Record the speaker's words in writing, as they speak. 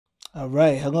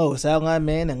Alright, hello, it's Outline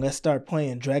Man, and let's start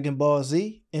playing Dragon Ball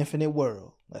Z Infinite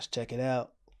World. Let's check it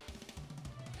out.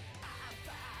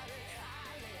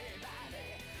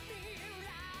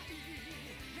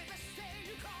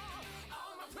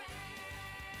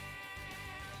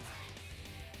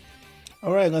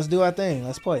 Alright, let's do our thing.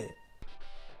 Let's play it.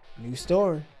 New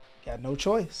story. Got no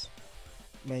choice.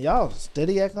 Man, y'all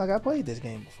steady acting like I played this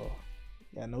game before.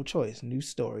 Got no choice. New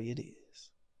story it is.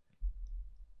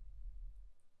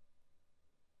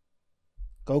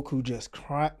 Goku just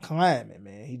climbing,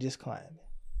 man. He just climbing.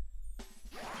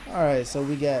 Alright, so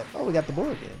we got the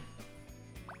board game.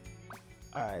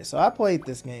 Alright, so I played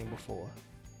this game before.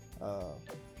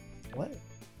 What?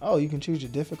 Oh, you can choose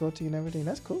your difficulty and everything.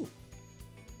 That's cool.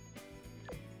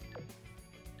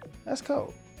 That's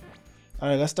cool.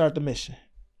 Alright, let's start the mission.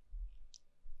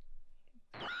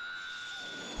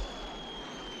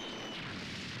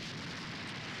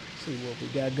 See what we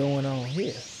got going on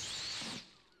here.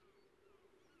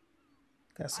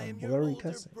 Got some blurry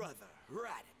cussing. Brother,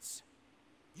 Raditz.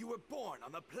 You were born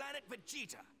on the planet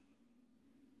Vegeta.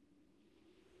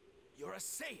 You're a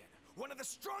Saiyan, one of the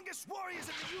strongest warriors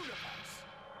in the universe.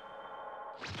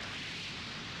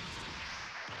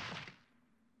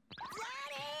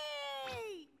 Raditz!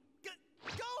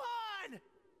 Gohan!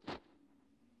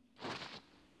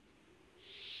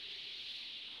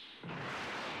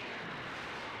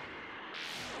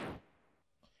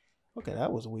 Okay,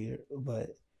 that was weird,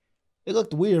 but it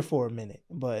looked weird for a minute,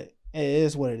 but it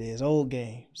is what it is. Old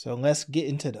game. So let's get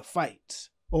into the fights.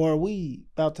 Or are we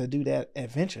about to do that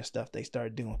adventure stuff they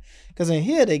started doing? Because in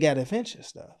here they got adventure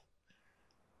stuff.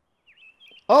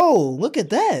 Oh, look at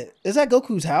that. Is that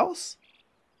Goku's house?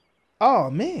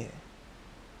 Oh, man.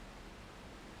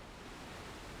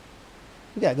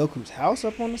 We got Goku's house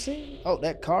up on the scene? Oh,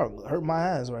 that car hurt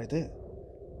my eyes right there.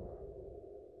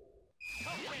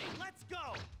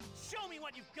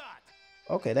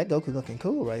 Okay, that Goku looking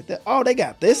cool right there. Oh, they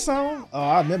got this song? Oh,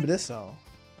 I remember this song.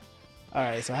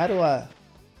 Alright, so how do I...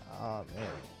 Oh, man.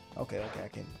 Okay, I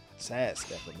can side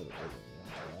step a little bit.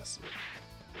 Okay, I see.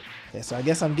 Okay, so I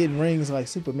guess I'm getting rings like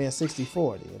Superman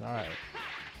 64 then. Alright.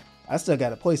 I still got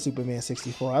to play Superman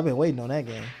 64. I've been waiting on that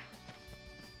game.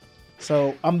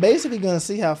 So, I'm basically going to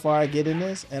see how far I get in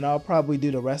this, and I'll probably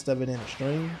do the rest of it in a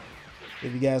stream.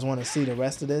 If you guys want to see the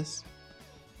rest of this.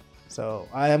 So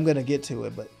I am gonna get to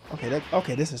it, but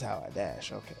okay, this is how I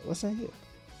dash. Okay, what's in here?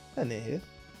 Nothing in here.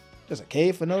 Just a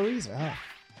cave for no reason, huh?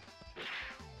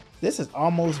 This is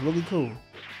almost really cool.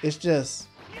 It's just,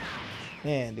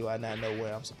 man, do I not know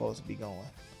where I'm supposed to be going.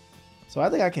 So I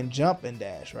think I can jump and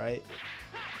dash, right?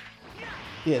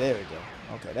 Yeah, there we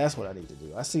go. Okay, that's what I need to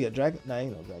do. I see a dragon. No,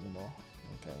 ain't no Dragon Ball.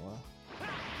 Okay, well.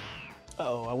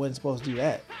 Uh-oh, I wasn't supposed to do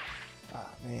that. Ah,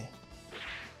 man.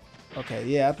 Okay,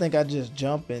 yeah, I think I just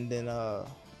jump and then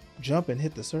jump and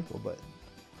hit the circle button.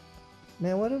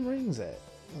 Man, where them rings at?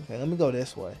 Okay, let me go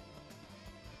this way.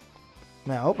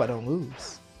 Man, I hope I don't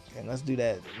lose. Okay, let's do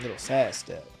that little side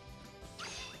step.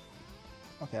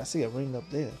 Okay, I see a ring up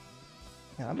there.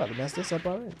 Man, I'm about to mess this up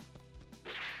already.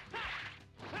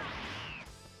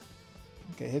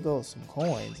 Okay, here goes some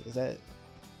coins. Is that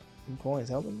some coins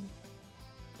helping me?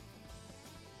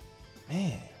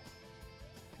 Man.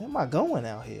 Where am I going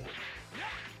out here?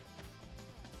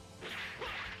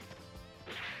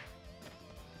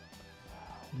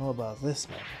 I don't know about this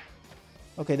one.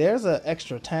 Okay, there's an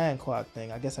extra time clock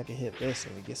thing. I guess I can hit this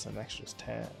and we get some extra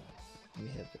time. Let me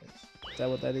hit this. Is that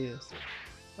what that is?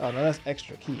 Oh no, that's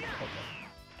extra key. Okay.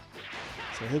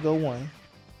 So here go one.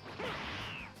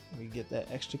 We get that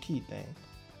extra key thing.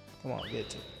 Come on, get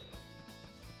to it.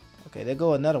 Okay, there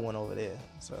go another one over there.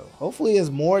 So hopefully it's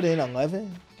more than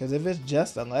 11. Because if it's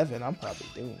just 11, I'm probably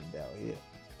doomed out here.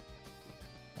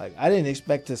 Like, I didn't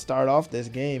expect to start off this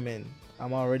game and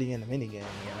I'm already in the minigame. You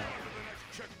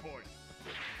know?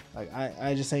 Like,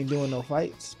 I just ain't doing no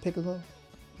fights. Piccolo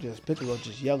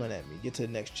just yelling at me. Get to the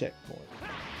next checkpoint.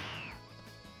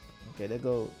 Okay, there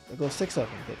go 6 of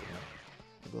them, Piccolo.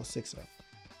 There go 6 of them.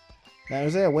 Now,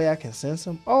 is there a way I can sense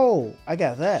them? Oh, I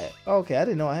got that. Okay, I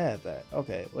didn't know I had that.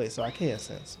 Okay, wait, so I can't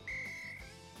sense them.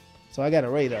 So I got a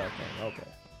radar thing. Okay.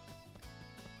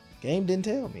 Game didn't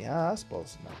tell me. How I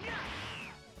supposed to know?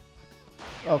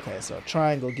 Okay, so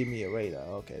triangle give me a radar.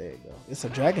 Okay, there you go. It's a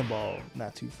Dragon Ball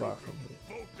not too far from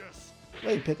here.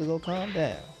 Wait, Piccolo, calm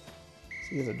down.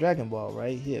 See, there's a Dragon Ball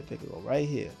right here, Piccolo, right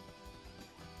here.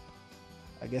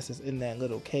 I guess it's in that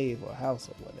little cave or house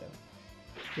or whatever.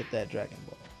 Get that Dragon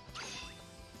Ball.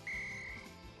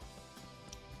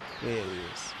 There it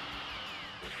is.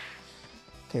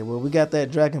 Okay, well, we got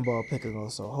that Dragon Ball, Piccolo,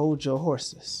 so hold your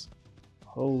horses.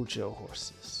 Hold your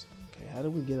horses. Okay, how do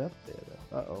we get up there,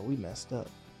 though? Uh-oh, we messed up.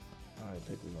 Alright,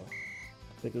 Piccolo.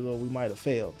 Piccolo, we might have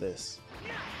failed this.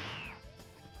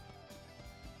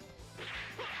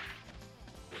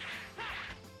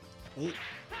 Hey,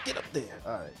 get up there.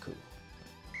 Alright, cool.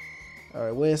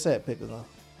 Alright, where's that, Piccolo?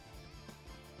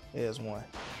 There's one.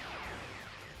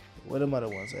 Where them other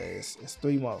ones at? It's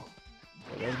 3 more.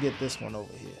 So let's get this one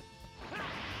over here.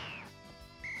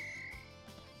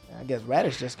 I guess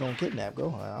Raditz just gonna kidnap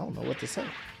Gohan. I don't know what to say.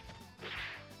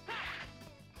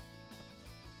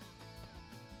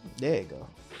 There you go.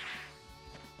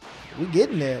 We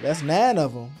getting there. That's 9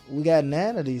 of them. We got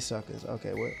 9 of these suckers.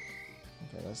 Okay, what?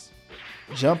 Okay, let's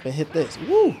jump and hit this.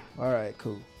 Woo! All right,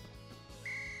 cool.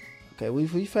 Okay,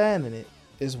 we finding it.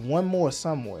 There's one more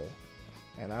somewhere,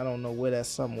 and I don't know where that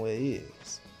somewhere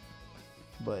is,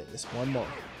 but it's one more.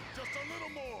 Just a little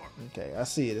more. Okay, I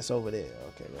see it. It's over there.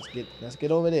 Okay, let's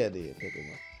get over there, then,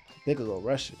 Piccolo. Piccolo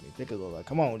rushing me. Piccolo like,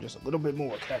 come on, just a little bit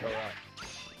more, Kakarot.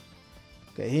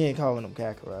 Okay, he ain't calling him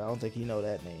Kakarot. I don't think he know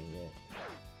that name yet.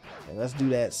 Okay, let's do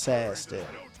that sad step.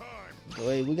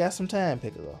 Wait, we got some time,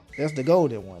 Piccolo. That's the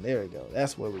golden one. There we go.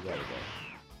 That's where we gotta go.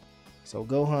 So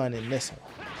Gohan in this one.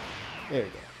 There we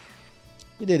go.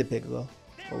 You did it, Piccolo.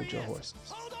 Hold your horses.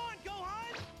 Hold on,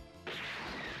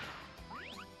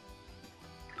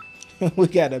 Gohan. We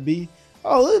gotta be.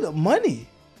 Oh, look at the money.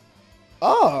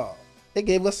 Oh, they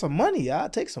gave us some money. I'll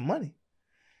take some money.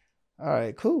 All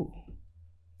right, cool.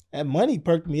 That money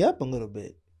perked me up a little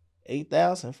bit.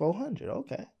 8,400.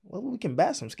 Okay. Well, we can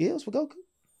buy some skills for Goku.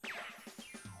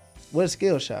 What a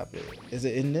skill shop is? Is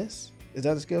it in this? Is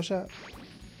that a skill shop?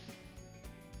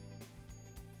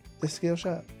 This skill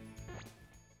shop?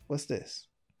 What's this?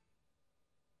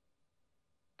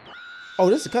 Oh,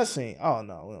 this is a cutscene. Oh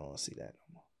no, we don't want to see that no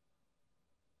more.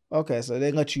 Okay, so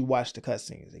they let you watch the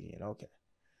cutscenes again. Okay.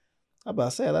 I'm about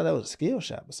to say, I thought that was a skill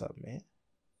shop or something, man.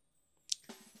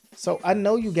 So I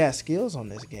know you got skills on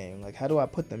this game. Like, how do I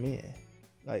put them in?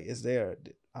 Like, is there?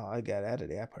 Oh, I got out of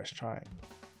there. I pressed triangle.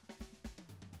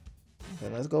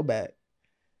 Okay, let's go back.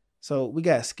 So we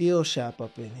got skill shop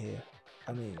up in here.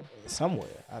 I mean, somewhere.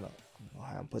 I don't know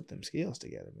how to put them skills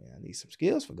together, man. I need some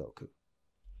skills for Goku.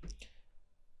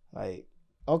 Like,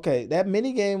 okay, that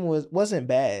mini game wasn't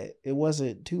bad. It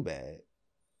wasn't too bad.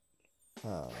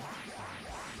 I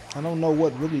don't know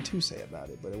what really to say about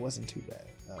it, but it wasn't too bad.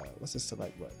 What's the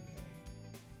select button?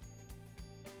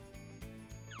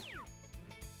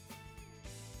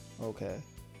 Okay.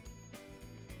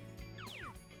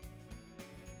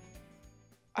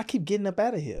 I keep getting up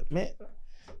out of here, man.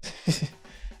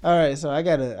 All right, so I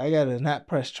gotta not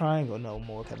press triangle no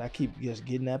more because I keep just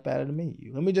getting up out of the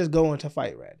menu. Let me just go into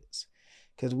fight Raditz,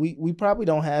 because we probably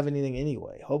don't have anything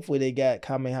anyway. Hopefully they got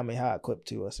Kamehameha equipped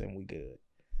to us and we good.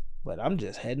 But I'm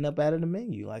just heading up out of the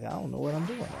menu. Like, I don't know what I'm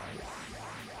doing.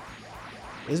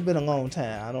 It's been a long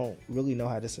time. I don't really know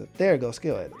how this is. There it goes,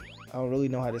 skill edit. I don't really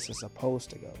know how this is supposed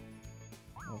to go.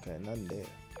 Okay, nothing there.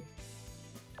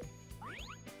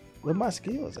 Where my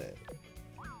skills at?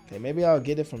 Okay, maybe I'll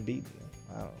get it from beating them.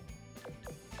 I don't know.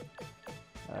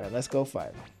 Alright, let's go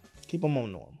fight them. Keep them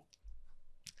on normal.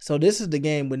 So this is the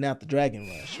game without the Dragon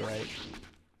Rush, right?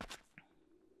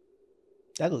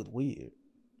 That looked weird.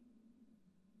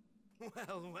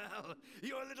 Well,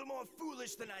 you're a little more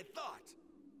foolish than I thought.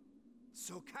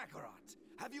 So, Kakarot,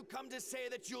 have you come to say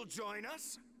that you'll join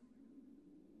us?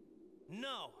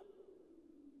 No.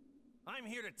 I'm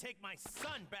here to take my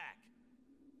son back.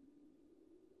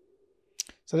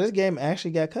 So this game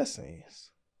actually got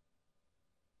cutscenes.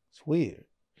 It's weird.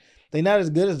 They're not as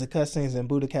good as the cutscenes in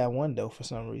Budokai 1 though, for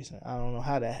some reason. I don't know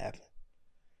how that happened.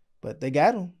 But they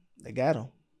got them. They got them.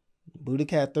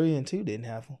 Budokai 3 and 2 didn't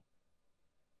have them.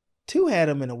 2 had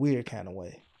them in a weird kind of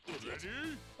way.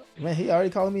 Man, he already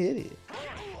called me idiot.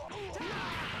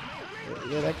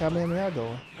 Yeah, that Kamehameha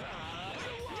going.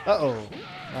 Uh-oh.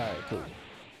 Alright, cool.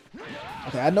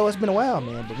 Okay, I know it's been a while,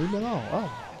 man, but leave me alone. Oh,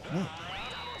 man.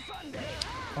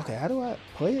 Okay, how do I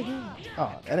play again?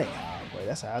 Oh, that ain't how I play.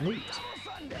 That's how I lose.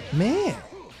 Man.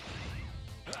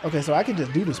 Okay, so I can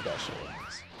just do the special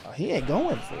ones. Oh, he ain't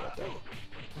going for it, though.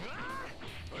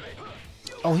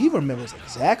 Oh, he remembers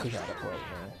exactly how to play,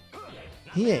 man.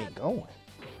 He ain't going.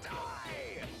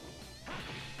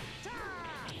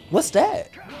 What's that?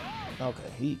 Okay,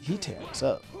 he tearing us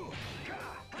up.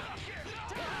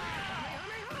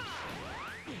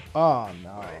 Oh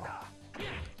no.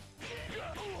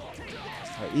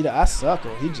 Either I suck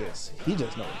or he just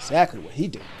knows exactly what he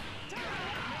do.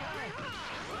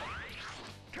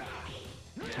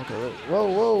 Okay,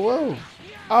 whoa.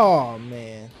 Oh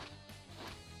man.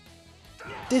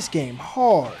 This game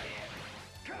hard.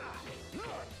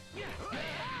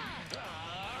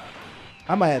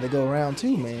 I might have to go round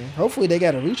 2, man. Hopefully they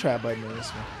got a retry button in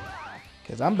this one.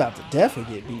 Cause I'm about to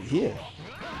definitely get beat here.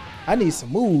 I need some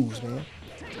moves, man.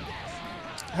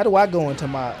 How do I go into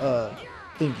my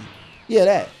thingy? Yeah,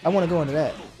 that. I want to go into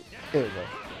that. There we go.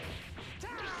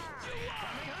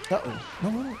 Uh-oh.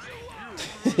 No.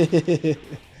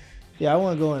 Yeah, I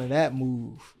want to go into that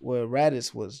move where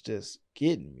Raditz was just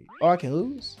getting me. Oh, I can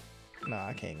lose? No,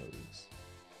 I can't lose.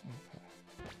 Okay.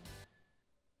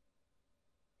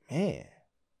 Man.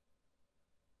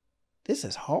 This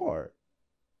is hard.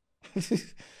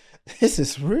 This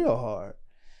is real hard.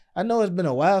 I know it's been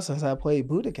a while since I played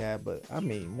Budokai, but I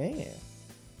mean, man.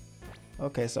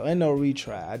 Okay, so ain't no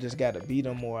retry. I just got to beat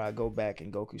him or I go back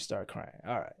and Goku start crying.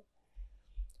 All right.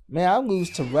 Man, I lose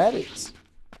to Raditz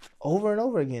over and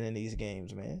over again in these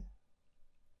games, man.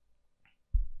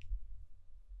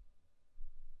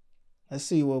 Let's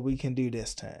see what we can do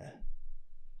this time.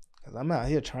 Because I'm out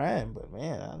here trying, but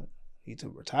man, I need to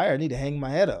retire. I need to hang my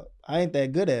head up. I ain't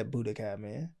that good at Budokai,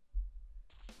 man.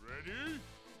 Ready?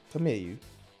 Come here, you.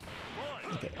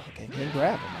 Okay, can't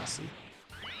grab him, I see.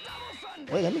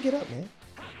 Wait, let me get up, man.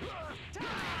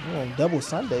 You on double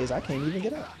Sundays, I can't even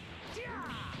get up.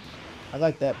 I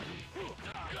like that.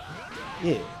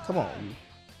 Yeah, come on, you.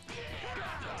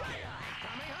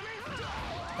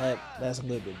 That's a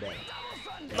little bit better.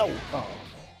 No, oh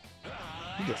man.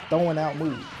 You just throwing out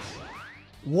moves.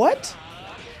 What?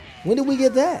 When did we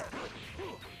get that?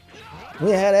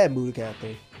 We ain't had that Budokai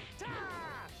thing.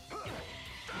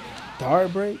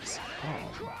 Guard breaks?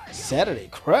 Oh my. Saturday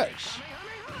Crush.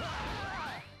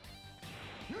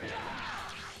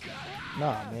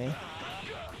 Nah, man.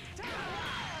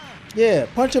 Yeah,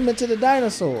 punch him into the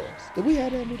dinosaurs. Did we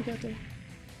have that Budokai thing?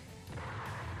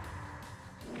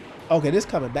 Okay, this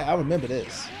coming back. I remember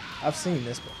this. I've seen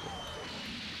this before.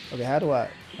 Okay, how do I...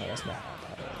 No, that's not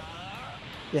how I do it.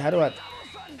 Yeah, how do I...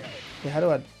 Yeah, how do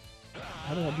I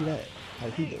do that? How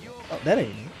did he do it? Oh, that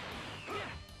ain't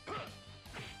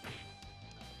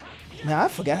it. Man, I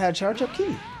forgot how to charge up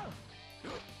Ki.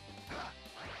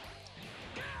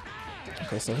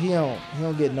 Okay, so he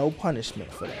don't get no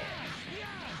punishment for that.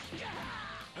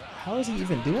 How is he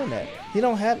even doing that? He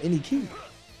don't have any Ki.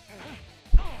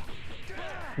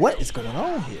 What is going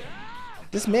on here?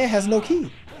 This man has no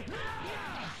Ki.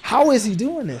 How is he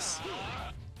doing this?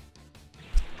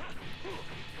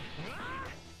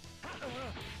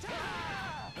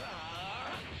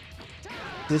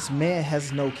 This man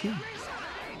has no Ki.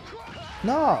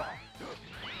 No.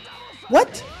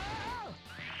 What?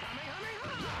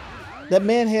 That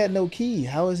man had no Ki.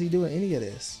 How is he doing any of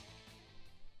this?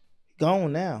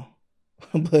 Gone now.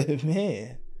 But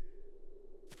man.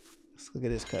 Let's look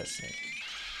at this cutscene.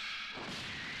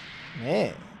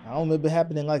 Man, I don't remember it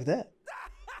happening like that.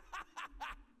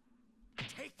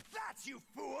 Take that, you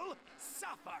fool!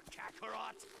 Suffer,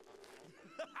 Kakarot!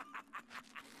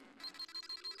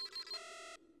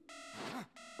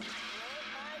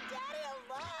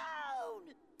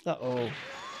 Uh-oh.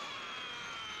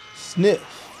 Sniff.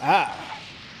 Ah.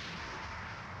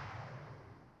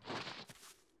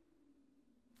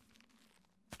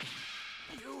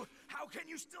 You, how can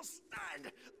you still stand?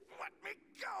 Let me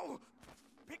go!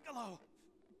 Piccolo,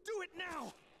 do it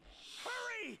now!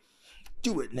 Hurry!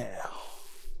 Do it now.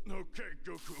 Okay,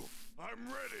 Goku, I'm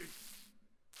ready.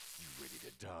 You ready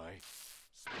to die?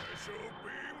 Special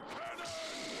beam cannon!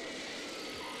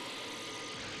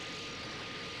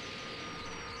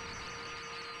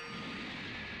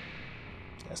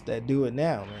 That's that do it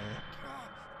now, man.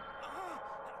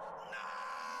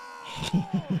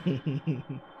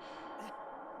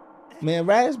 Man,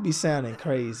 Raditz be sounding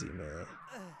crazy, man.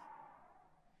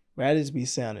 Raditz be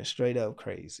sounding straight up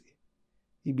crazy.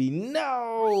 He be,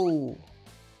 no!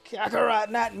 Kakarot,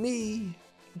 not me!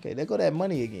 Okay, there go that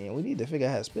money again. We need to figure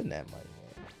out how to spend that money,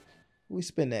 man. We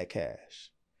spend that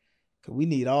cash. Cause we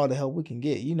need all the help we can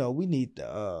get. You know, we need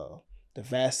the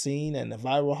vaccine and the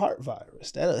viral heart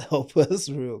virus. That'll help us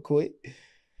real quick.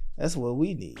 That's what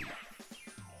we need.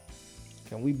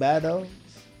 Can we buy those?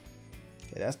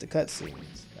 Okay, that's the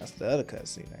cutscenes. That's the other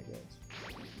cutscene, I guess.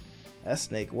 That's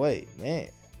Snake Way, man.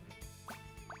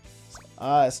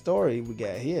 Odd story we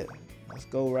got here. Let's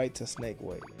go right to Snake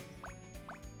Way.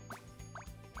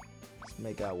 Let's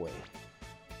make our way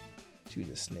to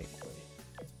the Snake Way.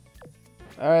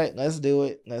 All right, let's do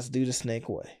it. Let's do the Snake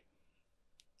Way.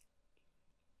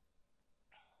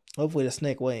 Hopefully the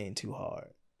Snake Way ain't too hard.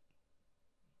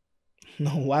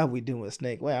 No, why we doing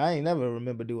Snake Way? I ain't never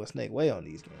remember doing Snake Way on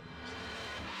these games.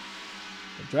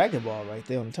 The Dragon Ball right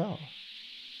there on the top.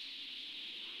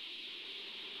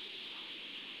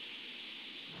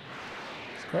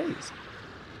 It's crazy.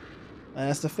 And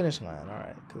that's the finish line. All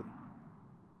right, cool.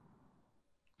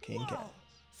 King Cat.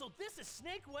 So this is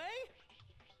Snake Way?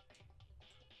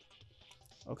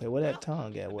 Okay, where that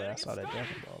tongue at? Where I saw that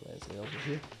Dragon Ball at? Is it over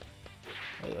here?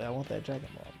 Wait, I want that Dragon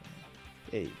Ball, man.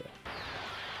 There you go.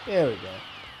 There we go.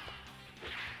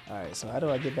 Alright, so how do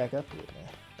I get back up here, man?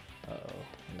 Uh-oh,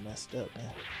 I messed up,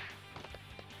 man.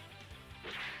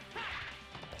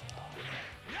 Oh,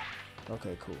 man.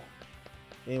 Okay, cool.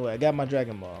 Anyway, I got my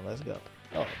Dragon Ball. Let's go.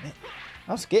 Oh, man.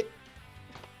 I'm scared.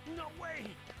 No way.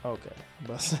 Okay,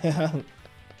 but I'm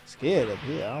scared up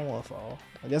here. I don't want to fall.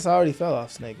 I guess I already fell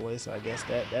off Snake Way, so I guess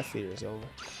that fear is over.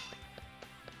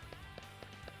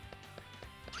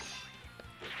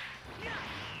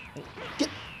 Get.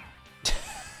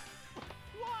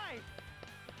 Why?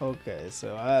 Okay,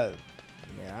 so I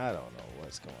don't know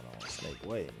what's going on with Snake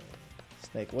Way, man.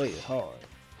 Snake Way is hard.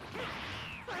 I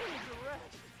need to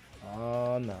rest.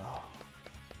 Oh no.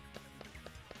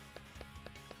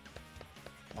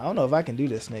 I don't know if I can do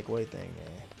this Snake Way thing,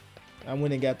 man. I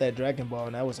went and got that Dragon Ball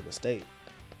and that was a mistake.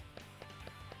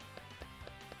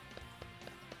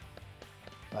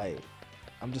 Like,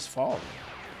 I'm just falling.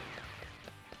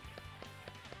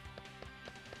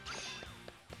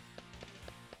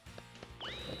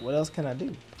 Like, what else can I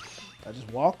do? I just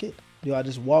walk it? Do I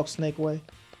just walk Snake Way?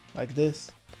 Like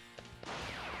this?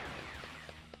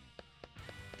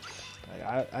 Like,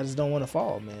 I just don't want to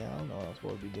fall, man. I don't know what I'm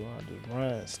supposed to be doing. I just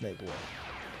run Snake Way.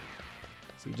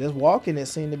 See, just walking it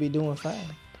seemed to be doing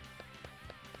fine.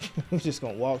 We're just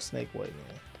gonna walk Snake Way,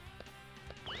 man.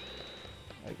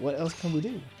 Like, what else can we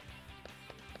do?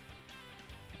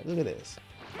 Like, look at this.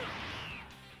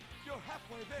 You're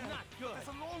halfway there. Not good. That's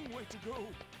a long way to go.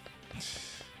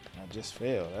 I just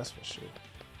failed, that's for sure.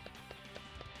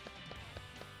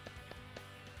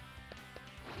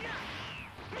 Yeah,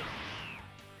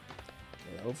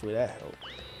 hopefully that helped.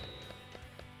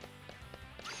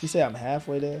 You say I'm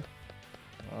halfway there?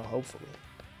 Well, hopefully.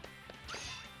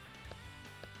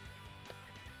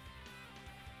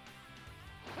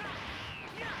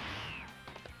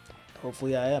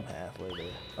 Hopefully I am halfway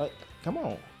there. Come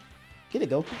on. Get it,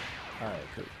 Goku. Alright,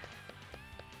 cool.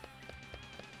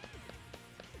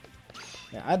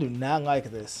 Now, I do not like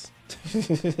this.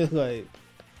 Like,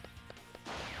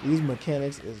 these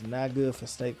mechanics is not good for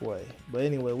Snake Way. But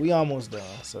anyway, we almost done,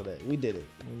 so that we did it.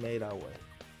 We made our way.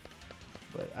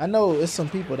 But I know it's some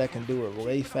people that can do it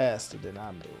way faster than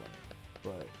I'm doing it.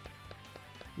 But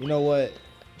you know what?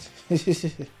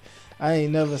 I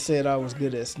ain't never said I was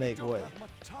good at Snake Way.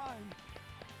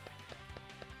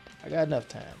 I got enough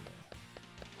time,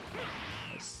 man.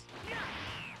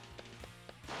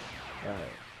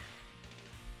 Alright.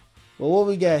 Well, what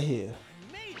we got here?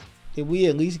 Did we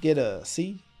at least get a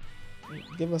C?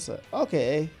 Give us a...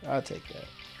 Okay, A. I'll take that.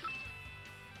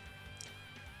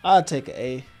 I'll take an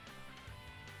A.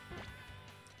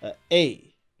 An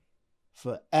A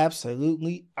for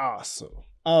absolutely awesome.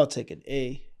 I'll take an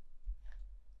A.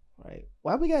 Right.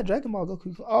 Why we got Dragon Ball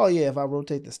Goku? Oh yeah, if I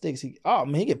rotate the sticks, he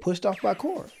get pushed off by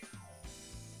Core.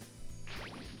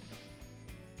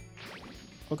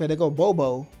 Okay, there go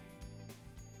Bobo.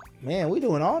 Man, we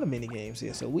doing all the mini games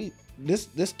here. So this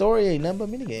story ain't nothing but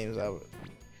mini games. Now,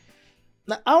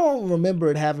 I don't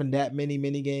remember it having that many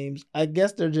mini games. I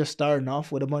guess they're just starting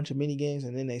off with a bunch of mini games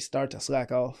and then they start to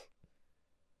slack off.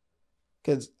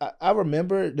 Cause I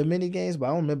remember the mini games, but I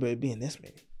don't remember it being this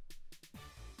many.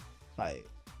 Like,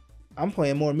 I'm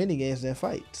playing more mini games than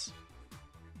fights.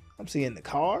 I'm seeing the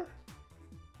car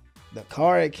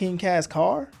at King K's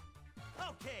car.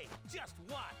 Okay, just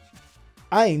watch.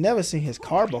 I ain't never seen his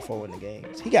car before in the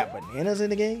games. He got bananas in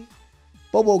the game.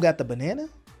 Bobo got the banana.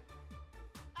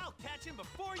 I'll catch him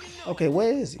before you know. Okay,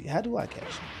 where is he? How do I catch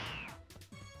him?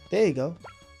 There you go.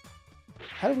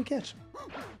 How do we catch him?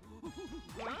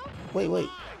 Wait. What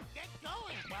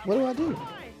do I do?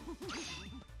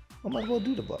 What am I going to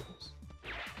do to bubbles?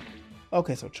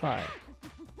 Okay, so try it.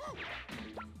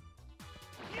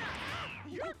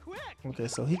 You're quick. Okay,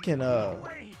 so he can,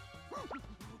 where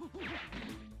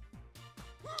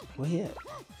he at?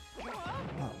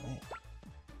 Oh, man.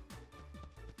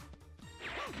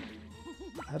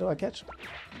 How do I catch him?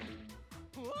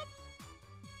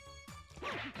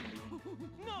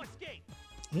 No escape.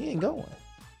 He ain't going.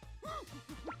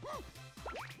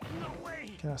 No way.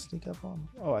 Can I sneak up on him?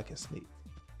 Oh, I can sneak.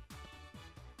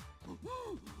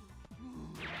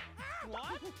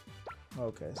 What?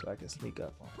 Okay, so I can sneak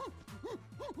up on him.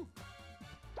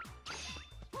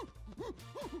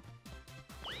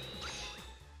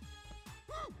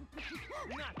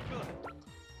 Not good.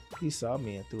 He saw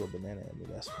me and threw a banana at me.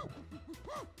 That's fine.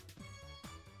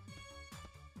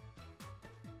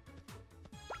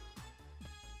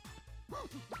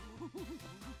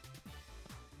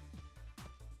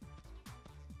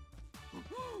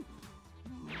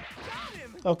 Got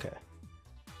him. Okay.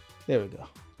 There we go.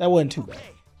 That wasn't too bad.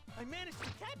 Okay, I managed to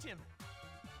catch him.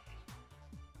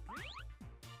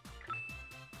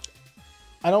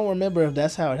 I don't remember if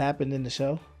that's how it happened in the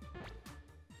show.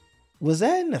 Was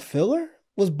that in the filler?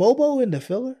 Was Bobo in the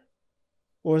filler?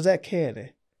 Or is that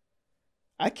canon?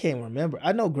 I can't remember.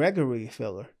 I know Gregory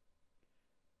filler.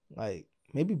 Like,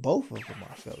 maybe both of them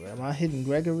are filler. Am I hitting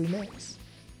Gregory next?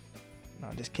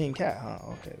 No, just King Cat, huh?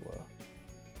 Okay, well.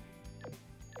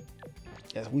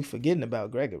 Yes, we forgetting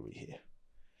about Gregory here.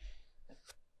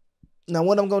 Now,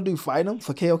 what I'm going to do, fight him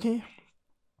for Kaioken?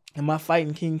 Am I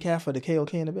fighting King Cat for the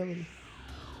Kaioken ability?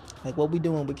 Like, what we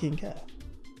doing with King Cat?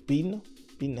 Beating him?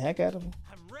 Beating the heck out of him?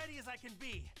 I'm ready as I can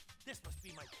be. This must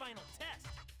be my final test.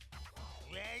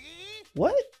 Ready?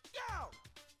 What? Go!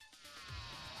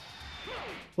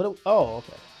 What? Oh,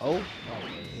 okay. Oh,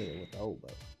 here with the O,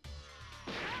 but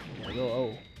gotta go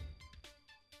O.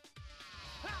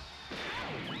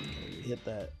 Okay, hit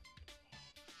that.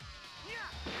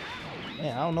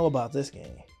 Man, I don't know about this game.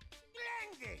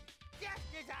 Splendid! Just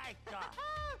as I thought.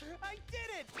 I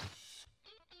did it!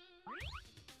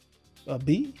 A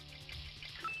B?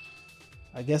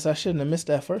 I guess I shouldn't have missed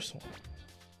that first one.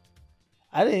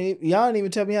 Y'all didn't even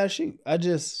tell me how to shoot.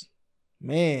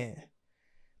 Man,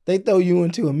 they throw you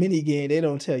into a mini game. They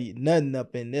don't tell you nothing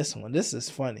up in this one. This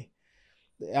is funny.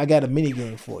 I got a mini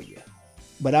game for you,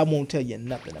 but I won't tell you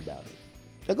nothing about it.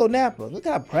 There go Nappa. Look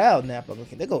how proud Nappa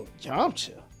looking. There go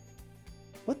Yamcha.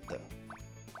 What the?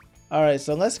 All right,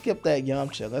 so let's skip that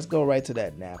Yamcha. Let's go right to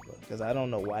that Nappa because I don't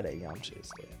know why that Yamcha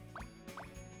is there.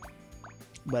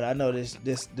 But I know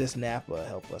this Nappa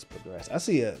help us progress. I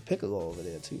see a Piccolo over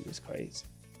there too. It's crazy.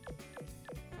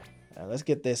 Now let's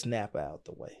get this Nappa out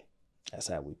the way. That's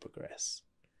how we progress.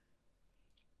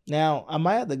 Now I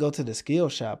might have to go to the skill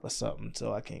shop or something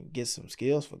so I can get some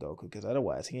skills for Goku because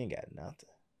otherwise he ain't got nothing.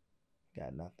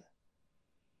 Got nothing.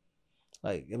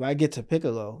 Like if I get to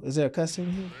Piccolo, is there a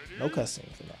cutscene here? No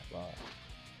cutscene for Nappa. All right.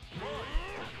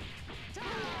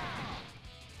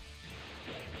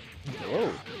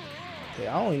 Whoa. Okay,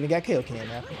 I don't even got Kaioken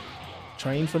now.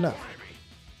 Train for nothing.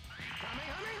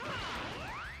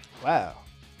 Wow.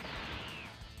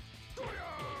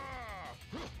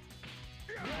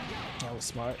 That was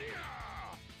smart.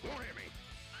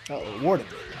 Uh-oh, Warden.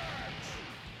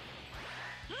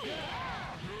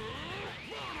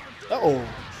 Uh-oh,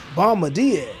 Bomba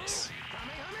DX.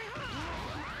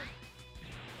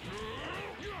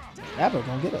 Nappa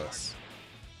gonna get us.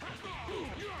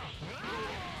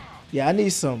 Yeah, I need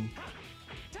some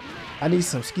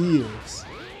skills.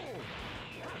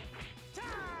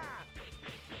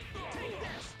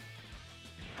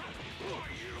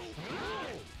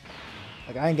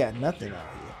 Like I ain't got nothing out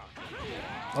here.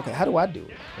 Okay, how do I do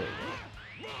it? There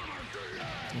we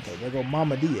go. Okay, there go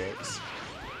Mama DX.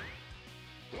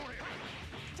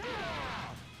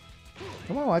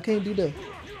 Come on, I can't do the...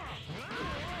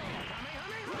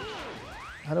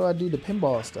 How do I do the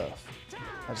pinball stuff?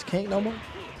 I just can't no more?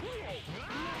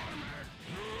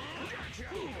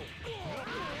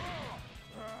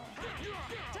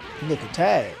 He looking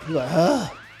tired. He like, huh?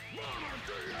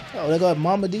 Oh, they got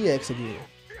Mama DX again.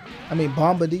 I mean,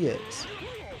 Bomba DX.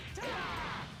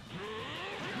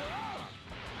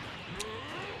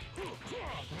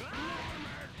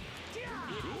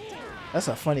 That's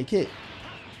a funny kick.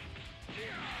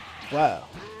 Wow.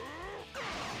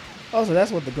 Oh, so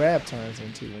that's what the grab turns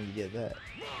into when you get that.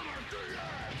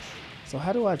 So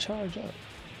how do I charge up?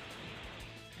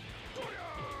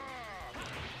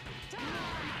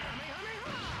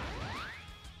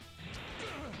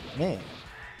 Man.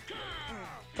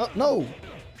 Oh, no.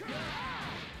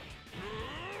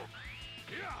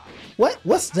 What?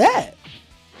 What's that?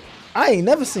 I ain't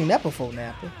never seen that before,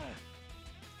 Nappa.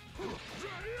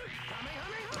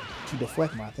 To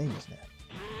deflect my things now.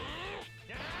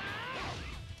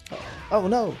 Oh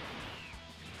no.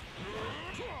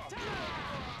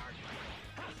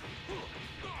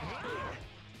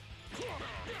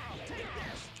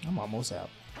 I'm almost out.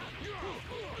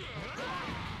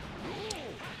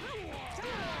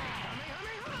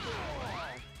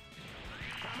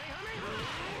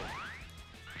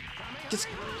 Just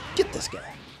get this guy.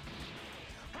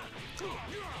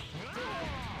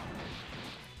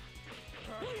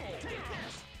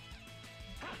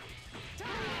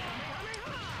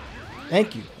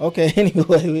 Thank you. Okay,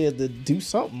 anyway, we had to do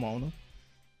something on him.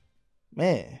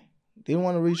 Man, didn't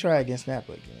want to retry against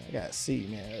Nappa again. I got C,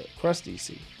 man. Crusty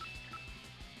C.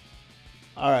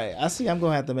 Alright, I see I'm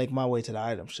going to have to make my way to the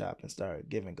item shop and start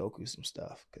giving Goku some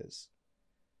stuff. Because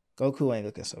Goku ain't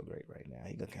looking so great right now.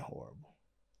 He looking horrible.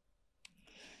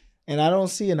 And I don't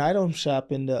see an item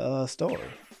shop in the story.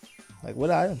 Like,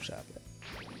 what item shop at?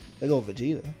 They go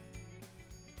Vegeta.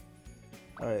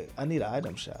 Alright, I need an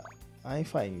item shop. I ain't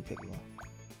fighting you, Piccolo.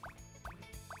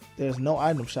 There's no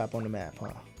item shop on the map,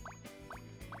 huh?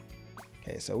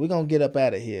 Okay, so we're gonna get up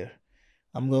out of here.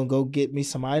 I'm gonna go get me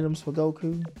some items for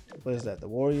Goku. What is that, the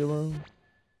warrior room?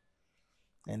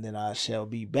 And then I shall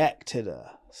be back to the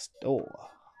store.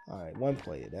 Alright, one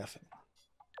player, definitely.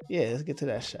 Yeah, let's get to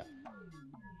that shop.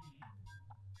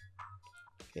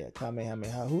 Yeah,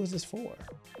 Kamehameha. Who is this for?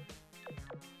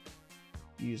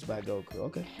 Used by Goku.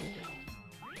 Okay, cool.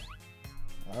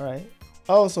 Alright.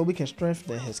 Oh, so we can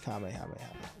strengthen his Kamehameha.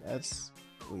 That's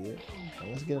weird.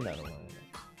 Okay, let's get another one in there.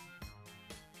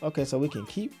 Okay, so we can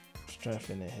keep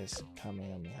strengthening his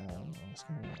Kamehameha. What's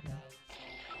going on now?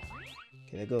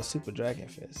 Okay, there goes Super Dragon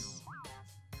Fist.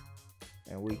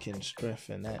 And we can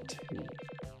strengthen that too.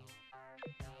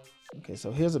 Okay,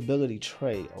 so here's ability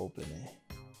tray opening.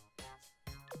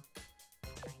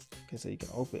 Okay, so you can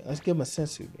open. Let's give him a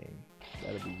Sensu Beam.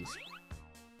 That'll be useful.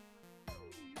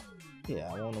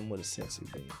 Yeah, I want him with a Sensu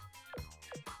Beam.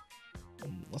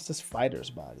 What's this fighter's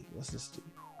body? What's this do?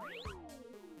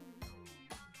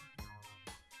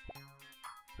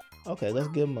 Okay, let's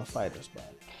give him a fighter's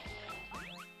body.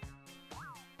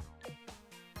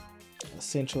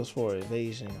 Essentials for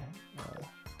evasion.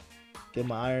 Give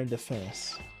him an iron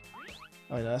defense.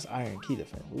 Oh no, that's iron key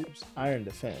defense. Oops, iron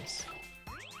defense.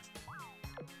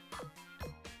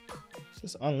 It's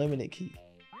just unlimited key.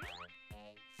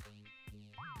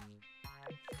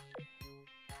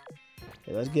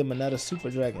 Okay, let's give him another Super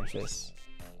Dragon Fist.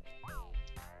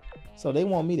 So they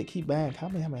want me to keep buying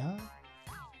Kamehameha?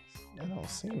 That don't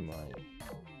seem right.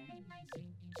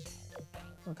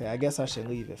 Okay, I guess I should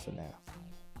leave it for now.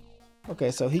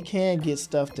 Okay, so he can get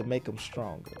stuff to make him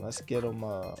stronger. Let's get him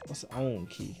what's the own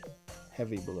key?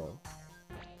 Heavy blow.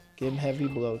 Give him heavy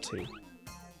blow too.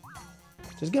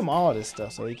 Just give him all this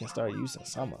stuff so he can start using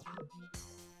some of it.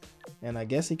 And I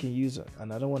guess he can use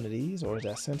another one of these, or is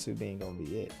that Sensu Beam gonna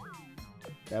be it?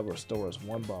 That restores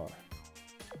 1 bar.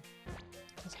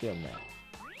 Let's give him that.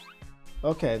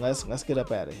 Okay, let's get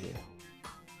up out of here.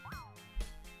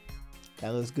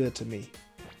 That looks good to me.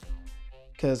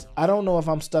 Because I don't know if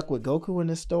I'm stuck with Goku in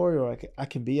this story or I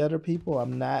can be other people.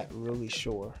 I'm not really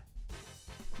sure.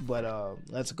 But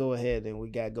let's go ahead and we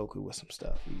got Goku with some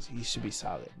stuff. He should be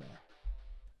solid, man.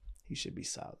 He should be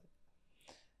solid.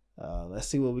 Let's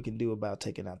see what we can do about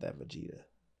taking out that Vegeta.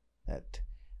 That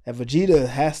Vegeta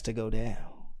has to go down.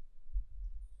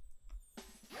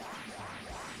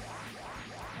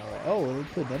 Alright, oh, we're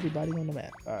putting everybody on the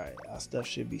map. Alright, our stuff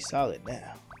should be solid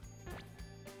now.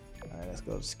 Alright, let's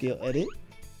go to skill edit.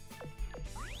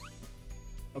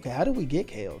 Okay, how do we get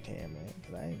Kaioken, man?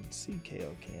 Because I didn't see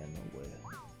Kaioken nowhere.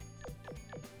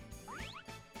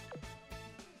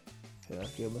 Okay,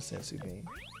 let's give him a Sensu Beam.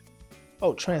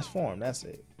 Oh, transform, that's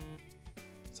it.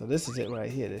 So this is it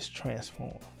right here, this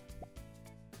transform.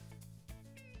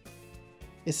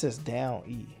 It says down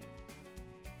E.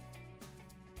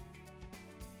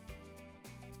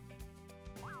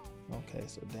 Okay,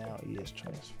 so down E is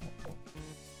transform.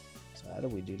 So how do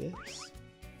we do this?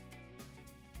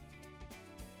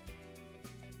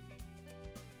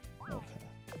 Okay.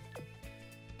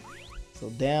 So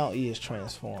down E is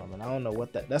transform, and I don't know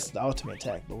what that's the ultimate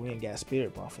attack, but we ain't got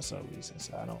Spirit Ball for some reason,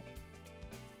 so I don't.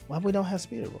 Why we don't have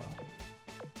Spirit Ball?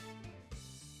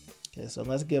 Okay, so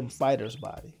let's give him Fighter's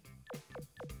Body,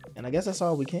 and I guess that's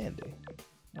all we can do.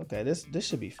 Okay, this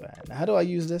should be fine. Now, how do I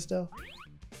use this though?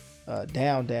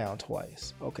 Down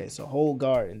twice. Okay, so hold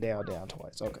guard and down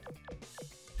twice. Okay,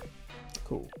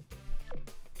 cool.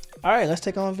 All right, let's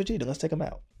take on Vegeta. Let's take him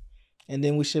out, and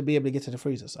then we should be able to get to the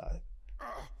Freiza side.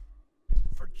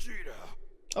 Vegeta.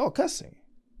 Oh, cussing.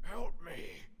 Help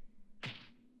me.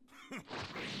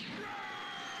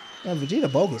 Yeah, Vegeta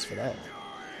bogus for that.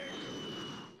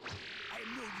 I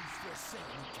know you still say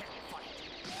you can't fight.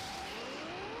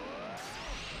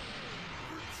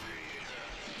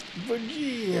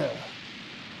 Vegeta.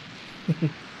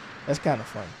 That's kind of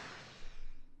funny.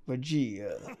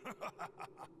 Vegeta.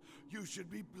 You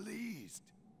should be pleased.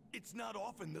 It's not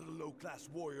often that a low-class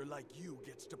warrior like you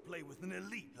gets to play with an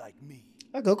elite like me.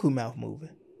 That Goku mouth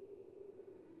moving.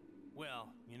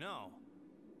 Well, you know,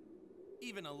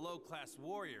 even a low-class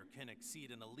warrior can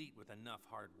exceed an elite with enough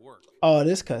hard work. Oh,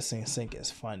 this cutscene sync is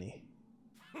funny.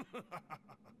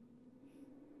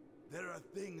 There are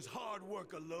things hard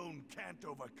work alone can't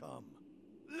overcome.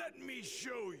 Let me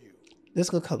show you.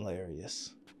 This looks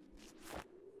hilarious.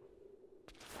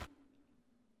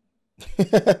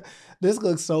 This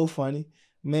looks so funny.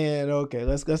 Man, okay,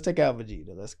 let's take out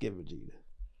Vegeta. Let's get Vegeta.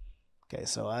 Okay,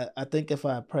 so I think if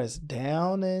I press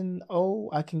down and O,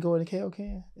 I can go into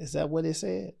Kaioken. Is that what it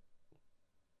said?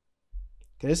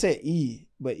 Cause it said E,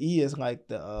 but E is like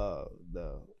the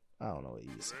I don't know what E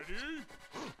is.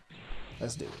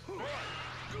 Let's do it.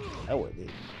 That what it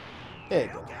is. There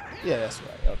you go. Yeah, that's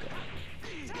right. Okay.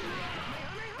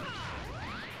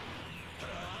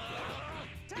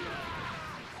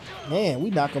 Man, we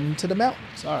knock them to the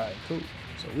mountains. All right, cool.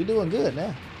 So we doing good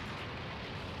now.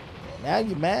 Now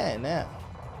you mad now.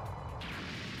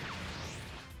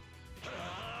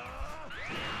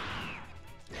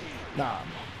 Nah.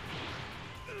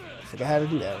 I forgot how to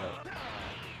do that, right?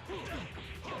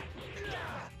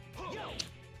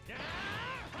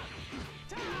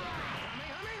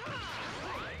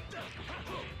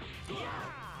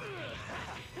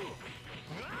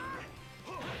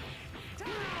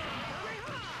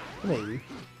 Maybe.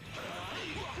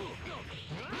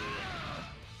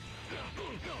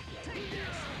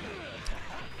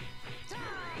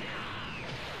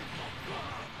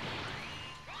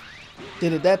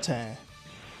 Did it that time.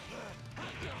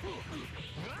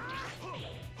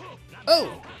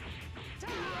 Oh!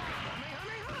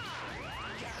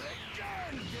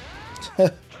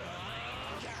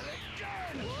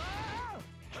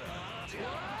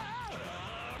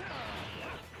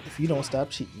 If you don't stop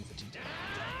cheating, Vegeta.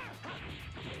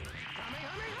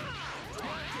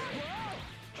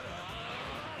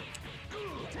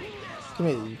 Come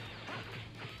here, you.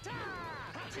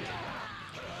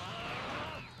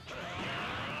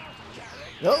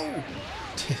 No!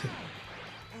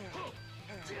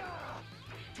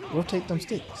 Rotate them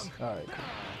sticks. Alright,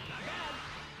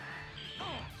 cool.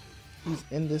 He's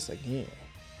in this again.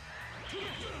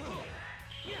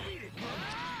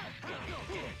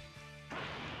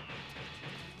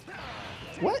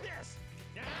 What?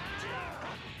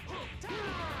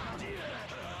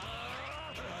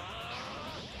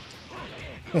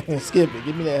 Skip it.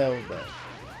 Give me that health back.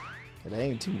 It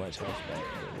ain't too much health back,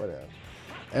 but whatever.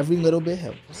 Every little bit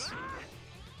helps.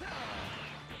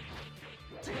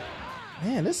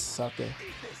 Man, this sucker.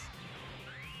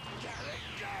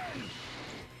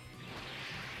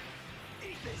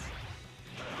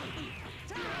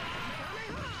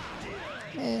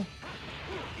 Man.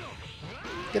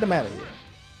 Get him out of here.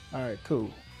 Alright, cool.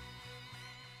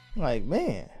 Like,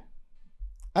 man.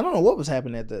 I don't know what was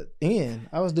happening at the end.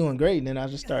 I was doing great and then I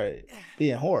just started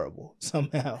being horrible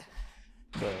somehow.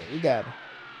 But we got him.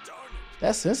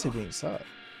 That sensory beam sucked.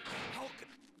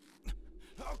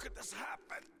 How could this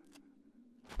happen?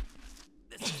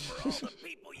 This is for all the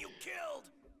people you killed.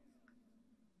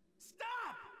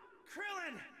 Stop!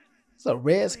 Krillin! It's a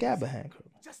red sky behind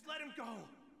Krillin. Just let him go.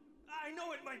 I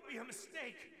know it might be a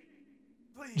mistake.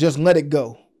 Please. Just let it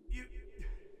go. You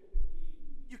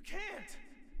can't.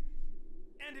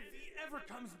 And if he ever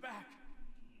comes back,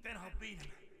 then I'll beat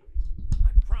him. I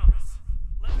promise.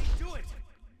 Let me do it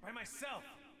by myself.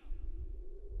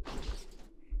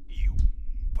 You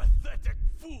pathetic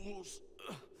fools.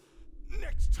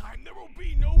 Next time there will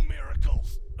be no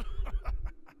miracles.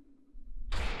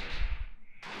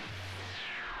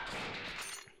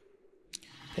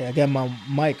 Okay, I got my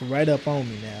mic right up on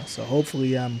me now, so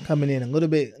hopefully I'm coming in a little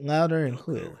bit louder and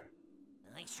clearer.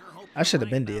 I should have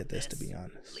been did this, to be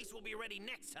honest. At least we'll be ready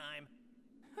next time.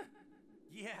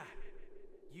 Yeah,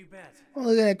 you bet. Oh,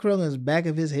 look at that Krillin's back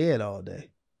of his head all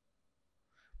day.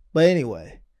 But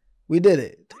anyway, we did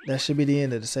it. That should be the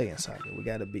end of the second saga. We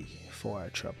got to be for our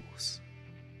troubles.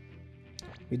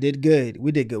 We did good.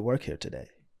 We did good work here today.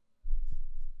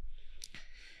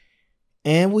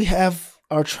 And we have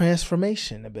our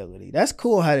transformation ability. That's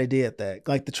cool how they did that.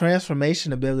 Like the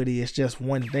transformation ability is just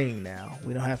one thing now.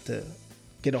 We don't have to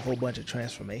get a whole bunch of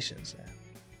transformations now.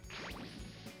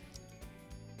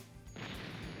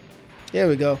 There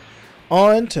we go.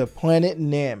 On to Planet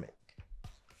Namek.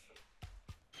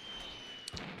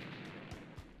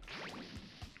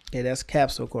 Yeah, that's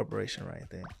Capsule Corporation right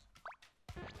there.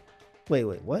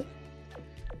 Wait, what?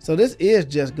 So this is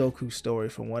just Goku's story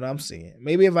from what I'm seeing.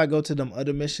 Maybe if I go to them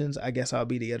other missions, I guess I'll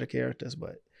be the other characters,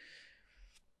 but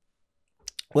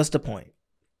what's the point?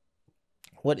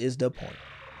 What is the point?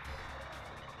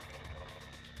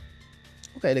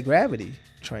 Okay, the gravity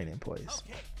training place.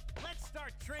 Okay, let's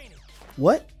start training.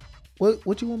 What?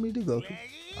 What you want me to do, Goku?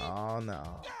 Oh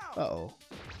no. Uh-oh.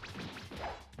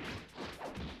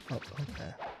 Oh,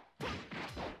 okay.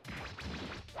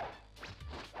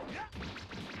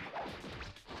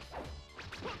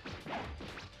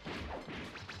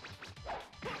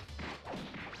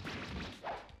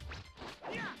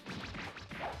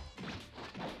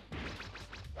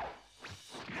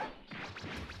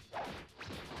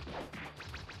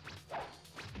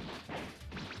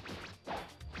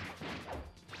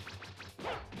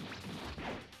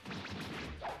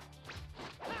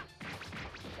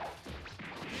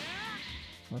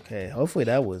 Okay, hopefully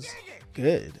that was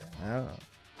good. I don't know.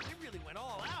 It really went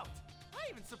all out. I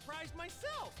even surprised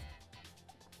myself.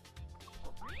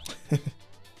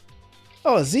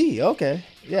 Oh, a Z. Okay.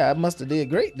 Yeah, I must have did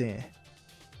great then.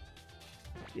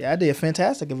 Yeah, I did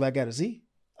fantastic if I got a Z.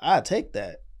 I'd take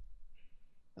that.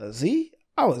 A Z?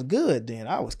 I was good then.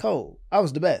 I was cold. I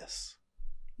was the best.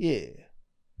 Yeah.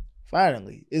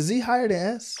 Finally. Is Z higher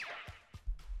than S?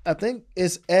 I think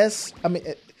it's S. I mean,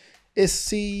 it's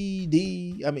C,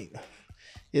 D. I mean,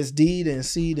 it's D, then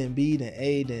C, then B, then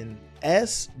A, then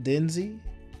S, then Z.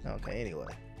 Okay, anyway.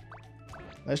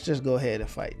 Let's just go ahead and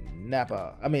fight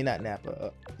Nappa. I mean, not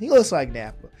Nappa. He looks like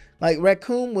Nappa. Like,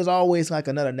 Raccoon was always like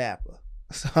another Nappa.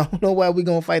 So I don't know why we're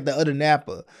going to fight the other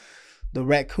Nappa. The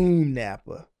Raccoon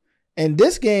Nappa. And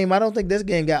this game, I don't think this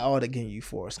game got all the Ginyu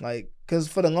Force. Like, because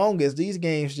for the longest, these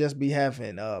games just be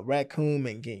having Raccoon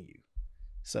and Ginyu.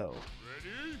 So.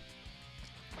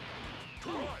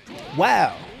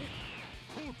 Wow.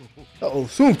 Uh-oh,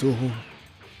 zoom to him.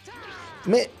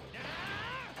 Man.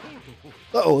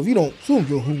 Uh-oh, if you don't zoom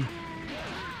to him.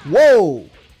 Whoa.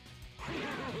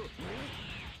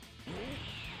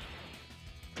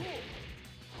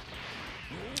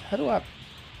 How do I?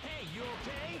 Hey, you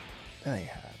okay? That ain't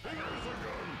hot.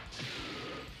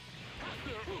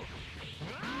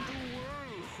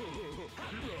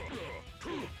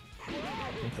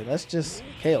 Okay, let's just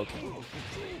KO can.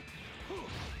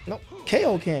 No,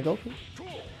 KO can, Goku.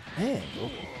 Man,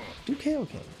 Goku. Do KO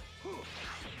can.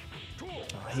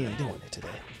 Oh, he ain't doing it today.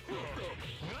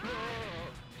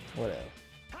 Whatever.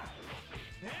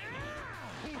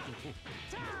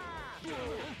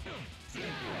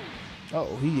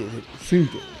 Oh, he is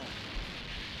super.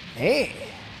 Man,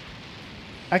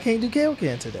 I can't do KO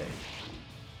can today.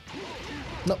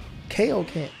 No, KO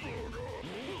can't.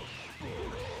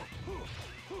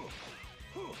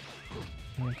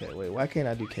 Okay, wait, why can't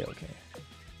I do KO can?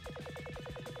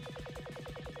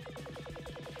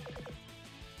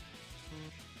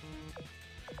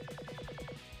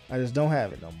 I just don't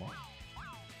have it no more.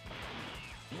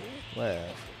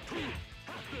 Well.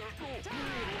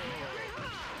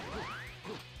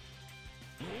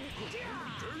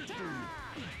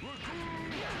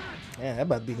 Man, that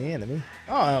about to be the end of me.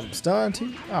 Oh, I'm stunned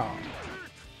too? Oh.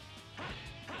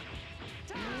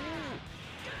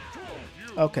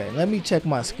 Okay, let me check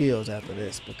my skills after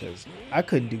this because I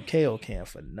couldn't do KO can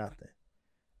for nothing.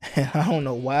 And I don't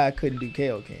know why I couldn't do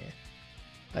KO can.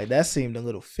 Like, that seemed a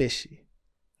little fishy.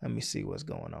 Let me see what's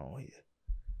going on here.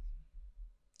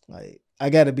 Like, I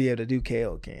gotta be able to do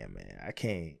KO can, man. I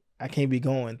can't be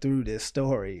going through this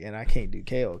story and I can't do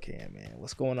KO can, man.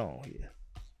 What's going on here?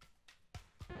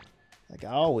 Like,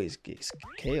 I always get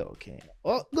KO can.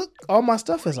 Oh, look, all my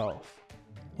stuff is off.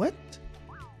 What?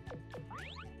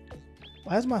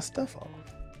 Why is my stuff off?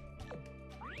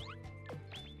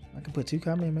 I can put 2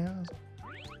 Kamehamehas?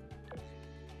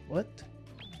 What?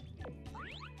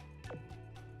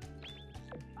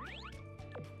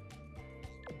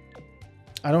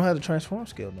 I don't have the transform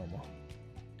skill no more.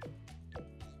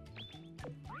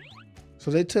 So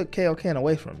they took KO can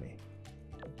away from me.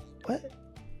 What?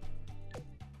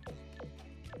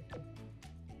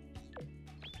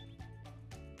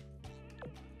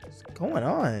 What's going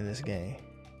on in this game?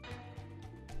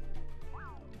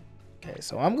 Okay,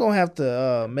 so I'm gonna have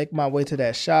to make my way to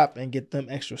that shop and get them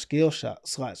extra skill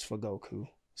slots for Goku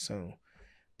soon,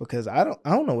 because I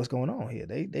don't know what's going on here.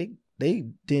 They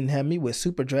didn't have me with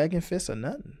Super Dragon Fist or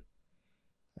nothing.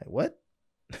 Like, what?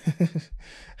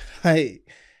 Hey,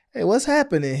 what's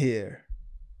happening here?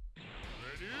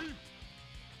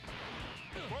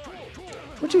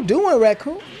 What you doing,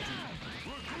 Raccoon?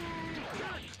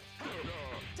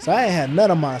 So I ain't had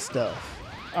none of my stuff.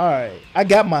 All right, I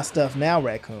got my stuff now,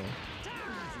 Raccoon.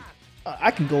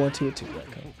 I can go into it too,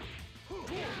 Raccoon.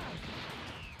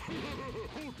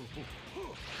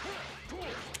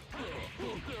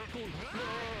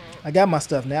 I got my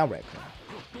stuff now, Raccoon.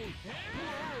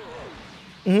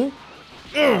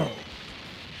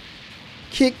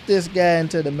 Kick this guy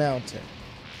into the mountain.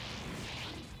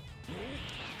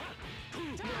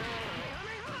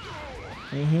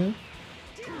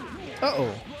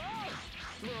 Uh-oh.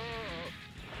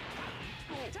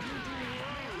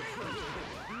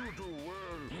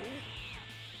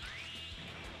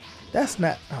 That's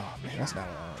not, oh man, that's not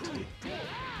what I want to do.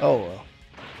 Oh well.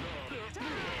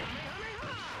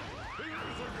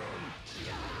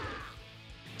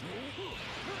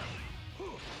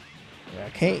 Yeah, I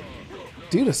can't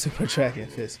do the Super Dragon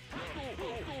Fist.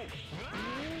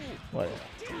 Whatever.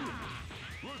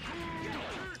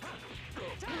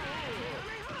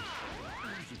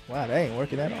 Wow, that ain't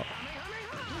working at all.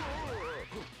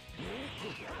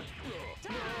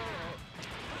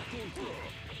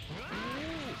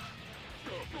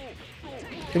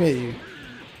 Come here, you.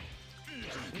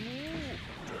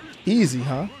 Easy,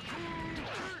 huh?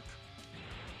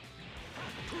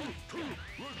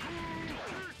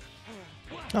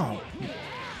 Oh,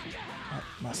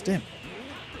 my stem.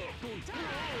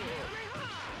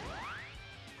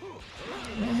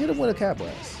 Man, hit him with a cat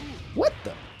blast. What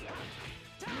the?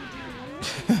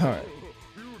 All right.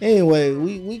 Anyway,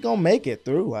 we gonna make it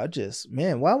through. I just,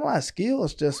 man, why my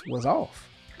skills just was off?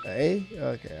 A?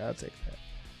 Okay, I'll take that.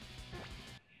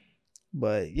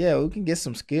 But yeah, we can get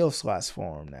some skill slots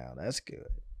for him now. That's good.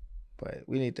 But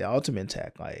we need the ultimate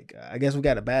attack. Like, I guess we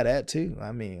got to bat that too.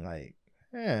 I mean, like,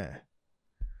 yeah.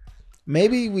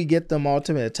 Maybe we get them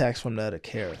ultimate attacks from the other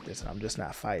characters. And I'm just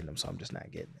not fighting them, so I'm just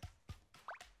not getting it.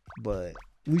 But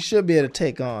we should be able to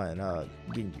take on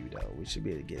Ginyu, though. We should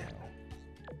be able to get him.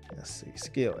 Let's see.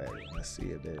 Skill edit. Let's see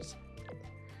if there's...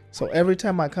 So every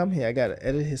time I come here, I got to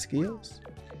edit his skills?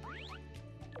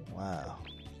 Wow.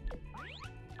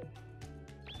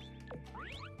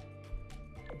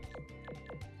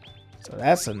 So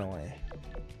that's annoying.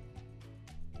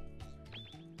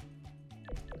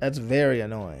 That's very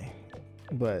annoying.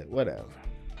 But whatever.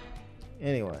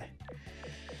 Anyway.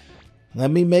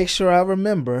 Let me make sure I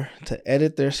remember to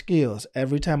edit their skills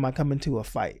every time I come into a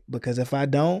fight. Because if I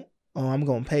don't, oh, I'm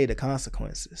going to pay the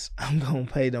consequences. I'm going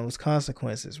to pay those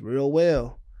consequences real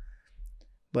well.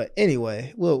 But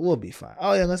anyway, we'll be fine.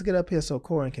 Oh yeah, let's get up here so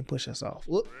Corin can push us off.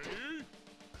 Whoop.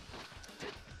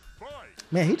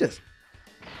 Man, he just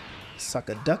suck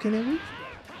a duck in it.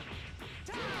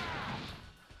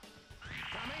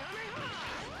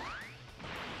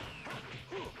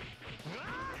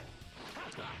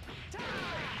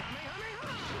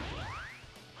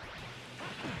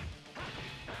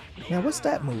 Man, what's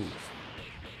that move?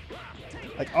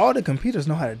 Like, all the computers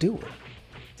know how to do it.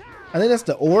 I think that's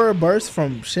the aura burst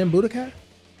from Shin Budokai.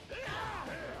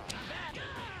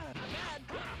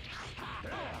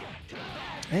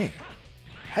 Hey,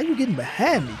 how you getting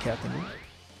behind me, Captain?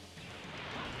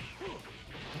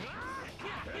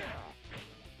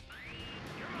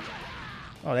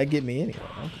 Oh, that get me anyway.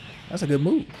 Okay. That's a good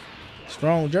move.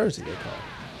 Strong jersey, they call it.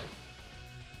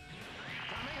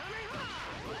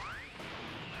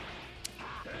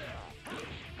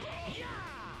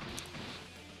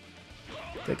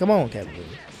 Okay, come on, Captain.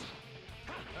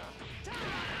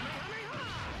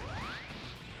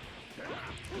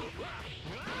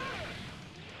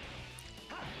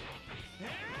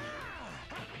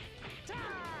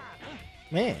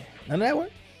 Man, none of that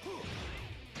work?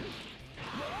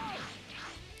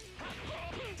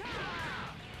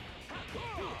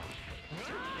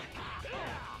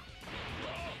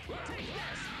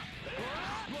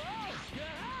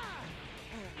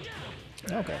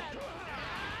 Okay.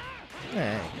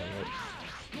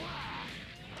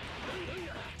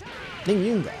 Ding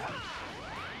Yunga.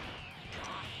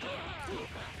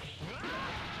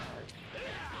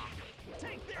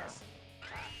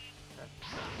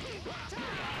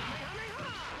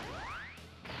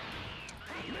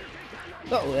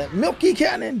 Oh, that milky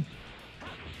cannon.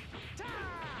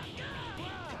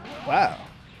 Wow.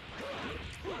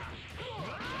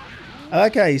 I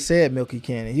like how he said milky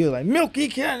cannon. He was like, milky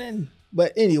cannon.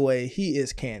 But anyway, he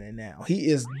is canon now. He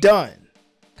is done.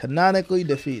 Canonically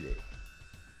defeated.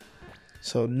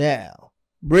 So now,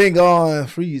 bring on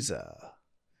Freiza.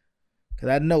 Because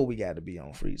I know we got to be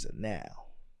on Freiza now.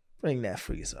 Bring that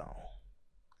Freiza on.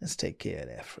 Let's take care of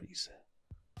that Freiza.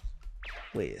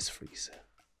 Where is Freiza?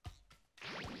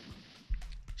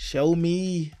 Show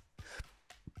me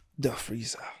the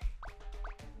Freiza.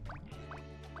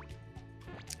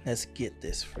 Let's get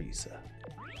this Freiza.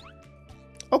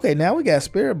 Okay, now we got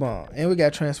Spirit Bomb and we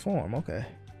got Transform. Okay.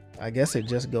 I guess it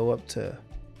just go up to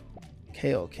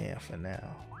Kaioken for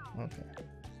now. Okay.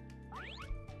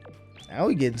 Now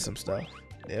we getting some stuff.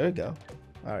 There we go.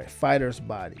 All right, Fighter's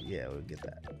Body. Yeah, we'll get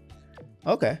that.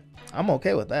 Okay, I'm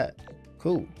okay with that.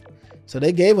 Cool. So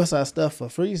they gave us our stuff for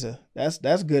Freiza.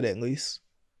 That's good at least.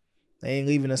 They ain't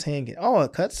leaving us hanging. Oh, a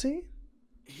cutscene?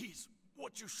 He's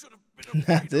what you should have been.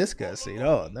 Not this cutscene.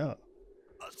 Oh no.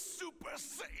 A Super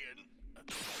Saiyan.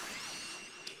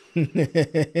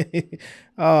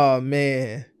 Oh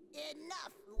man.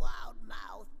 Enough, loud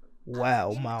mouth.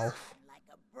 Wow mouth. Like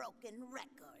a broken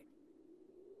record.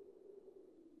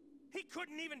 He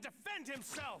couldn't even defend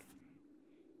himself.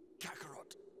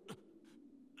 Kakarot,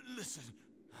 listen.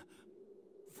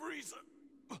 Freiza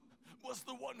was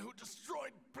the one who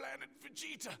destroyed planet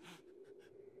Vegeta.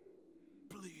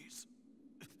 Please,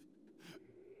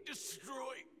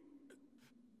 destroy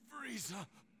Freiza.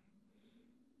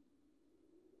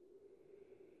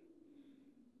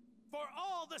 For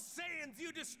all all the Saiyans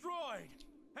you destroyed,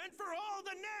 and for all the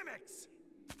Nameks,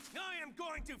 I am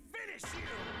going to finish you!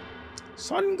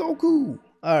 Son Goku!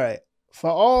 Alright, for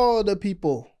all the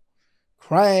people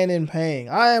crying in pain,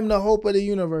 I am the hope of the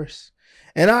universe,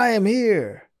 and I am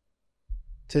here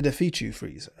to defeat you,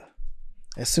 Frieza.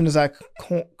 As soon as I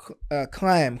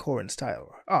climb Korin's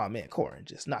tower. Oh man, Korin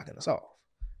just knocking us off.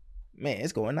 Man,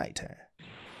 it's going nighttime.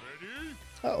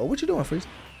 Uh-oh, what you doing, Frieza?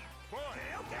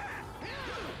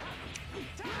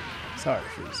 Sorry,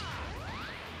 Frieza.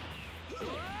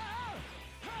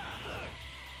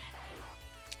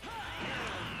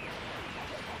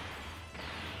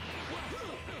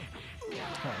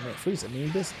 Oh man, Frieza mean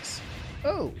business.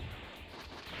 Oh.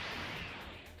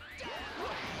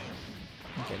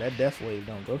 Okay, that death wave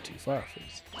don't go too far,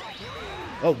 Frieza.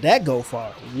 Oh, that go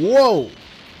far. Whoa.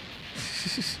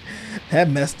 That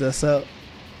messed us up.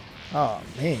 Oh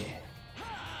man.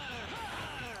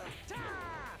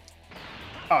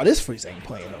 Oh, this Frieza ain't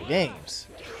playing no games.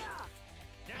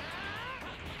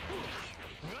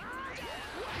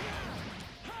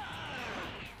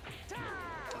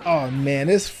 Oh man,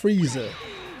 this Frieza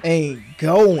ain't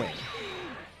going.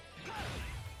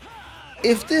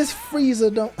 If this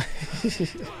Frieza don't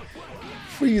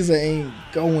Frieza ain't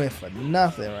going for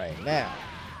nothing right now.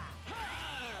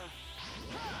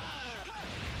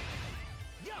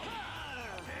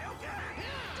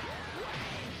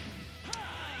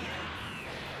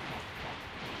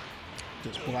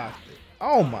 Just blocked it.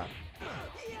 Oh my.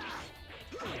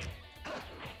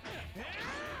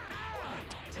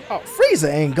 Oh,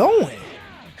 Frieza ain't going.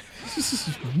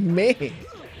 Man.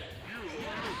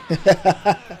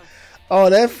 Oh,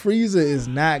 that Frieza is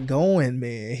not going,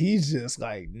 man. He's just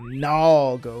like,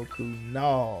 no, Goku,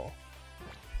 no.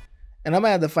 And I'm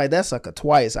gonna have to fight that sucker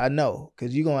twice, I know.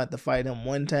 Because you're gonna have to fight him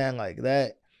one time like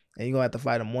that. And you're gonna have to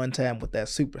fight him one time with that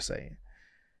Super Saiyan.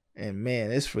 And man,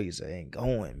 this Frieza ain't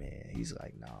going, man. He's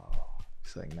like, no.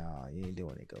 He's like, no, you ain't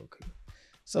doing it, Goku.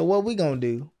 So what we gonna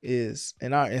do is,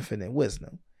 in our infinite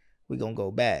wisdom, we gonna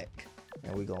go back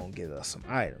and we gonna get us some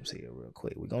items here real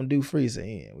quick. We gonna do Frieza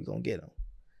in. We gonna get them.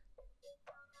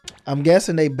 I'm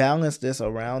guessing they balance this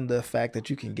around the fact that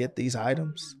you can get these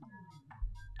items.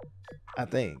 I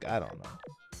think. I don't know.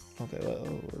 Okay,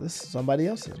 well, this is somebody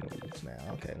else's moves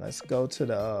now. Okay, let's go to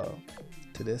the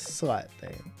to this slot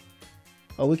thing.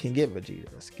 Oh, we can get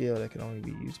Vegeta, a skill that can only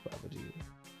be used by Vegeta.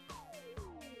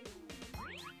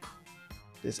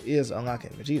 This is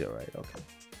unlocking Vegeta, right? Okay.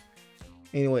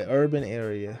 Anyway, urban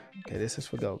area. Okay, this is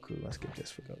for Goku. Let's get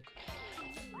this for Goku.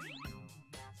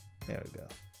 There we go.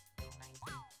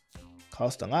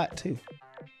 Cost a lot too.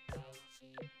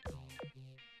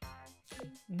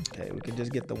 Okay, we can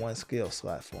just get the one skill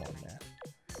slot for him now.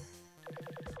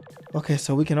 Okay,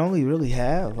 so we can only really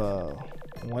have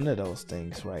one of those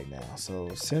things right now.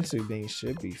 So sensory beam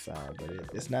should be fine, but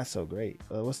it's not so great.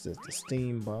 What's this? The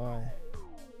steam bond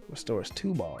restores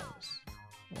 2 bars.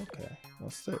 Okay,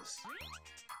 what's this?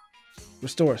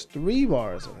 Restores 3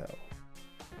 bars of health.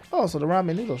 Oh, so the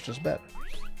ramen noodle's just better.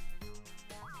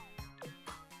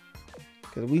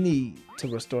 Because we need to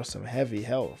restore some heavy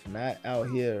health, not out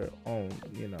here on,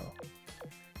 you know,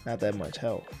 not that much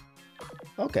health.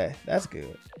 Okay, that's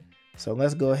good. So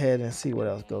let's go ahead and see what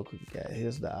else Goku got.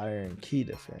 Here's the Iron Key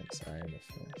defense. Iron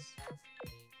defense.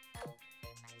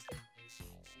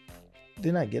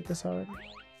 Didn't I get this already?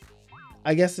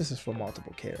 I guess this is for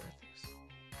multiple characters.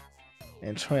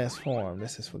 And transform,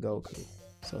 this is for Goku.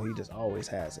 So he just always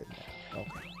has it now.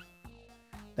 Okay.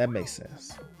 That makes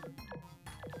sense.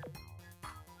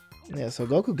 Yeah, so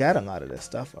Goku got a lot of this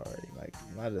stuff already. Like,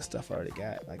 a lot of this stuff already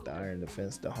got. Like the Iron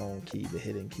Defense, the Home Key, the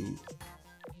Hidden Key.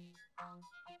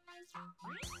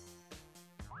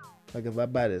 Like, if I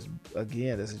buy this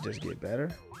again, does it just get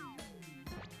better?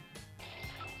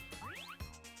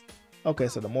 Okay,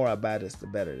 so the more I buy this, the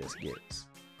better this gets.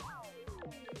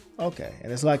 Okay,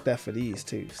 and it's like that for these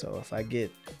too. So if I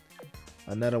get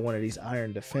another one of these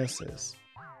Iron Defenses,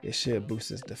 it should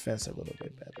boost its defense a little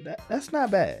bit better. That's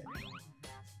not bad.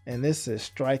 And this is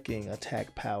striking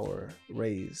attack power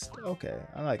raised. Okay,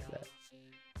 I like that.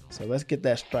 So let's get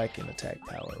that striking attack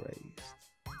power raised.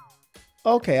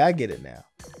 Okay, I get it now.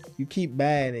 You keep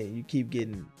buying it, you keep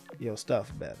getting your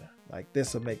stuff better. Like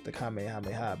this will make the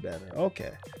Kamehameha better.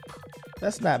 Okay,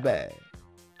 that's not bad.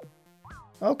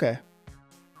 Okay,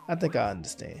 I think I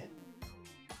understand.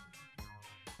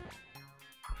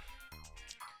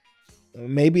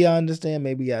 Maybe I understand,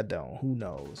 maybe I don't. Who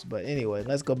knows? But anyway,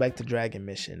 let's go back to Dragon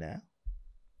Mission now.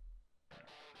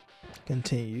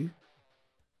 Continue.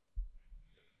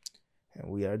 And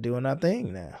we are doing our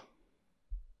thing now.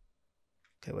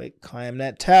 Okay, wait. Climb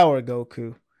that tower,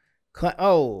 Goku.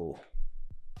 Oh.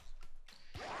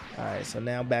 Alright, so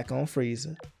now back on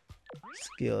Freiza.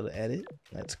 Skill to edit.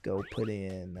 Let's go put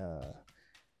in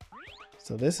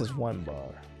so this is 1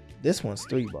 bar. This one's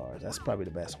 3 bars. That's probably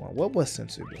the best one. What was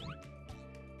Sensu doing?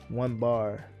 1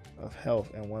 bar of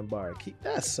health and 1 bar of ki.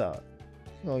 That sucked.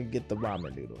 I'm gonna get the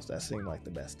ramen noodles. That seemed like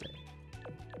the best thing.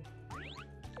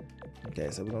 Okay,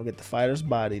 so we're gonna get the fighter's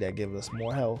body that gives us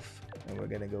more health, and we're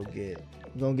gonna get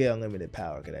unlimited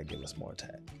power because that gives us more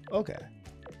attack. Okay,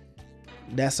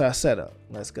 that's our setup.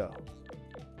 Let's go.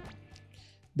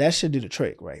 That should do the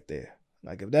trick right there.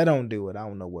 Like if that don't do it, I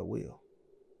don't know what will.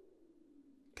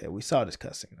 Okay, we saw this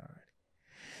cutscene already.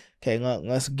 Okay,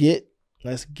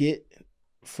 let's get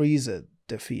Frieza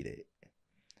defeated.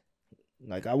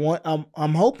 Like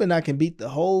I'm hoping I can beat the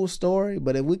whole story,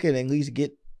 but if we can at least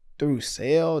get through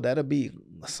Cell, that'll be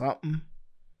something.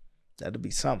 That'll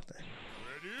be something.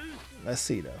 Ready? Let's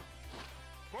see though.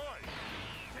 Fight!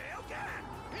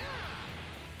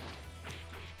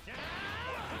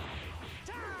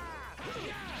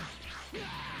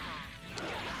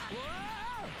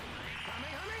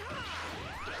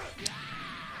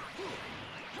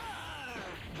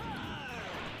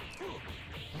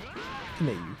 Come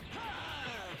here, you.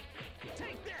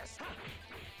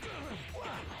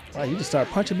 Wow, you just start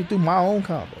punching me through my own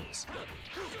combos.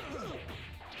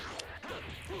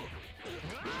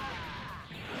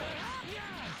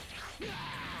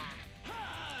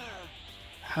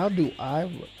 How do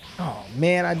I... Oh,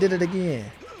 man, I did it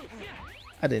again.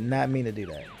 I did not mean to do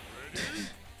that.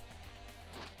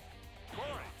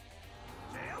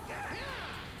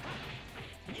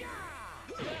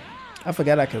 I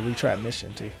forgot I could retry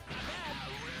mission, too.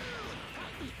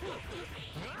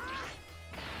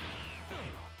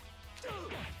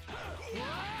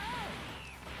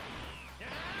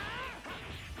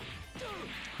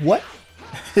 What?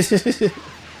 Man,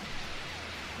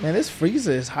 this Frieza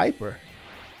is hyper.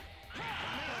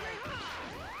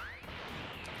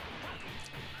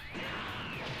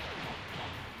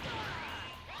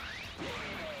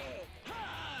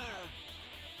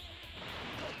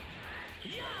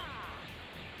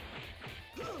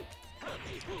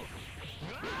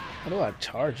 How do I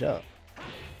charge up?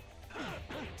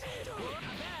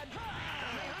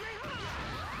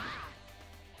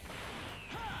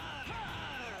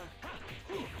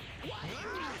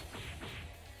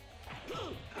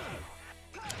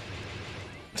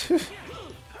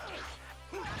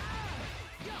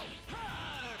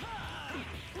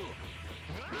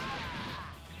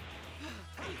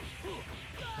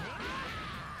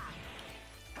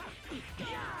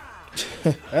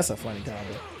 That's a funny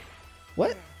combo.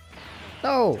 What?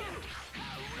 No.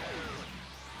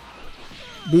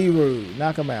 Be rude.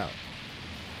 Knock him out.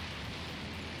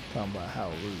 Talking about how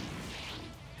rude.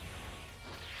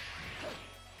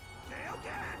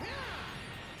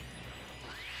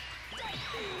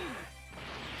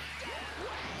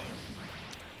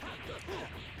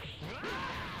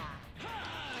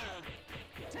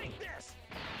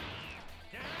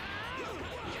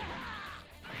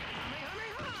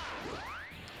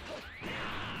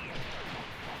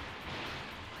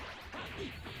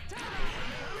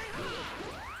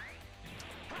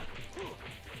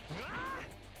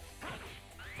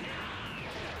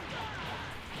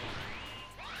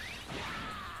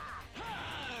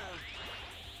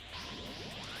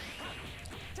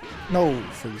 No,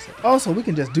 Freiza. Also, we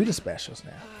can just do the specials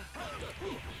now.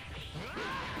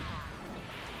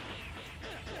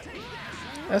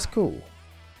 That's cool.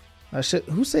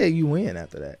 Who said you win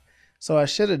after that? So I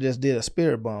should have just did a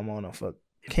spirit bomb on him for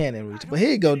cannon reach. But here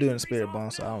you go doing a spirit bomb,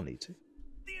 so I don't need to.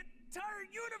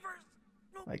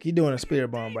 Like he doing a spirit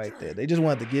bomb right there. They just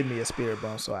wanted to give me a spirit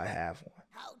bomb, so I have one.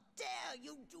 How dare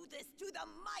you do this to the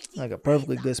mighty Like a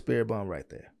perfectly Freiza? good spirit bomb right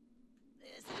there.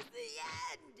 This is the end.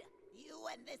 You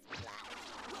and this planet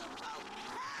will both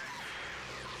perish.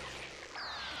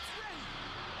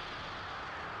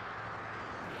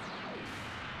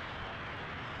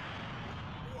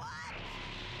 What?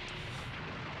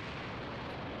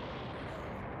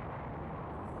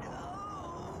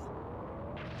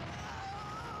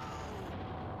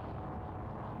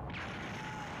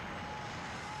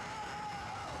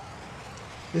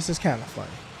 This is kind of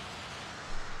funny.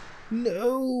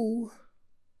 No.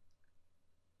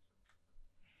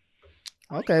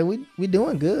 Okay, we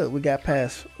doing good. We got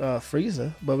past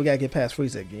Frieza, but we gotta get past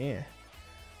Frieza again.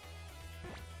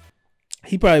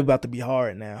 He probably about to be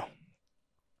hard now.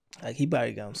 Like he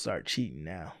probably gonna start cheating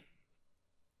now.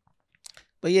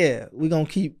 But yeah, we gonna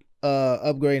keep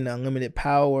upgrading the unlimited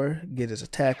power, get his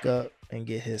attack up, and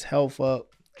get his health up,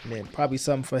 and then probably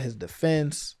something for his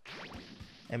defense.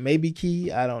 And maybe key,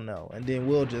 I don't know. And then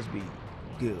we'll just be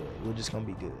good. We're just gonna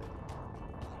be good.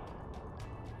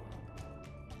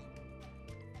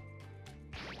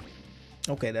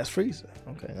 Okay, that's Freiza.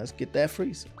 Okay, let's get that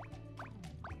Freiza.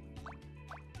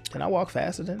 Can I walk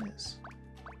faster than this?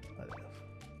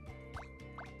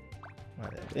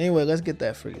 Whatever. Anyway, let's get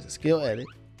that Freiza. Skill edit.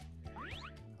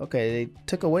 Okay, they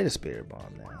took away the spirit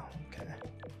bomb now. Okay.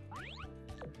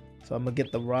 So I'm gonna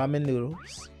get the ramen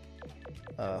noodles,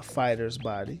 fighter's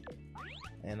body,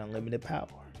 and unlimited power.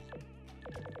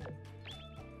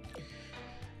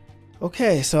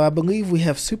 Okay, so I believe we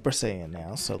have Super Saiyan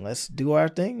now, so let's do our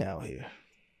thing out here.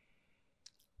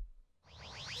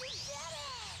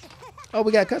 Oh,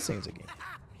 we got cutscenes again.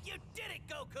 You did it,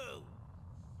 Goku!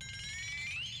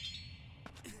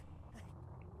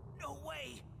 No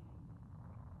way!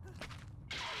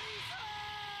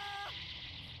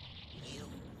 You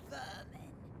vermin.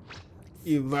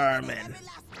 You vermin. Every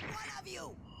last one of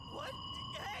you. What?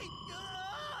 Hey!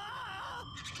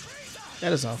 Freiza!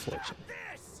 That is unfortunate.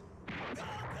 This!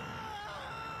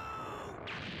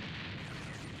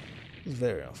 It's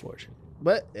very unfortunate.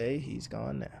 But, hey, he's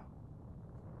gone now.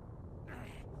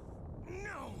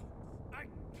 No! I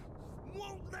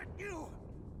won't let you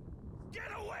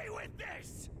get away with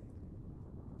this!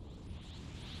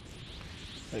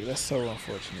 Like, that's so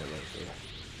unfortunate right there.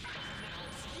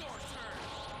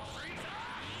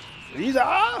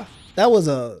 Freiza! That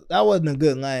wasn't a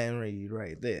good line read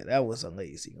right there. That was a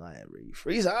lazy line read.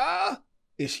 Freiza!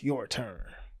 It's your turn.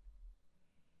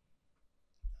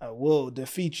 I will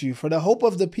defeat you for the hope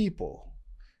of the people,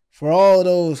 for all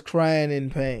those crying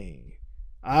in pain.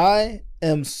 I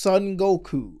am Son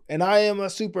Goku, and I am a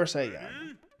Super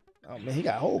Saiyan. Oh man, he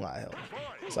got a whole lot of health.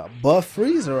 It's a buff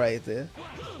Freiza right there.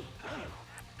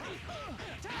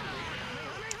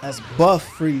 That's buff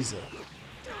Freiza.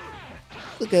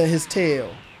 Look at his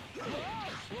tail.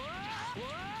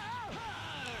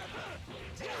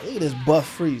 Look at this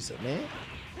buff Freiza, man.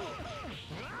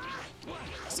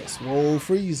 It's a swole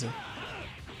Freiza.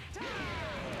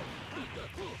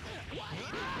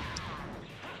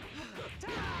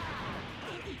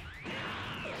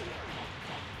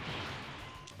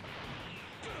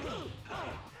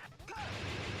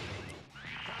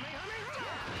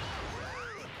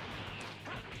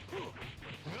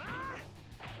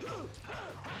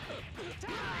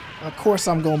 Of course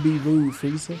I'm gonna be rude,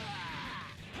 Freiza.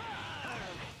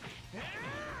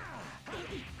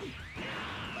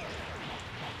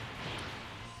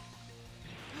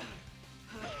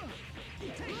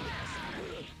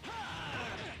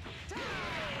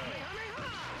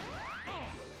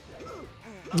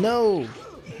 No.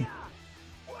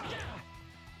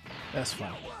 That's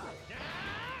fine.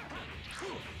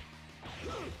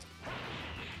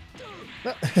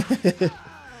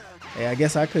 Hey, I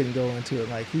guess I couldn't go into it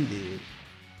like he did.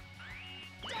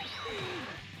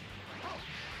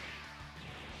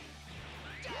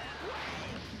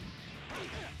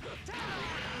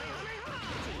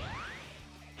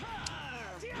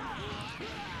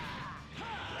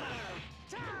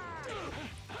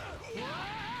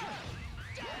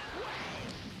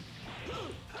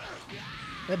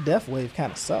 That death wave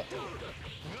kind of sucked.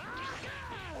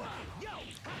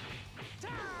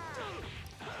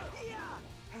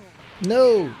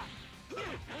 No.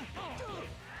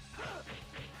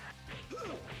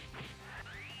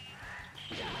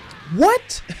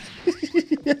 What?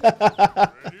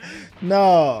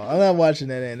 No, I'm not watching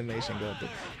that animation go through.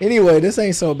 Anyway, this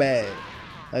ain't so bad.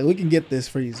 Like, we can get this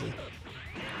Freiza.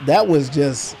 That was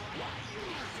just...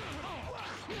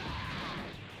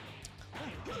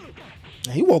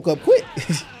 He woke up quick.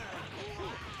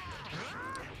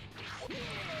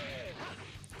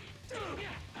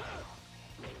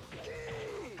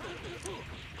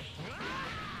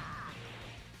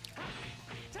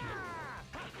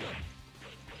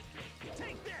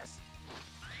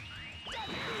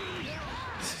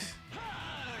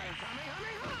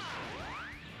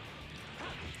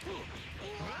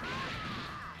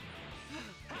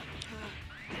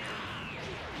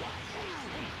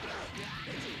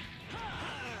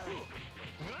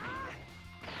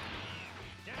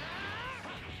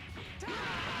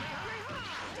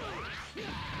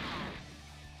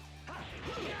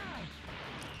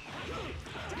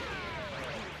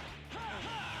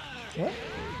 What?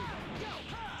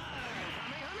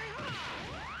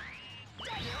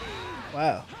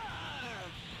 Wow.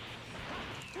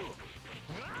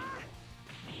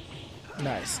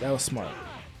 Nice. That was smart.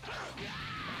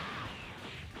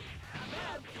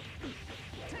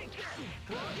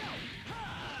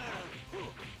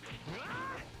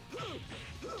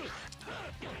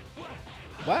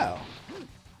 Wow.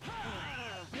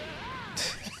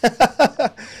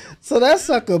 So that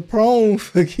sucker prone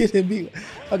for getting me.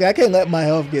 Okay, I can't let my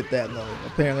health get that low.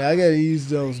 Apparently, I gotta use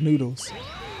those noodles.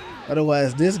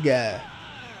 Otherwise, this guy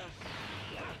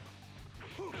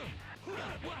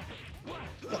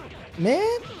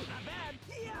Man.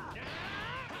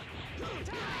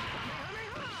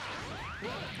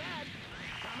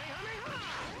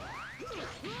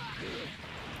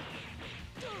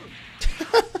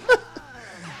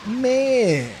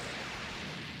 Man.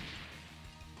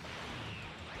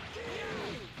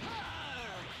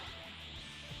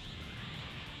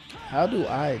 How do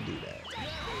I do that?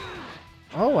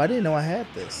 Oh, I didn't know I had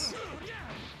this.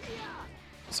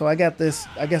 So I got this,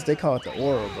 I guess they call it the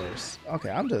Aura Burst. Okay,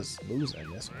 I'm just losing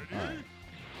this one. Alright.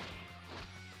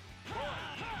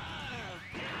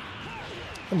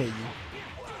 Come here, you.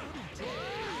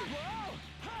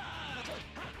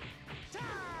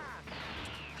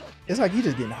 It's like he's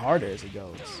just getting harder as he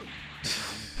goes.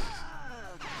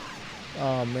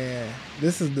 Oh man,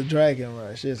 this is the Dragon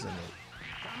Rush, isn't it?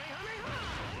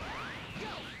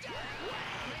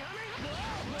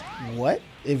 What?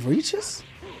 It reaches?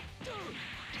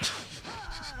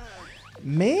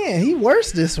 Man, he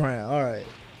worse this round. All right.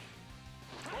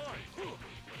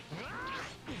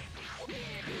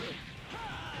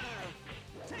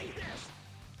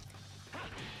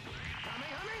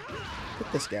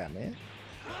 Hit this guy, man.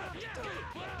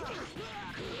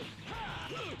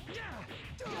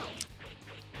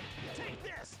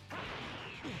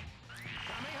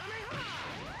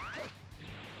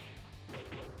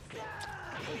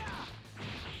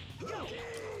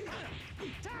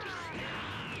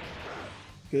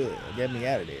 Good, get me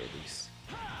out of there at least.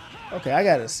 Okay, I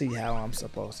gotta see how I'm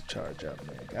supposed to charge up,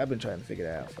 man. I've been trying to figure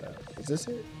that out forever. Is this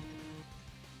it?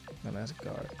 No, that's a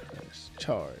guard crash.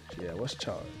 Charge, yeah, what's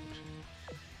charge?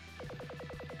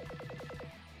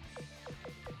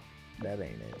 That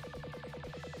ain't it.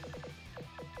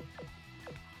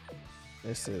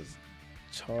 This is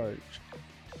charge.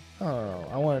 Oh,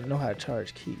 I want to know how to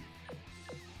charge key.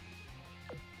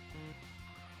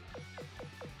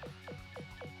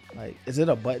 Like, is it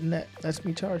a button that lets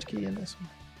me charge key in this one?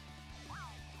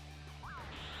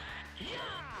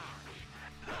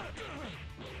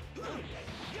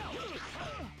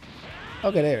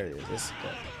 Okay, there it is. This is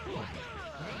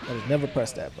I just never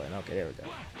pressed that button. Okay, there we go.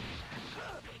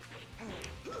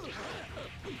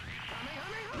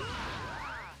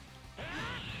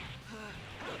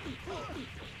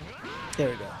 There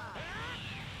we go.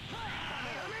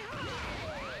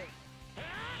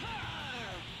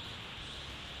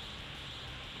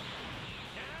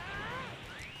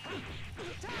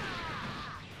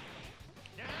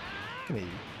 Come here.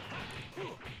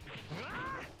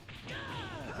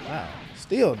 Wow,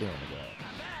 still doing it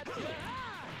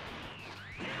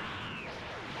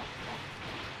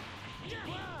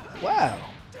well. Wow.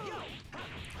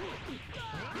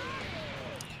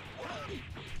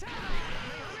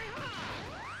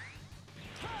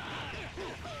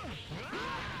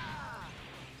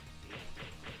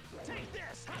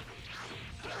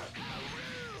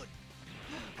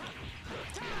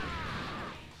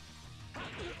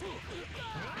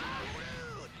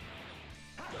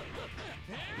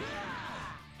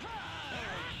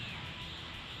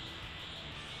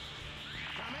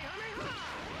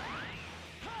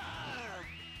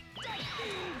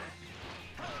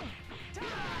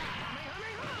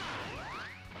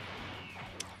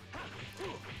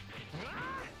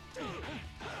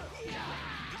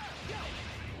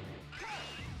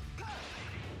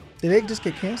 Did it just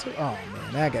get canceled? Oh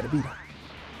man, now I gotta beat him.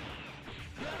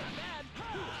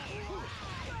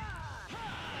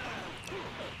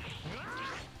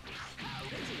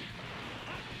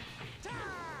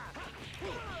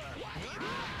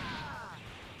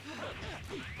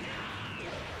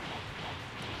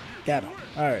 Got him.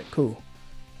 Alright, cool.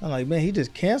 I'm like, man, he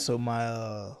just canceled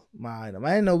my my item.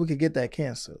 I didn't know we could get that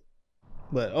canceled.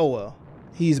 But oh well.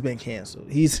 He's been canceled.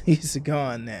 He's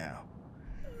gone now.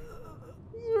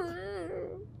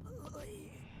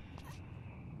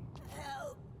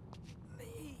 Help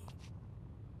me.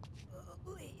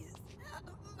 Please have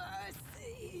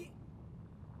mercy.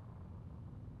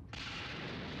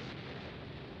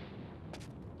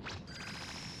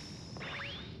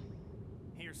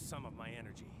 Here's some of my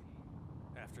energy.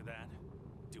 After that,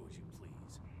 do as you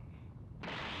please.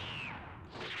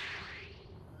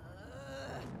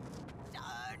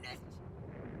 Darn it!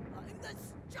 I'm the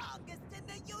strongest in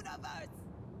the universe!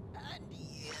 And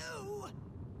you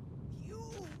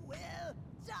will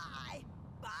die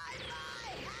by my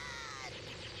hand!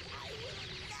 I will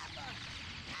never,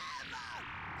 ever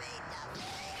be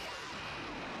defeated!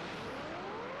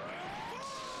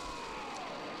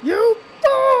 You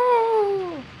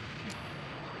fool!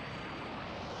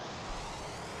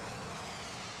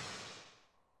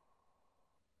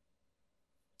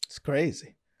 It's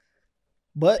crazy.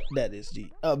 But that is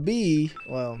G. B,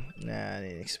 well, nah, I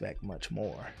didn't expect much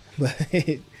more. But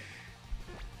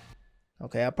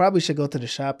Okay, I probably should go to the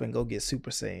shop and go get Super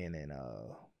Saiyan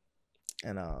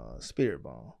and Spirit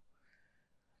Ball.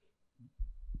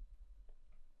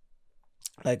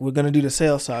 Like, we're gonna do the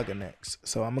Cell Saga next,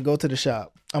 so I'm gonna go to the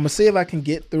shop. I'm gonna see if I can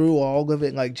get through all of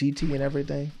it, like GT and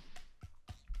everything.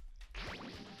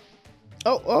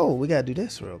 Oh, we gotta do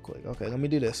this real quick. Okay, let me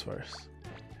do this first.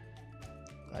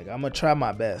 Like, I'm gonna try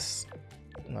my best.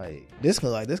 Like this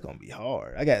gonna be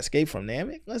hard. I gotta escape from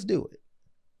Namek. Let's do it.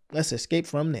 Let's escape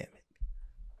from Namek.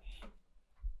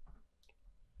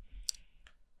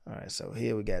 All right, so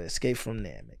here we got escape from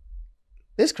Namek.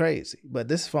 It's crazy, but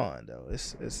this is fun though.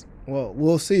 It's well,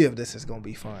 we'll see if this is gonna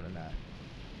be fun or not.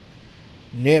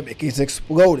 Namek is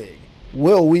exploding.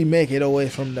 Will we make it away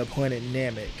from the planet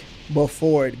Namek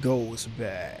before it goes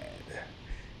bad?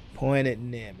 Planet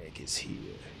Namek is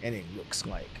here, and it looks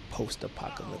like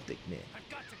post-apocalyptic Namek. I've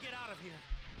got to get out of here.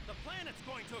 The planet's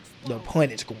going to explode. The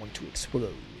planet's going to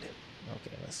explode.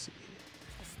 Okay, let's see.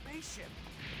 A spaceship.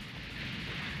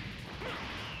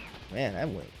 Man, that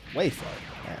went way far.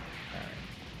 Man,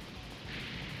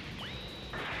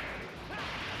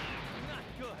 Not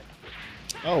good.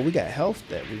 oh, we got health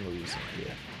that we lose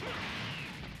here.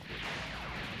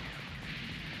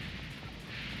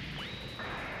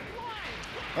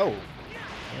 Oh,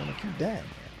 I want to keep dying.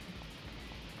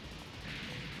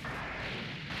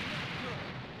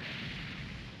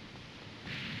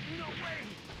 No way.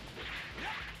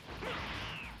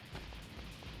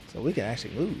 So we can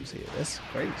actually lose here. That's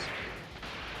crazy.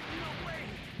 No way.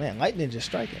 Man, lightning just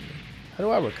striking me. How do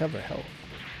I recover health?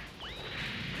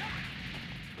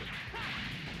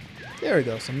 There we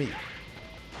go, some meat.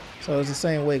 So it's the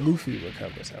same way Luffy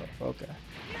recovers health. Okay.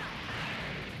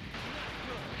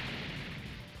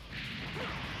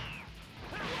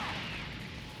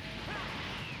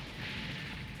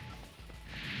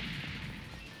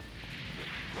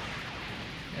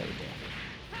 There we go.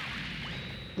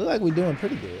 Look like we're doing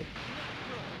pretty good.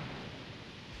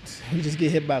 We just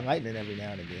get hit by lightning every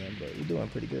now and again, but we're doing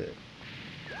pretty good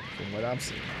from what I'm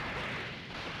seeing.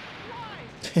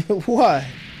 Why?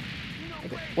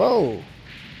 Okay. Whoa.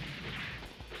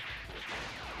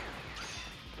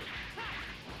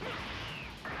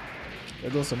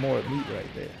 There goes some more meat right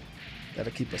there.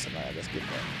 That'll keep us alive. Let's get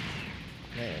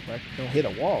that. Man, if I don't hit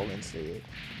a wall instead.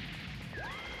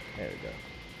 There we go.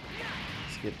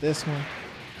 Let's get this one.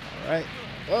 All right.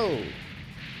 Whoa.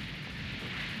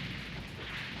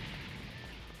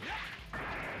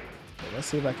 Okay, let's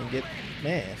see if I can get,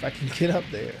 man, if I can get up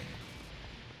there.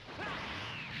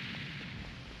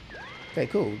 Okay,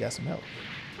 cool. We got some help.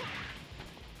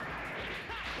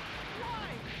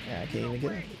 Yeah, I can't even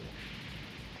get up there.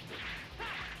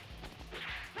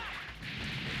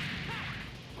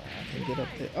 I can't get up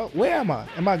there. Oh, where am I?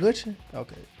 Am I glitching?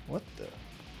 Okay. What the?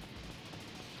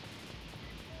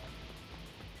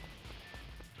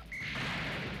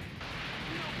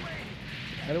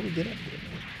 How do we get up there,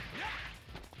 man?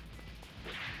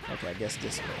 Okay, I guess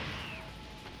this way.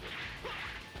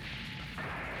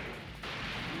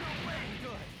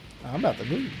 I'm about to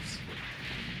lose.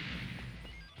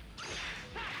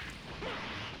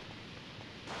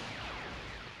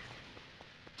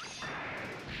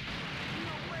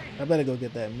 I better go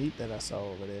get that meat that I saw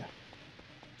over there.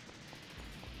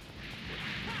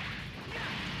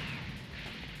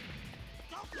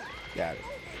 Got it.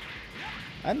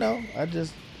 I know. I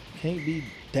just can't be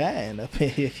dying up in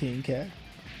here, King Cat.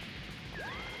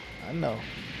 I know.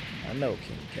 I know,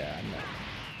 King Cat. I know.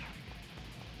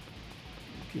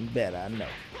 You can bet I know.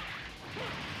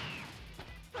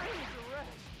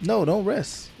 No, don't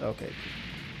rest. Okay.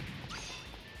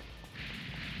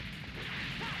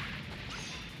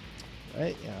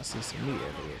 Right? Yeah, I see some meat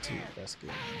over here too. That's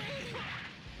good.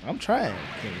 I'm trying,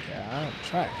 King Cat. I'm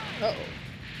trying. Uh-oh.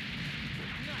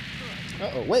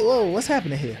 Uh-oh. Wait, whoa. What's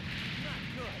happening here?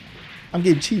 I'm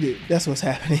getting cheated. That's what's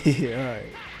happening here. All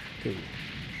right. Cool.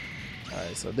 All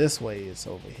right, so this way is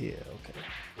over here. Okay.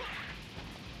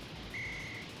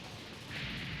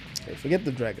 Okay, forget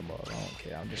the Dragon Ball. I don't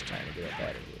care. I'm just trying to get up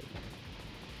out of here.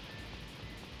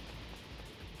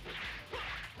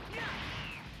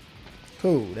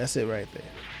 Cool. That's it right there.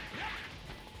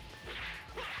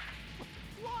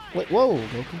 Wait, whoa,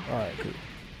 Goku. All right, cool.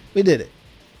 We did it.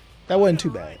 That wasn't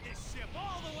too bad.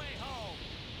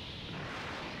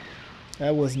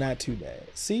 That was not too bad.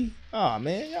 See? Oh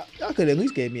man, y'all could at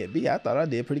least gave me a B. I thought I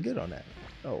did pretty good on that.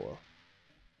 Oh well.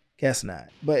 Guess not.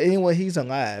 But anyway, he's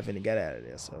alive and he got out of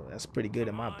there, so that's pretty good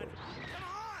in my book.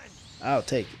 I'll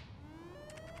take it.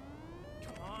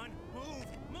 Come on, move,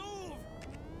 move.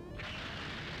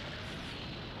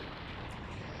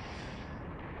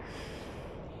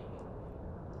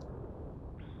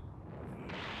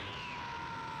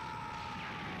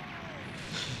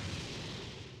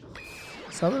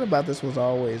 Something about this was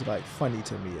always like funny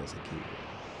to me as a kid.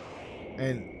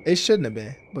 And it shouldn't have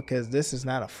been, because this is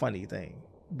not a funny thing.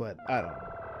 But I don't know.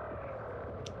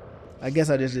 I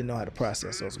guess I just didn't know how to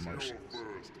process those emotions.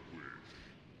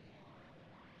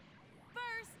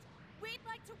 First, we'd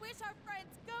like to wish our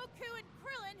friends Goku and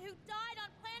Krillin, who died on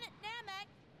planet Namek,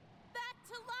 back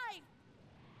to life.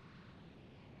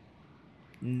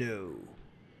 No.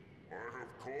 I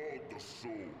have called the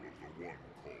soul of the one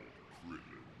called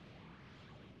Krillin.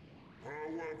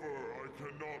 However, I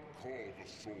cannot call the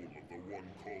soul of the one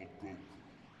called Goku.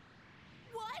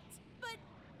 What? But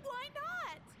why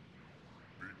not?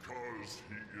 Because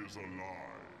he is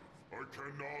alive. I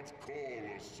cannot call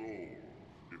a soul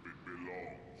if it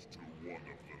belongs to one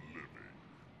of the living.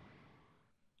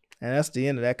 And that's the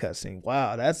end of that cutscene.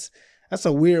 Wow, that's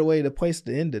a weird way to place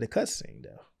the end of the cutscene,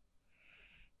 though.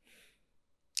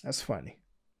 That's funny.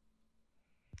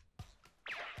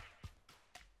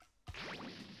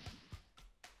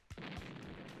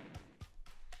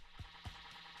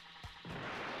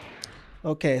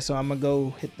 Okay, so I'm gonna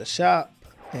go hit the shop,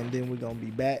 and then we're gonna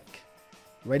be back,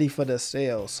 ready for the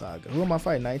sale saga. Who am I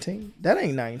fighting? 19? That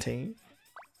ain't 19.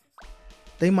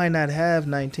 They might not have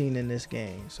 19 in this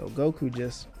game, so Goku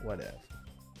just whatever.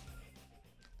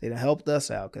 They done helped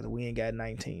us out because we ain't got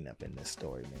 19 up in this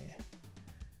story, man.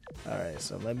 All right,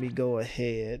 so let me go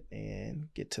ahead and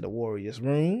get to the Warriors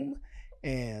room,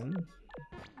 and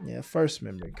yeah, first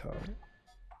memory card.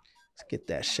 Let's get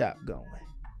that shop going.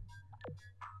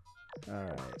 All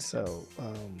right, so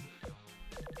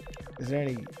is there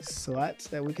any slots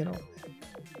that we can open?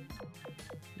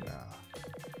 Nah.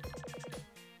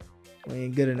 We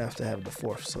ain't good enough to have the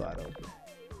fourth slot open.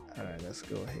 All right, let's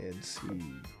go ahead and see.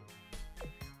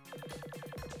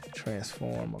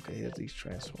 Transform. Okay, here's these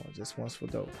transforms. This one's for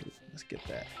Goku. Let's get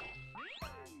that.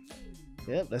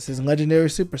 Yep, that's his legendary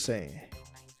Super Saiyan.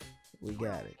 We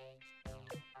got it.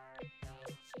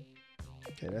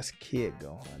 Okay, that's Kid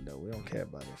Gohan, though. We don't care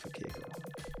about it for Kid Gohan.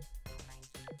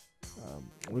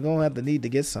 We're gonna have to need to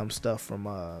get some stuff from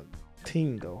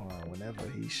Team Gohan whenever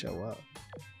he show up.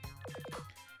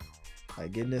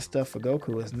 Like, getting this stuff for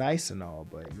Goku is nice and all,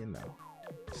 but you know,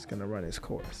 it's gonna run its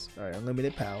course. All right,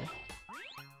 unlimited power.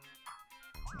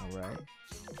 All right.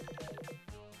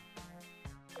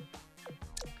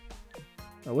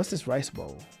 Now, what's this rice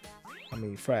bowl? I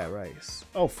mean, fried rice.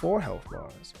 Oh, 4 health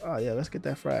bars. Oh, yeah, let's get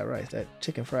that fried rice. That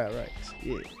chicken fried rice.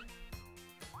 Yeah.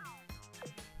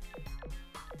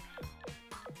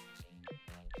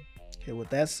 Okay, with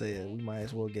that said, we might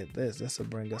as well get this. This will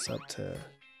bring us up to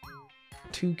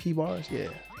 2 key bars. Yeah,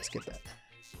 let's get that.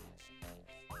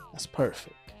 That's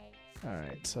perfect. All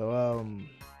right, so,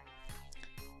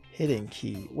 hidden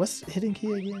key. What's hidden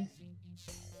key again?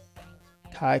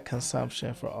 High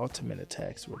consumption for ultimate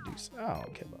attacks reduced. I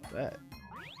don't care about that.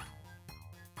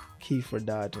 Key for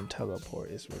dodge and teleport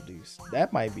is reduced.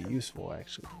 That might be useful,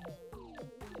 actually.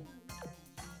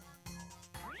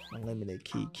 Unlimited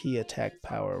key. Key attack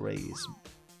power raised.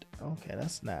 Okay,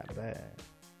 that's not bad.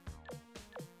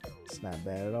 It's not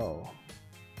bad at all.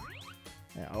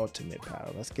 And ultimate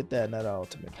power. Let's get that another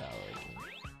ultimate power again.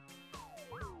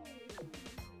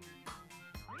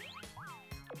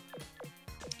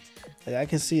 Like, I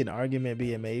can see an argument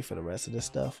being made for the rest of this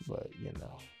stuff, but you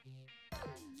know,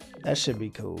 that should be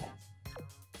cool.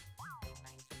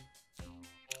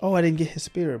 Oh, I didn't get his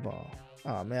spirit ball.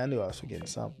 Oh man, I knew I was forgetting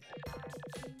something.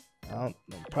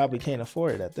 Probably can't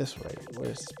afford it at this rate.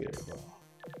 Where's the spirit ball?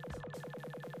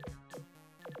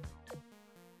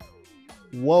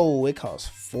 Whoa, it costs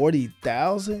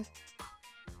 40,000.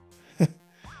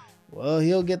 Well,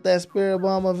 he'll get that spirit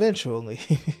bomb eventually.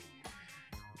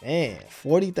 Man,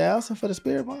 40,000 for the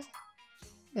spirit bomb?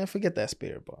 Man, forget that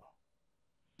spirit bomb.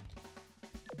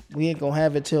 We ain't gonna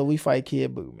have it till we fight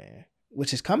Kid Buu, man.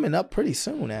 Which is coming up pretty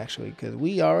soon, actually, because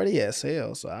we already at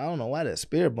sale. So I don't know why that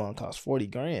spirit bomb costs 40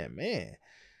 grand, man.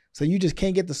 So you just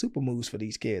can't get the super moves for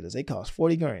these characters. They cost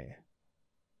 40 grand.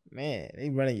 Man, they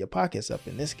running your pockets up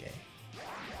in this game.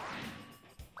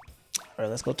 All right,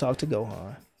 let's go talk to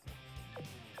Gohan.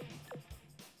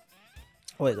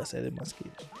 Oh, wait, let's edit my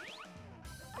skills.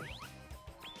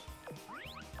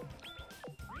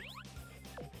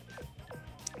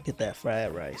 Get that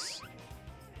fried rice.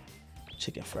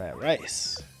 Chicken fried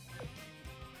rice.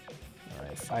 All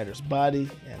right, fighter's body,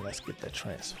 and let's get that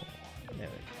transform. There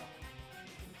we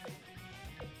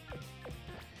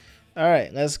go. All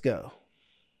right, let's go.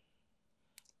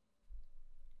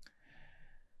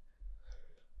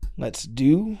 Let's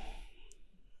do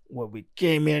what we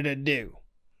came here to do.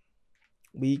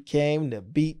 We came to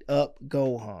beat up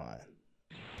Gohan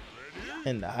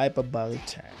in the hyperbolic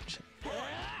time.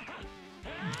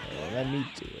 Okay, well, let me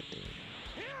do it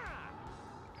then.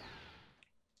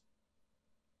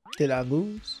 Did I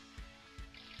lose?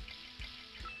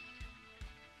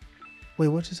 Wait,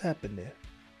 what just happened there?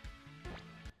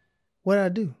 What did I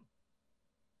do?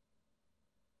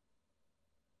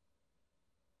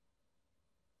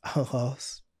 I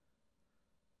lost.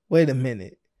 Wait a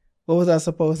minute. What was I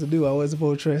supposed to do? I wasn't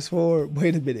supposed to transform.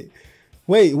 Wait a minute.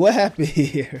 Wait, what happened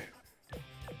here?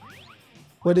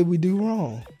 What did we do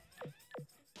wrong?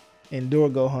 Endure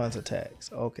Gohan's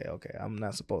attacks. Okay. I'm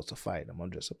not supposed to fight him.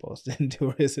 I'm just supposed to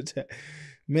endure his attack.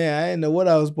 Man, I didn't know what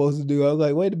I was supposed to do. I was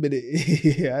like, wait a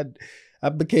minute. I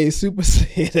became Super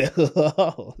Saiyan and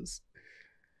lost.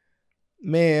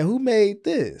 Man, who made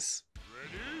this?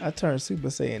 I turned Super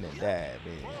Saiyan and died,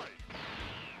 man.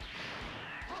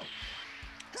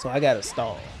 So I gotta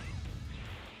stall.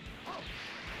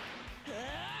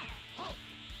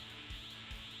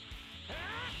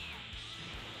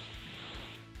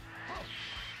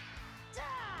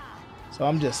 So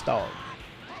I'm just stalling.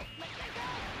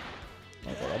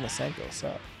 Okay, that Masenko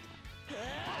sucked.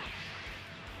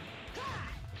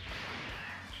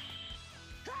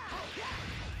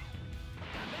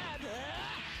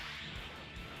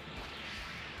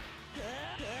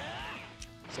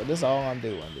 So this is all I'm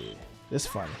doing, dude. This is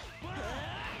funny.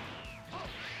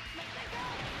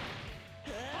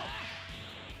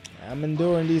 I'm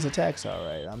enduring these attacks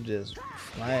alright. I'm just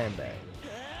flying back.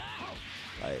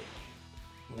 Like,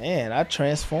 man, I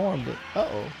transformed it.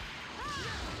 Uh-oh.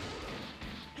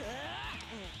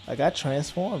 Like, I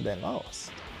transformed and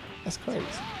lost. That's crazy.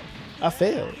 I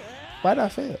failed. Why did I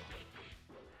fail?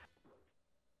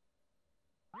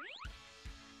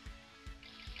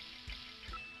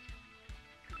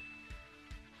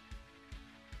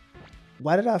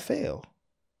 Why did I fail?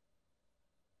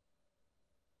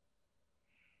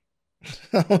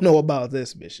 I don't know about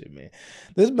this mission, man.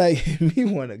 This makes me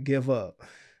want to give up.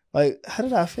 Like, how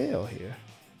did I fail here?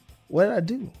 What did I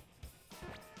do?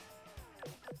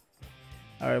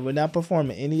 Alright, we're not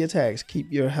performing any attacks.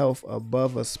 Keep your health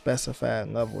above a specified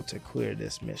level to clear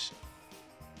this mission.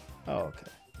 Oh,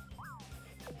 okay.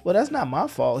 Well, that's not my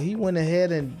fault. He went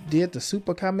ahead and did the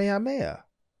Super Kamehameha.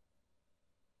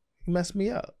 He messed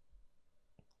me up.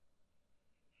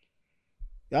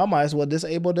 Y'all might as well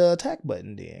disable the attack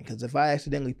button then, because if I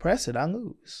accidentally press it, I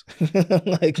lose.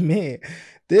 Like, man,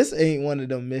 this ain't one of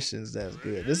them missions that's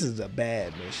good. This is a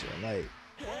bad mission. Like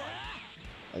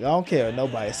I don't care if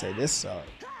nobody say this sucks.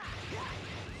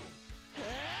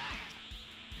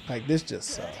 Like, this just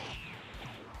sucks.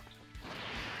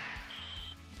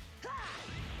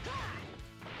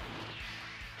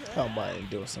 How about I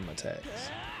do some attacks?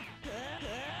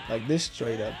 Like, this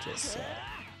straight up just sucks.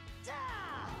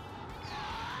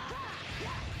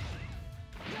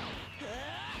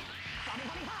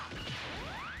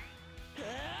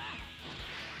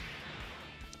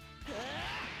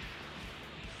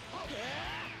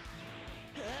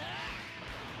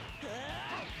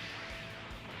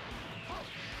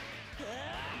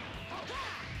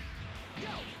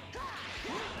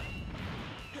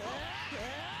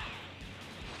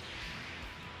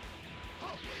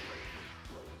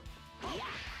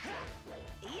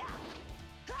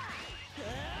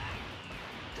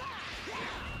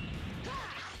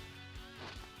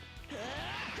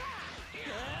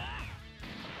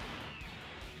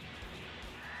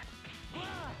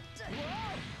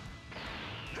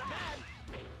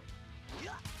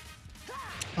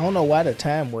 I don't know why the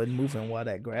time wasn't moving while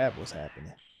that grab was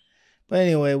happening. But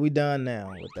anyway, we done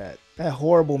now with that. That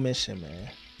horrible mission, man.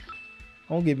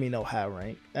 Don't give me no high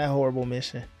rank. That horrible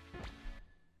mission.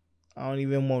 I don't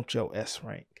even want your S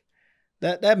rank.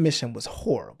 That mission was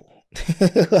horrible.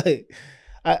 Like,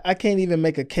 I can't even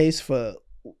make a case for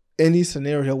any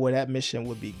scenario where that mission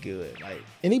would be good. Like,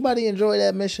 anybody enjoy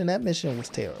that mission? That mission was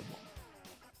terrible.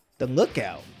 The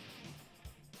lookout.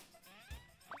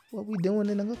 What we doing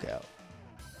in the lookout?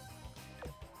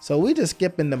 So we just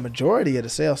skipping the majority of the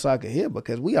Cell Saga here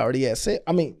because we already at Cell.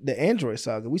 I mean, the Android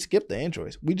Saga. We skipped the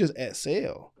Androids. We just at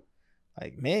Cell.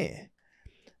 Like, man.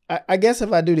 I guess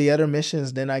if I do the other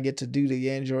missions, then I get to do the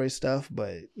Android stuff.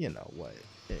 But you know what?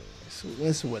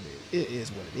 It's what it is.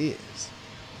 What it is.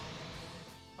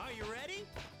 Are you ready?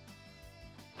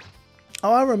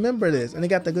 Oh, I remember this, and they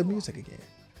got the good music again.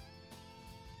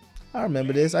 I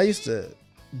remember this. I used to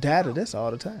die to this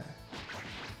all the time.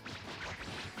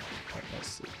 Let's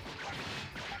see.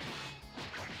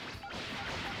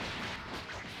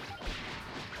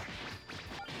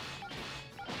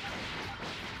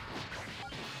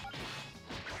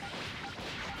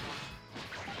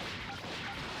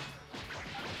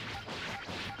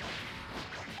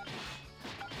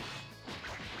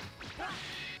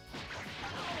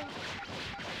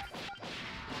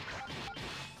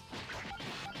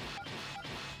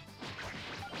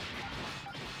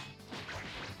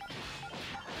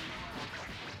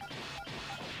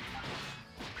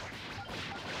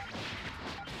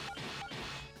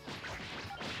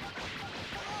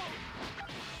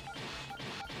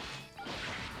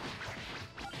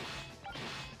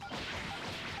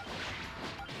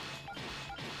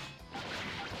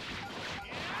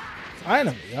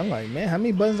 Finally, I'm like, man, how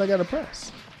many buttons I gotta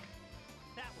press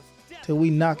till we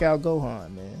knock out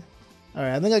Gohan, man? All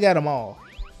right, I think I got them all.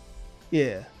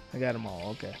 Yeah, I got them all.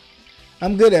 Okay,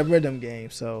 I'm good at rhythm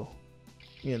games, so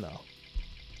you know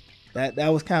that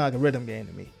was kind of like a rhythm game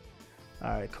to me.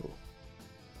 All right, cool.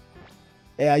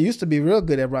 Hey, I used to be real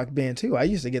good at Rock Band 2. I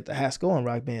used to get the high score on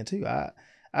Rock Band 2.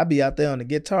 I'd be out there on the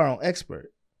guitar on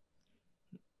expert.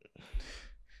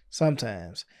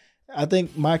 Sometimes. I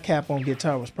think my cap on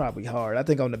guitar was probably hard. I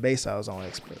think on the bass I was on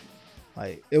expert.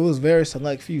 Like, it was very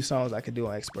select few songs I could do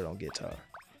on expert on guitar.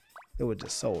 It was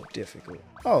just so difficult.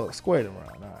 Oh, squared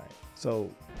around. All right. So,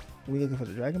 we looking for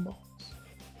the Dragon Balls?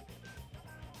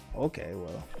 Okay,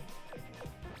 well.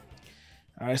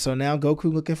 All right, so now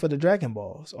Goku looking for the Dragon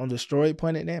Balls on Destroyed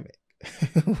Planet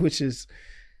Namek, which is,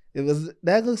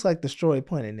 that looks like Destroyed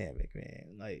Planet Namek,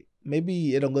 man. Like,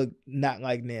 maybe it'll look not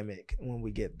like Namek when we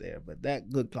get there, but that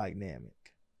looked like Namek.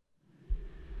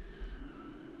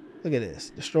 Look at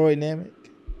this, Destroyed Namek.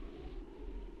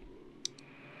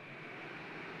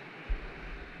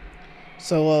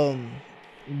 So,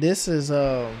 this is,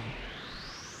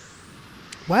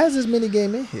 why is this mini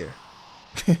game in here?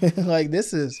 Like,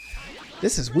 this is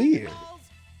weird.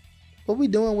 What we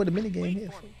doing with the mini game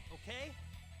here for? Okay?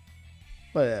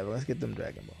 Whatever, let's get them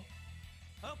Dragon Balls.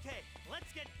 Okay,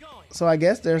 let's get going. So I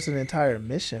guess there's an entire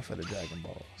mission for the Dragon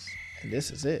Balls. And this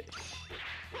is it.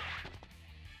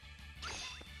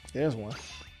 There's one.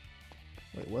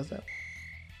 Wait, what's that?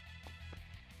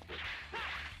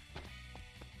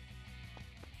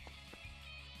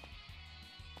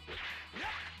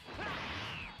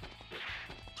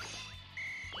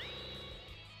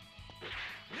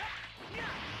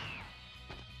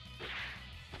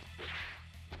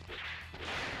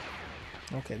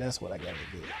 Okay, that's what I gotta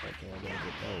get. Okay, I gotta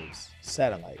get those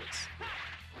satellites.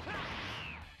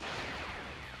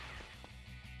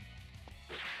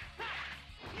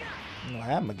 You know,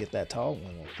 I'm gonna get that tall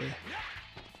one up there.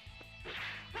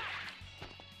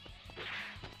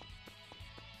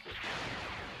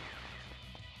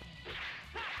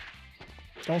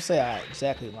 Don't say I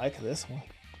exactly like this one.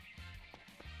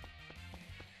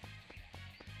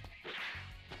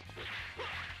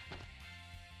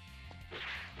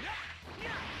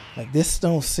 Like, this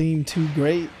don't seem too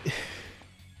great.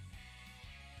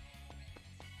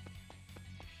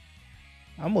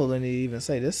 I'm willing to even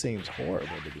say this seems horrible,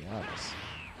 to be honest.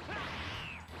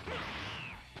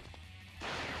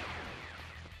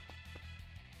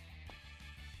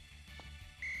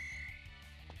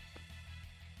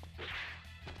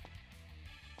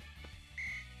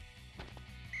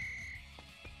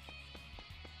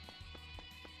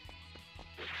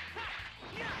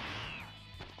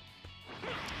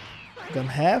 I'm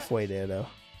halfway there though.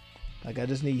 Like, I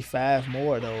just need 5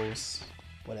 more of those,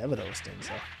 whatever those things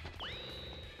are.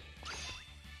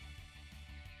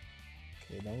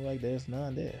 Okay, don't look like there's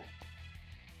none there.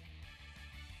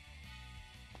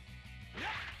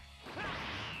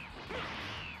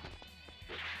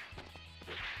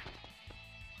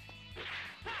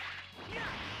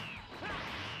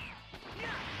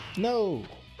 No.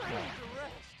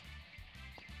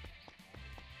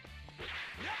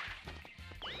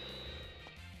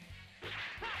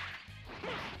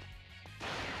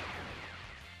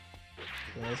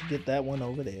 Let's get that one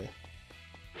over there.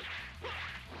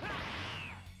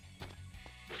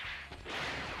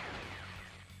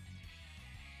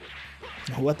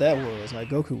 What that was, like,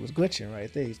 Goku was glitching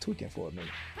right there. He's tweaking for a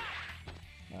minute.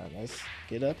 Alright, let's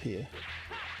get up here.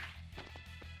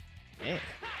 Man.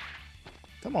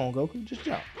 Come on, Goku, just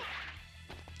jump.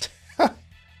 There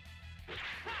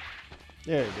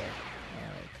you go.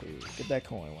 Alright, cool. Get that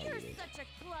coin while you're there.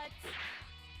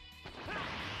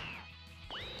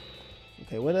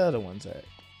 Okay, where the other ones at?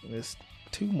 There's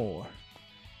 2 more.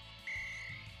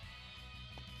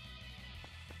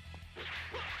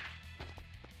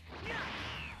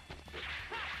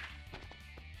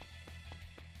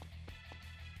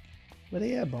 Where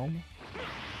they at, Boma?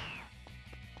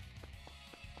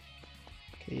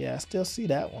 Okay, yeah, I still see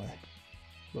that one.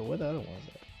 But where the other ones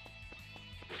at?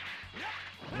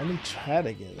 Let me try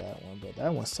to get that one, but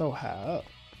that one's so high up.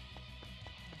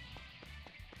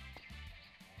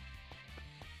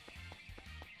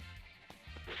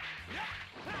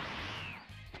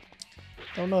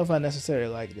 Don't know if I necessarily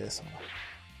like this one.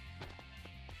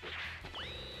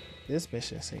 This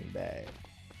mission seemed bad.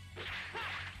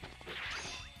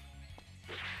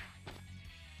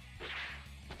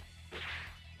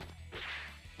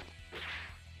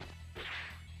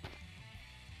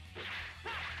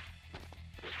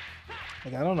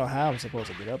 Like, I don't know how I'm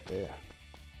supposed to get up there.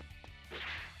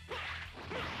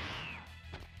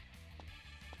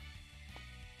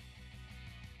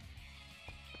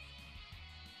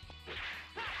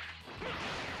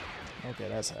 Okay,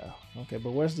 that's how. Okay,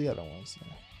 but where's the other ones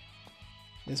now?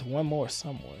 There's one more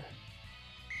somewhere.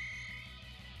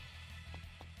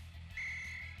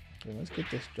 Okay, let's get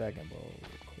this Dragon Ball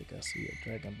real quick. I see a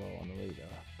Dragon Ball on the radar.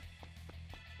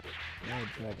 No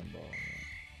Dragon Ball.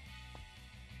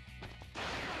 Come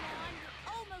on,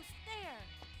 we're almost there.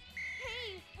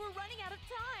 Hey, we're running out of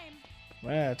time.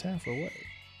 Ran out of time for what?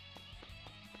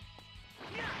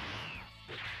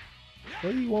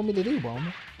 What do you want me to do,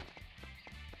 Bomber?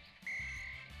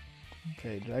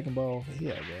 Okay, Dragon Ball over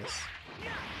here, I guess.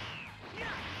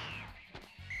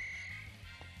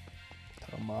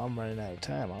 I'm running out of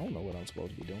time. I don't know what I'm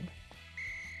supposed to be doing.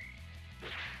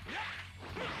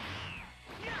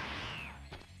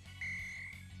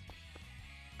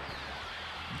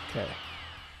 Okay.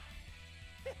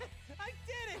 I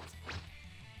did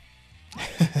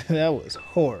it! That was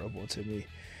horrible to me.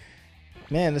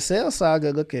 Man, the Cell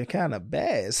Saga looking kind of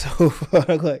bad so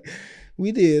far. Like,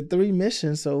 we did 3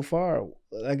 missions so far.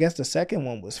 I guess the second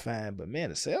one was fine, but man,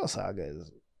 the Cell Saga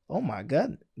is, oh my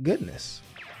goodness.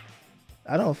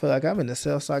 I don't feel like I'm in the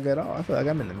Cell Saga at all. I feel like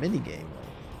I'm in the mini game.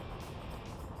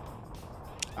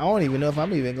 I don't even know if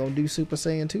I'm even gonna do Super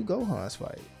Saiyan 2 Gohan's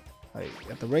fight. Like,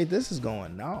 at the rate this is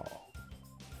going, no.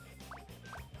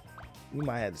 We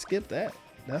might have to skip that.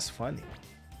 That's funny.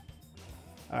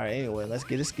 Alright, anyway, let's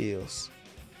get his skills.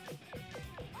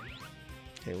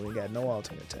 Okay, we ain't got no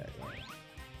alternate attack.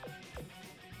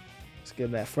 Let's give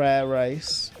him that fried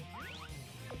rice.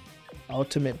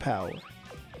 Ultimate power.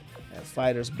 And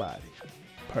fighter's body.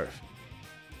 Perfect.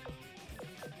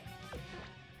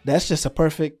 That's just a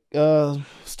perfect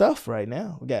stuff right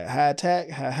now. We got high attack,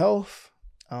 high health,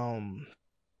 some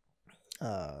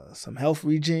health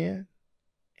regen,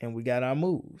 and we got our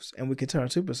moves, and we can turn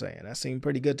Super Saiyan. That seemed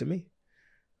pretty good to me.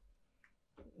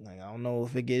 Like, I don't know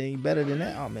if it get any better than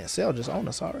that. Oh man, Cell just owned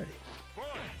us already.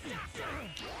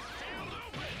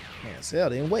 Man, Cell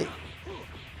didn't wait.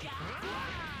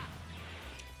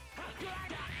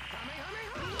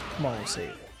 Come on,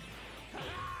 Cell.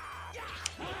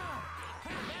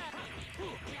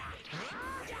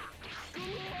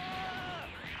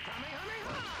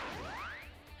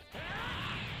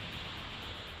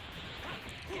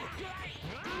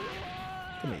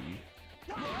 Come here, you.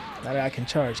 Now that I can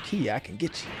charge Ki, I can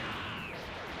get you.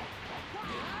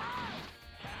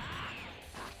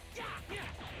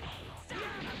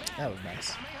 That was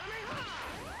nice.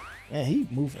 Man, he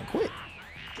moving quick.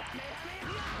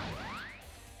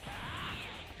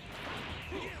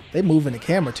 They moving the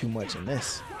camera too much in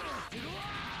this.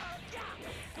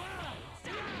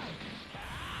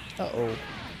 Uh-oh.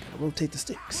 Gotta rotate the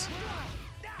sticks.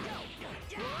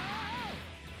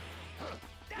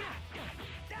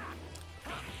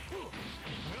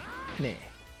 Nah.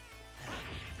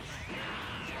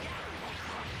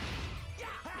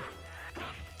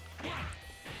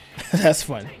 That's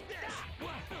funny.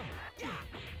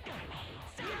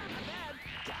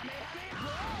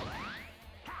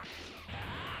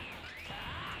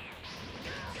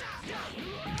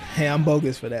 Hey, I'm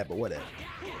bogus for that, but whatever.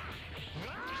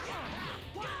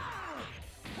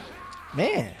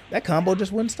 Man, that combo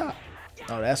just wouldn't stop.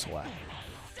 Oh, that's why.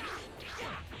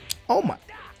 Oh my.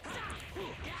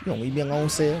 You gonna leave me alone,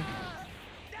 Cell?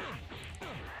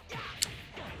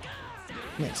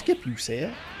 Man, skip you,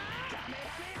 Cell.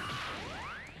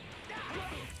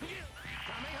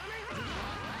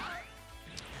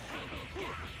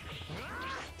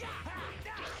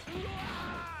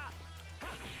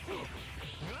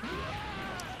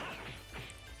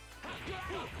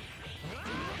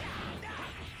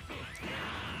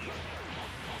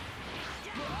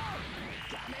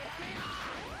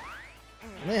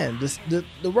 Man,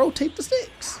 the rotate the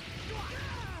sticks.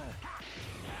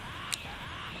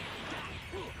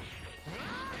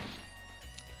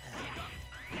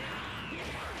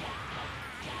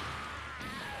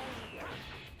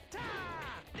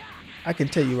 I can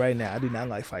tell you right now, I do not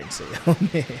like fighting Cell.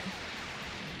 Man.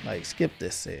 Like, skip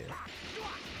this Cell.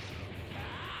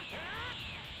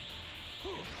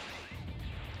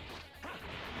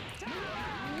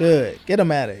 Good. Get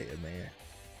him out of here, man.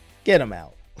 Get him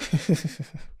out.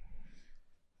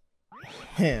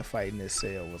 Man, fighting this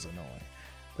Cell was annoying.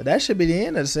 But that should be the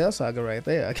end of the Cell Saga right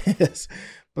there, I guess.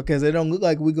 Because it don't look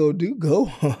like we go do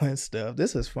Gohan and stuff.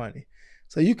 This is funny.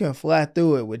 So you can fly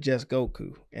through it with just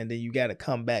Goku. And then you got to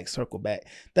come back, circle back.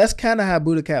 That's kind of how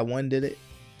Budokai 1 did it.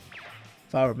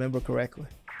 If I remember correctly.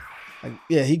 Like,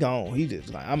 yeah, he gone. He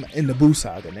just like, I'm in the Buu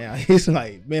Saga now. He's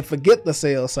like, man, forget the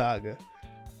Cell Saga.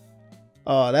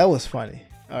 Oh, that was funny.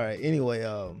 All right, anyway,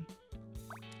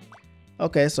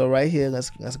 okay, so right here,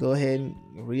 let's go ahead and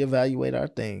reevaluate our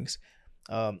things.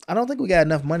 I don't think we got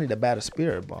enough money to buy the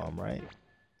Spirit Bomb, right?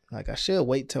 Like, I should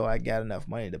wait till I got enough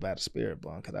money to buy the spirit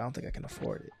bomb because I don't think I can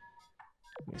afford it.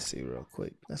 Let me see real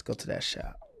quick. Let's go to that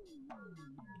shop.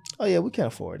 Oh, yeah, we can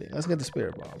afford it. Let's get the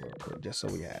spirit bomb real quick just so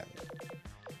we have it.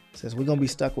 Since we're going to be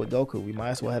stuck with Goku, we might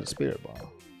as well have the spirit bomb.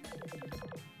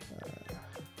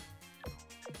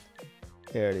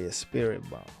 There it is, spirit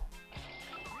bomb.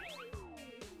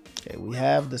 Okay, we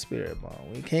have the spirit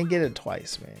bomb. We can't get it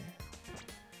twice, man.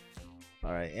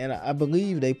 All right, and I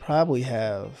believe they probably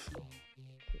have...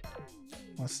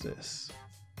 What's this?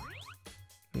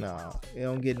 No, it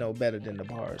don't get no better than the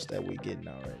bars that we getting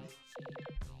already.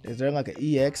 Is there like an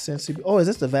EX sensitivity? Oh, is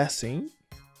this the vaccine?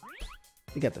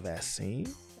 We got the vaccine.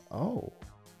 Oh,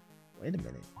 wait a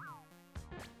minute.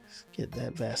 Let's get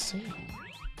that vaccine.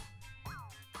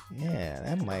 Yeah,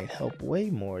 that might help way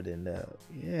more than the...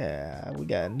 Yeah, we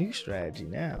got a new strategy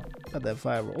now. Got that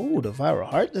viral... Oh, the viral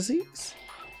heart disease?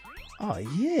 Oh,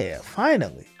 yeah,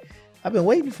 finally. I've been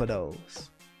waiting for those.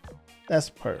 That's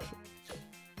perfect.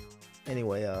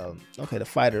 Anyway, okay, the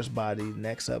fighter's body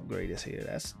next upgrade is here.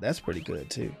 That's pretty good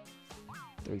too.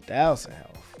 3,000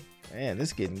 health. Man, this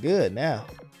is getting good now.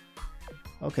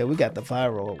 Okay, we got the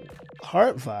viral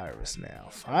heart virus now.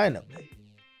 Finally.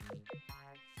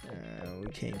 We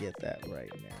can't get that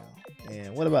right now.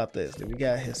 And what about this? We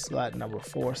got his slot number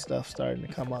 4 stuff starting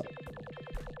to come up.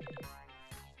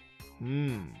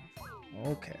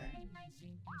 Okay.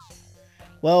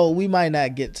 Well, we might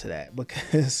not get to that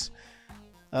because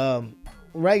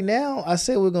right now I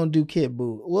say we're gonna do Kid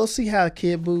Buu. We'll see how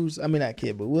Kid Buu's, I mean not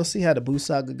Kid Buu, we'll see how the Buu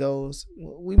saga goes.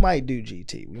 We might do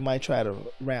GT. We might try to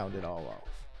round it all off.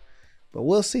 But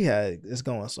we'll see how it's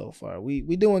going so far. We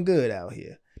doing good out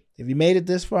here. If you made it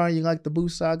this far and you like the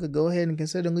Buu saga, go ahead and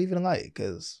consider leaving a like,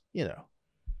 because we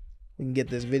can get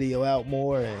this video out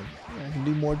more and I can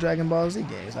do more Dragon Ball Z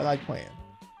games. I like playing.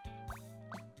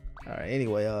 Alright,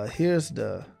 anyway, here's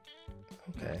the...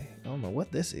 Okay, I don't know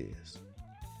what this is.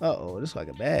 Uh-oh, this is like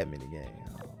a bad minigame.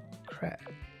 Oh, crap.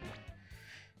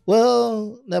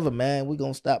 Well, never mind. We're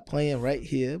going to stop playing right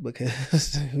here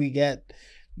because we got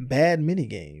bad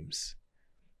minigames.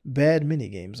 Bad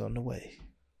minigames on the way.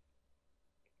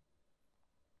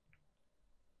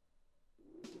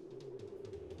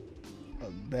 A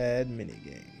bad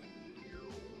minigame.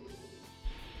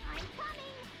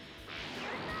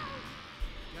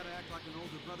 Gotta act like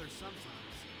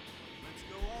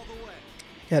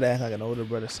an older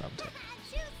brother sometimes.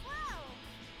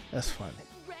 That's funny.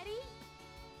 Ready?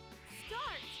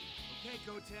 Start.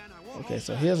 Okay,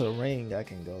 so here's a ring I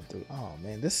can go through. Oh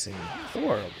man, this seems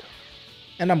horrible.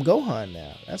 And I'm Gohan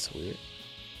now. That's weird.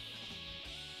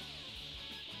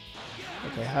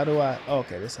 Okay, how do I...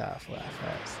 Okay, this is how I fly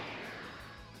fast.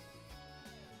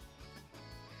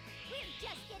 We're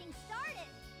just getting started.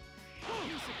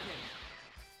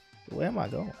 Where am I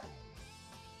going?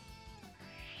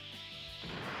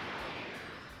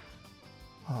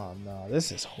 Oh no,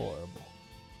 this is horrible.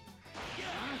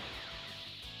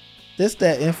 This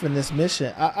that infamous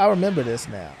mission. I remember this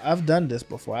now. I've done this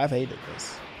before. I've hated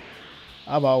this.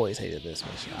 I've always hated this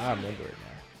mission. I remember it now.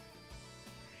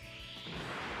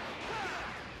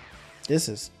 This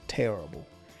is terrible.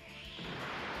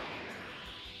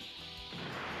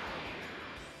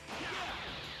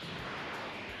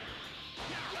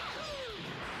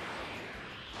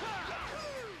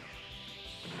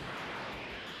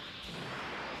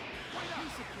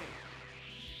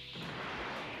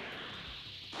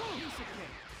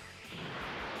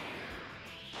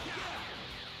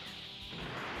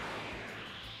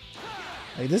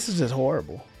 Like, this is just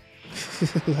horrible.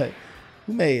 Like,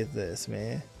 who made this,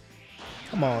 man?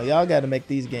 Come on, y'all got to make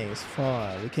these games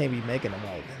fun. We can't be making them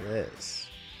like this.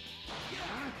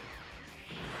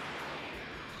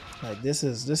 Like, this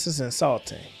is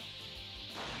insulting.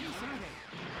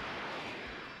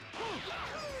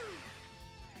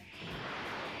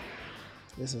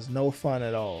 This is no fun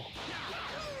at all.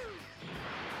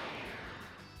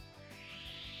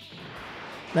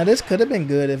 Now this could have been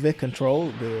good if it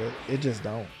controlled good. It just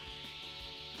don't.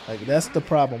 Like, that's the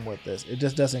problem with this. It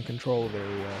just doesn't control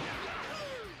very well.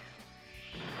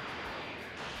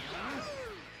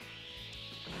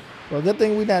 Well, good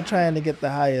thing we're not trying to get the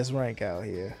highest rank out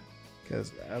here.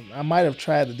 Because I might have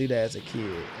tried to do that as a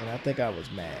kid. And I think I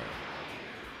was mad.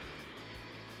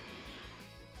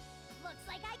 Looks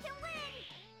like I can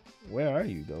win. Where are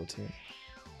you, Goten?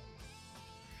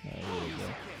 Oh, here we go.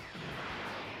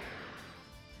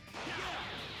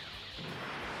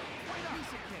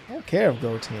 I don't care if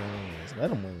Goten wins.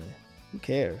 Let him win. Who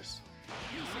cares?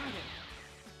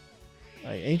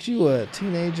 Like, ain't you a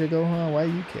teenager, Gohan? Why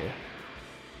you care?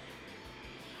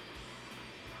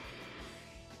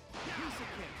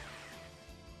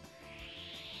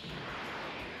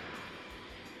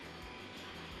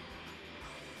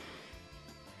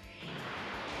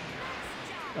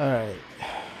 Alright.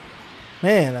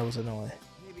 Man, that was annoying.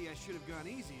 Maybe I should have gone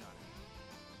easy on him.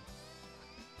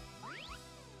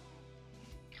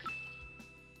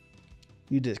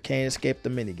 You just can't escape the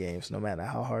mini games no matter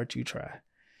how hard you try.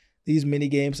 These mini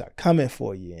games are coming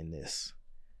for you in this.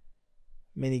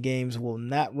 Mini games will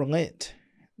not relent.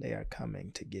 They are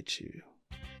coming to get you.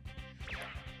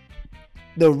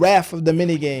 The wrath of the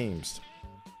mini games.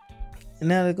 And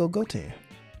now they go Goten.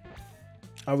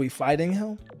 Are we fighting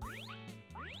him?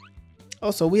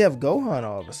 Oh, so we have Gohan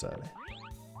all of a sudden.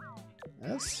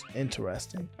 That's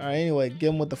interesting. Alright, anyway, get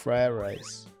him with the fried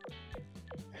rice.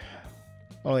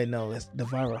 Oh wait, no, it's the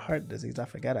viral heart disease. I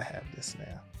forgot I have this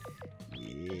now.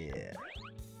 Yeah.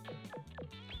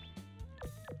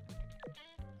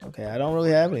 Okay, I don't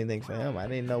really have anything for him. I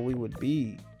didn't know we would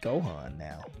be Gohan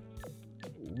now.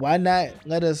 Why not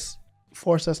let us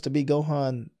force us to be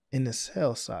Gohan in the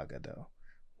Cell Saga though?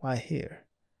 Why here?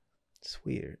 It's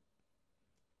weird.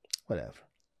 Whatever.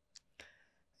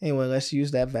 Anyway, let's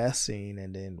use that vaccine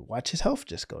and then watch his health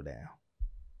just go down.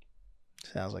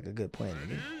 Sounds like a good plan to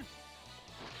me.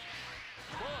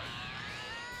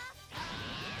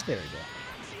 There we go.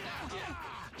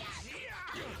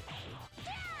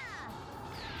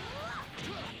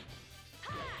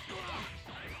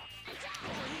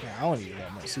 Yeah, I don't even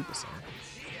have much Super Saiyan.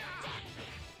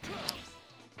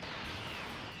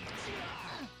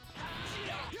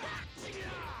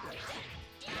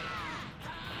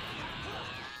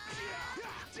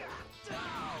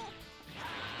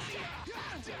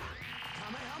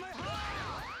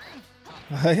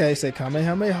 I say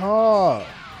Kamehameha.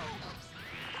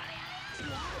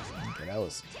 Okay, that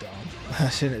was dumb. I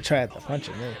shouldn't have tried to punch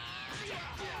him there.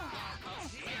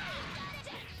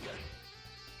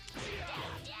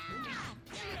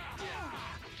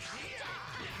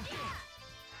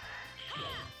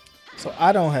 So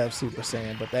I don't have Super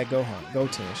Saiyan, but that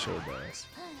Goten sure does.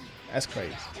 That's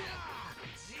crazy.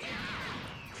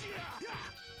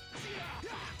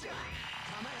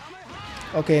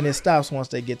 Okay, and it stops once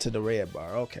they get to the red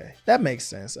bar. Okay, that makes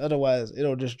sense. Otherwise,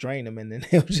 it'll just drain them and then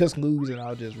they'll just lose and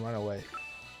I'll just run away.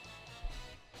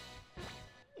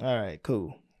 All right,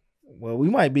 cool. Well, we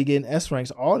might be getting S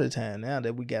ranks all the time now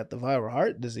that we got the viral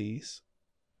heart disease.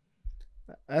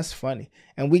 That's funny.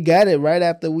 And we got it right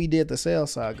after we did the Cell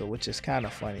Saga, which is kind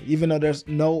of funny. Even though there's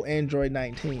no Android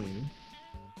 19.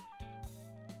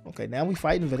 Okay, now we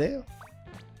fighting Videl.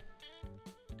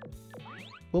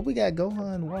 What we got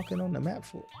Gohan walking on the map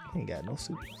for? He ain't got no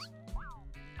supers.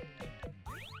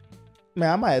 Man,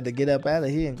 I might have to get up out of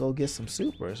here and go get some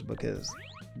supers because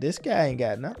this guy ain't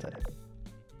got nothing.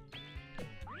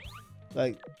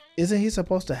 Like, isn't he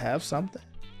supposed to have something?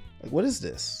 Like, what is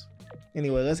this?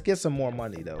 Anyway, let's get some more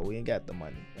money though. We ain't got the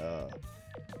money.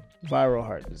 Viral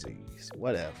heart disease,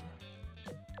 whatever.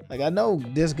 Like, I know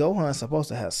this Gohan's supposed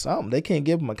to have something. They can't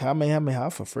give him a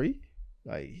Kamehameha for free.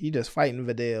 Like, he just fighting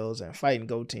Videls and fighting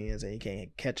Gotens and he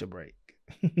can't catch a break.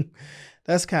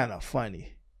 That's kind of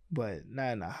funny, but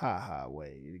not in a ha-ha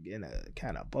way. In a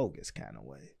kind of bogus kind of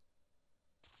way.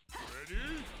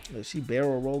 Look, she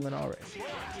barrel rolling already.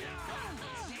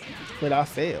 But I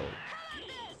failed.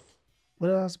 What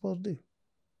am I supposed to do?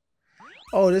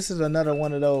 Oh, this is another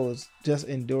one of those. Just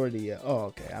endure the... oh,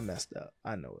 okay. I messed up.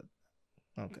 I know it.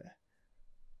 Okay.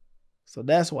 So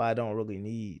that's why I don't really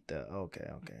need the... okay.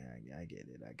 I get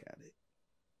it.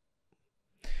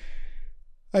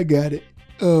 I got it.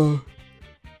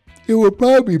 It would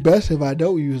probably be best if I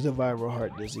don't use the viral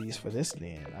heart disease for this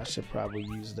then. I should probably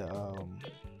use the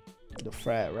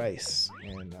fried rice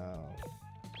and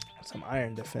some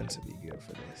iron defense would be good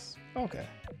for this. Okay.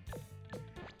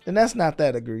 And that's not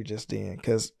that egregious then,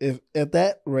 because if at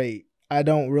that rate I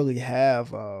don't really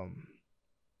have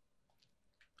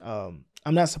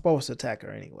I'm not supposed to attack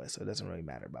her anyway, so it doesn't really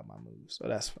matter about my moves. So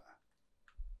that's fine.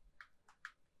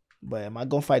 But am I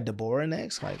gonna fight Deborah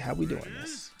next? Like, how we doing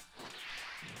this?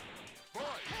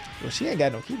 Well, she ain't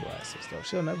got no keyboard assist though.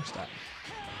 She'll never stop.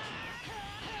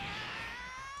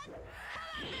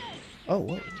 Oh,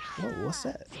 what's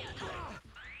that?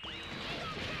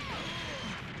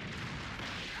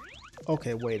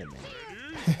 Okay, wait a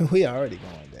minute. We already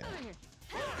going down.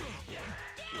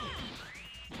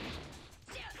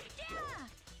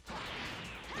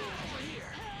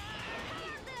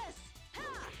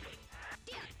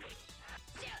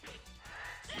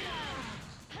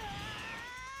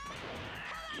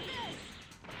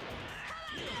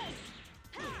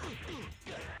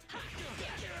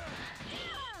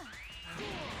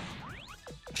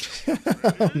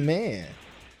 Oh, man.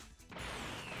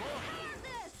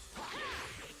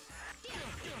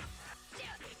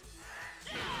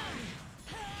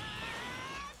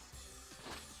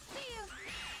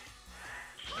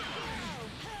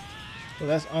 So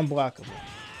that's unblockable.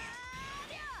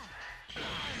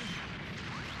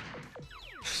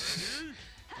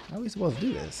 How are we supposed to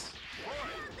do this?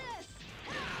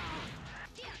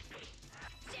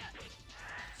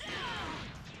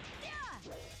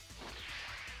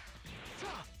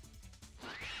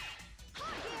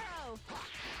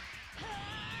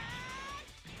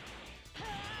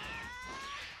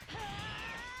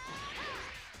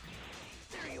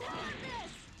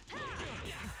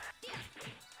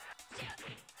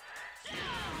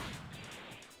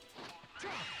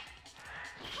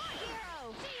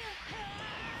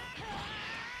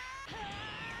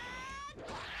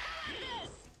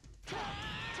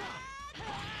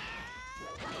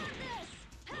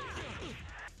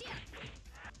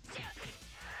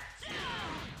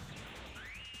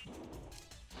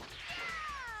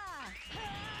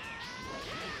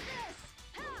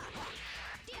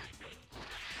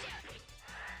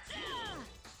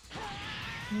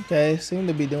 Okay, seem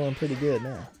to be doing pretty good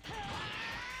now.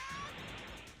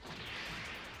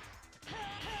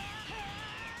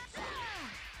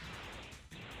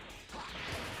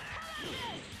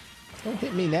 Don't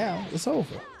hit me now. It's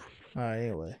over. Alright,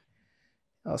 anyway.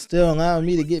 Y'all still allowing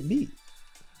me to get beat.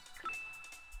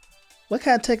 What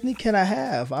kind of technique can I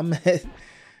have? I'm at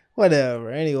whatever.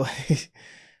 Anyway,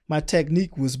 my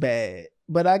technique was bad.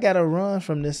 But I gotta run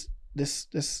from this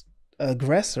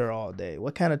aggressor all day.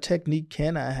 What kind of technique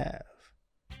can I have?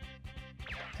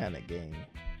 Kind of game.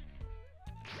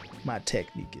 My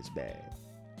technique is bad.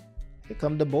 Here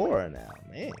come Deborah now,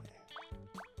 man.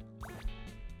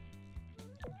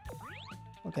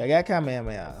 Okay, I got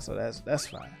Kamehameha, so that's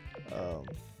fine.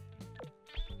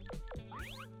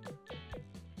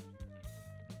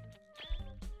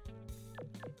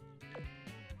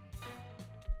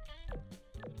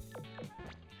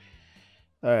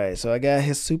 Alright, so I got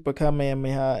his Super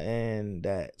Kamehameha and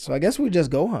that. So I guess we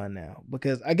just Gohan now.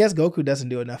 Because I guess Goku doesn't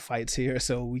do enough fights here,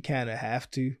 so we kind of have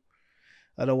to.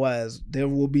 Otherwise, there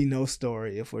will be no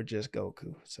story if we're just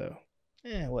Goku. So,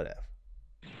 whatever.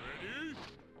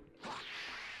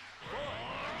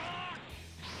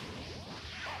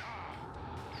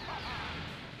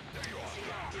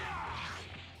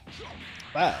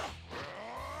 Wow.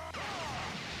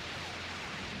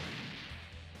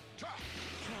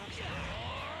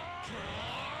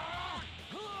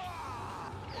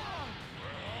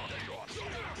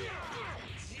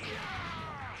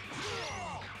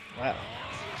 Wow.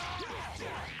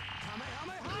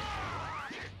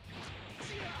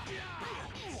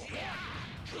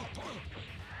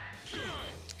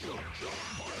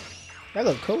 That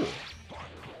look cool.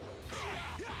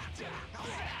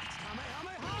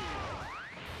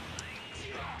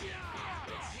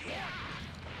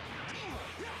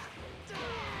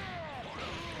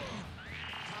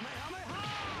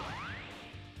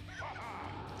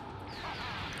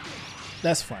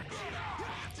 That's fun.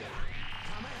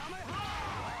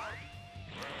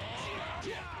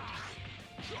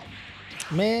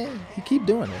 Man, he keep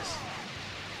doing this.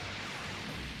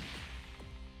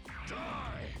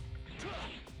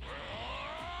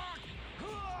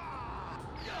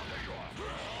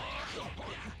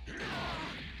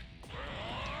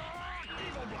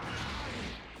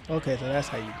 Okay, so that's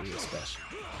how you do it special.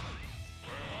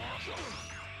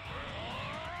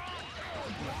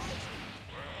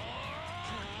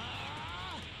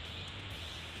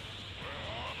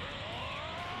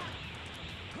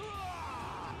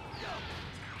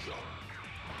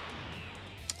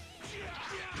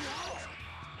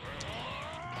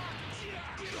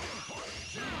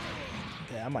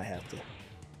 Yeah, I might have to.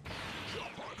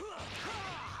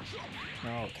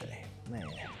 Okay, man.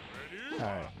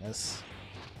 Alright, let's...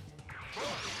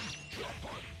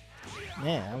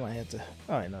 Man, I might have to...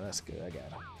 Alright, no, that's good. I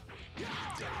got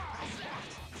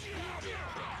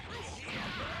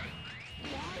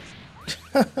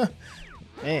him.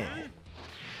 Man.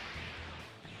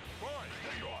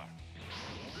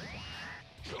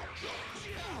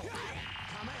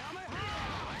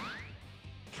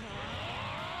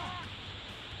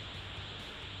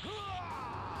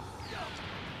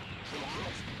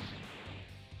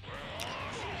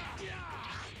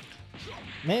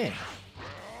 Man,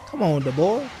 come on, the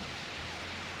boy.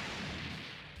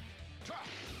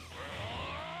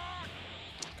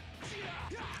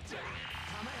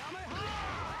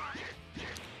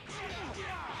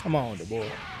 Come on, the boy.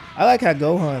 I like how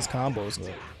Gohan's combos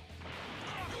look.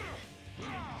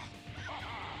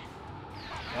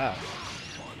 Wow.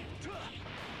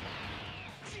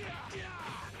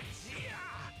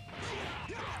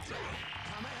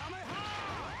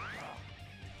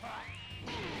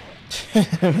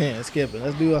 Man, skip it.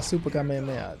 Let's do a Super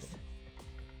Kamehameha.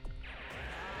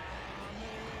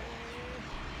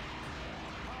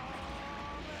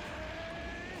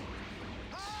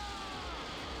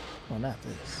 not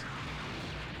this.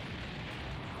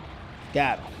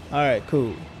 Got him. All right,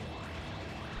 cool.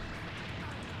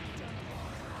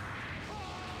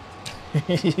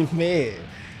 Man,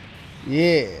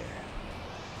 yeah.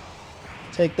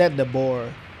 Take that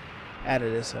Deborah out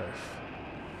of this earth.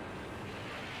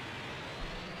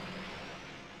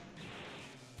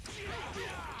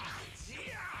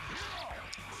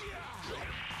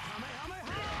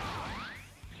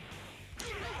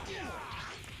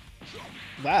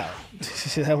 Wow,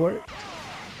 did that work?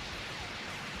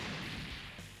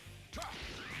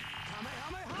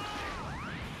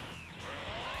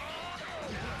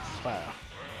 Wow.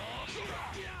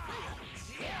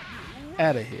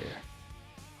 Out of here.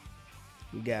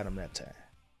 We got him that time.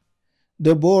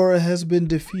 Deborah has been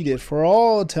defeated for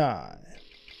all time.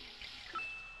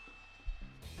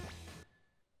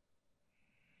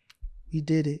 We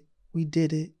did it. We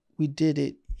did it. We did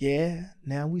it. Yeah,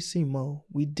 now we see Mo.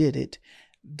 We did it.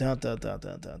 Dun dun dun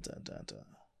dun dun dun dun dun.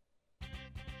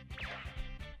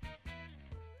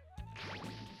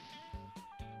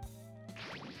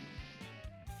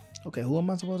 Okay, who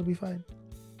am I supposed to be fighting?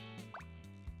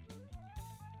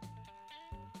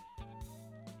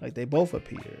 Like, they both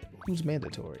appear. Who's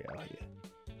mandatory out here?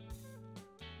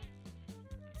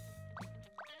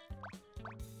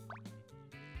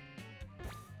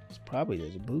 It's probably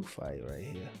this Buu fight right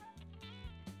here.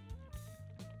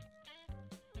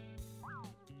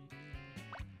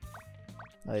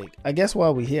 Like, I guess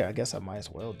while we're here, I guess I might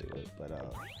as well do it. But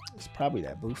it's probably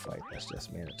that Buu fight that's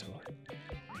just mandatory.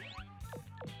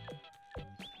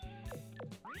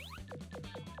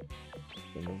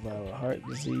 Give him a viral heart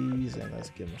disease, and let's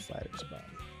give him a fighter's body.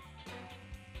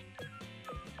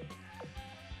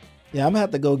 Yeah, I'm gonna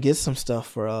have to go get some stuff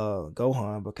for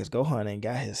Gohan, because Gohan ain't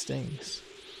got his things.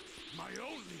 My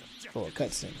only objective. For a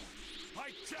cutscene.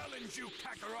 I challenge you,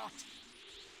 Kakarot.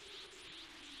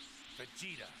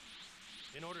 Vegeta,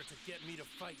 in order to get me to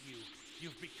fight you,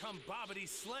 you've become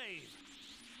Babidi's slave.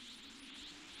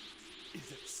 Is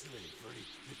it slavery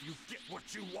if you get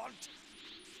what you want?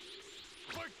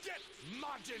 Forget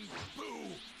Majin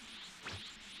Buu!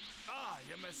 I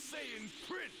am a Saiyan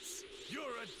Prince! You're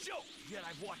a joke, yet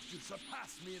I've watched you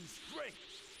surpass me in strength.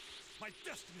 My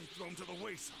destiny thrown to the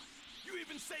wayside. You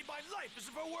even saved my life as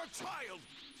if I were a child!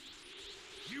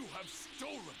 You have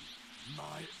stolen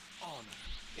my honor.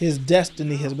 His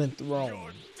destiny has been thrown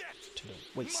Your debt to the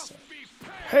wayside. must be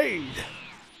paid. Hey!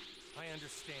 I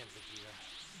understand, Vegeta.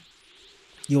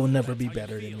 You'll never be That's how you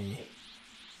better than feel. me.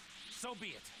 So be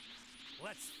it.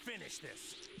 Let's finish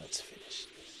this. Let's finish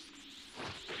this.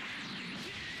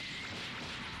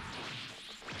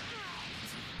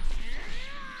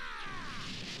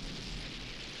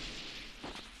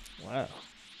 Wow.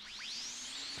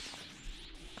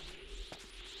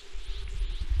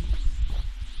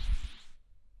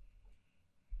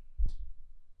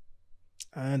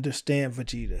 I understand,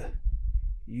 Vegeta.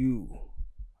 You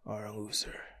are a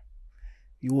loser.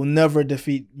 You will never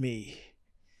defeat me.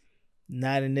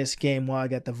 Not in this game while I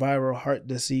got the viral heart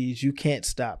disease. You can't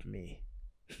stop me.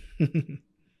 Ready?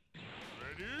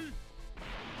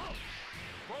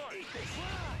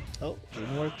 Oh,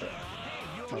 didn't work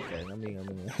though. Okay, let me.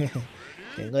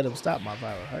 Can't let him stop my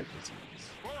viral heart disease.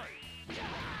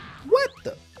 What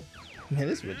the? Man,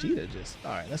 this Vegeta just.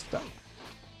 Alright, let's stop.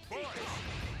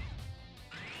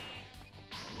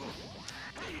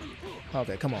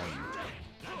 Okay, come on.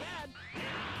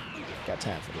 Got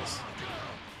time for this.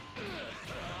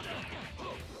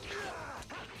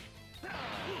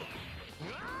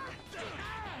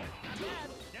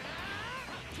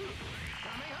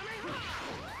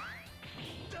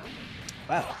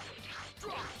 Wow.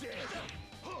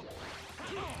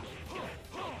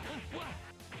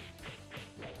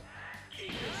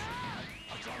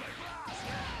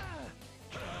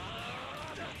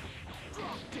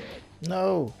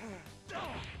 No.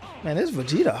 Man, this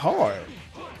Vegeta hard.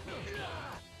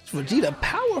 This Vegeta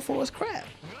powerful as crap.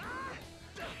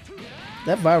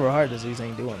 That viral heart disease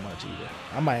ain't doing much either.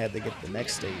 I might have to get the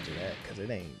next stage of that because it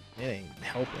ain't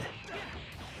helping.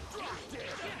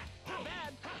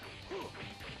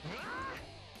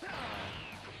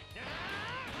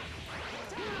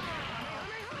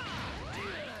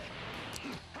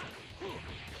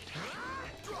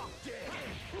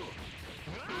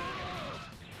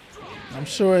 I'm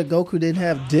sure Goku didn't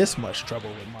have this much trouble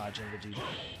with Majin Vegeta.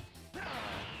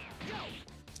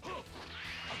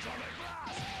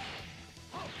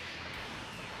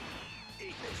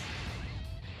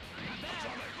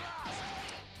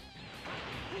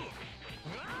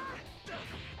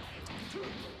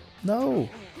 No.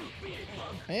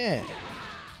 Man.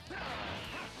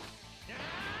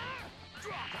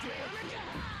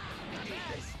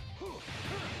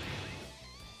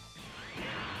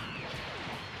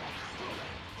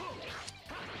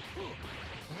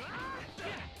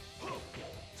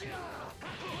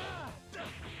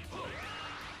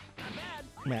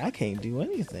 Man, I can't do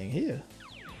anything here.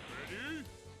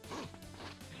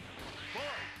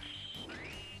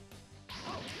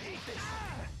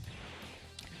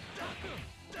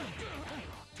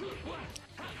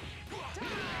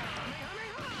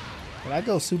 Can I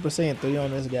go Super Saiyan 3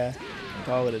 on this guy and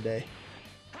call it a day?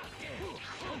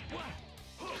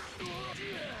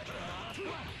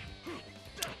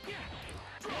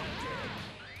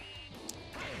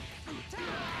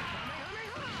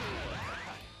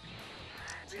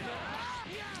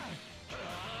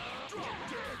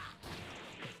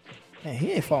 Man,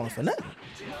 he ain't falling for nothing.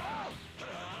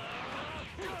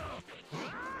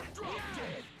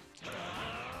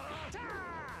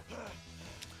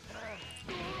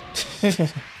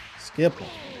 Skip him.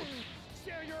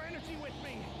 Share your energy with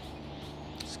me.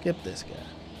 Skip this guy.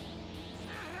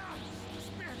 The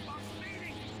spirit box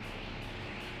meeting.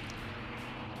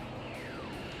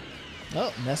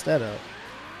 Oh, messed that up.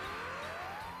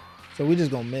 So we just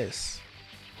gonna miss.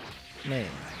 Man.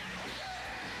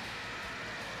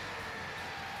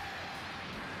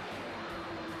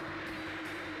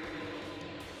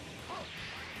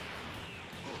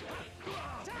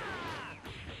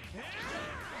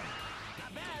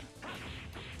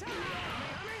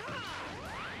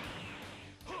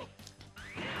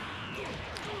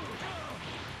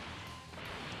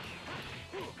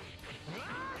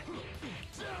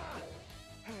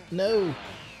 No.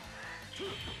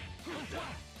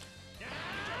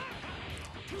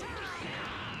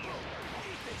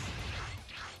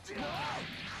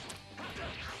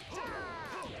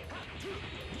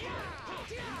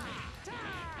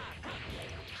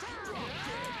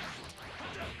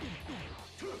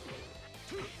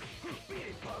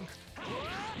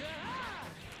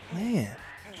 Man.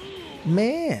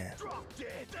 Man.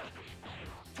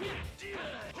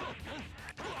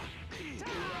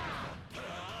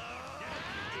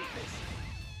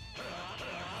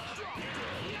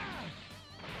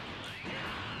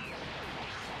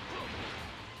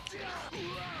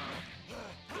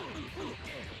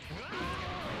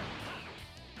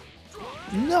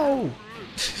 No!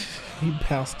 He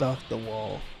bounced off the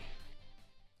wall.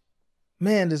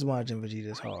 Man, this Majin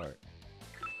Vegeta is hard.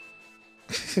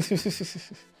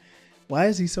 Why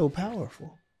is he so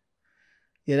powerful?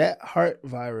 Yeah, that heart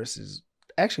virus is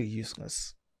actually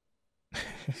useless.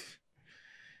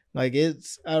 Like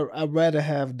I'd rather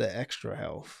have the extra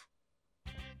health.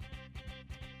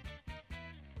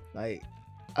 Like,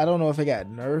 I don't know if it got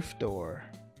nerfed or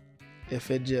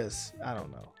if it just, I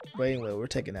don't know. But anyway, we're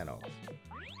taking that off.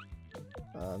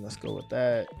 Let's go with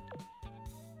that.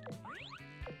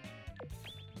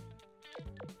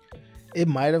 It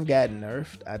might have gotten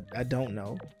nerfed. I don't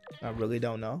know. I really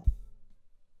don't know.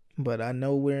 But I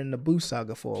know we're in the Buu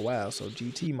saga for a while, so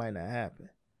GT might not happen.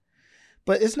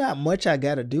 But it's not much I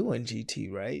gotta do in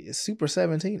GT, right? Is Super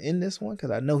 17 in this one?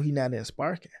 Because I know he's not in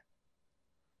Sparking.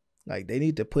 Like, they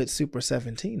need to put Super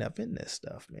 17 up in this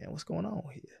stuff, man. What's going on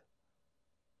here?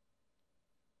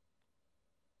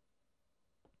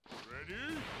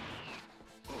 Ready?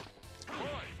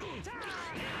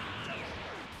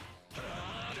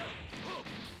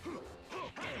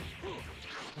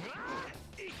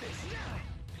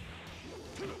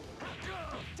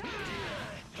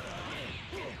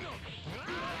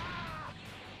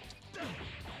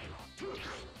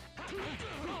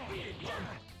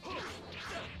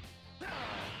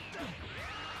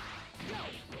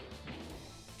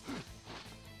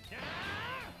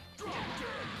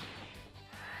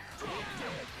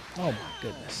 Oh my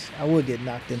goodness. I would get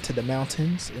knocked into the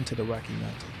mountains, into the Rocky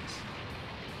Mountains.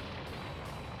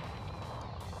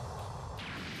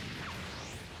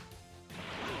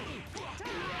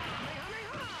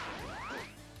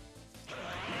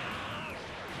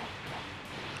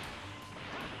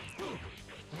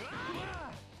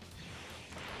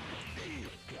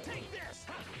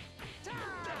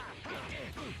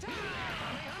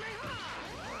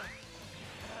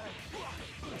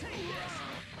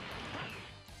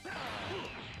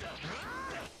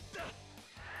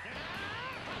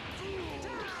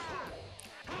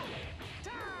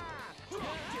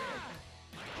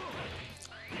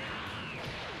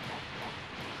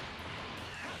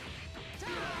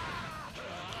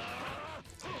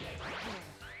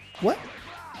 What?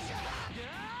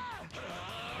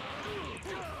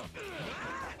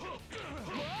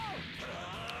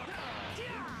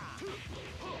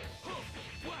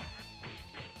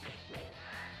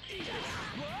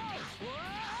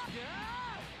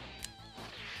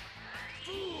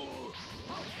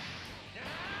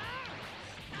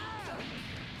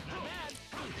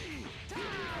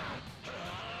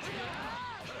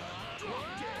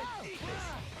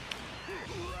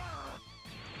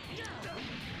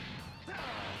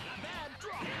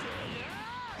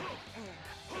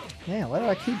 Man, why do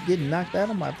I keep getting knocked out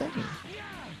of my thing?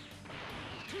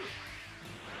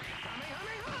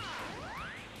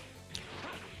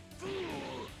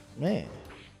 Man.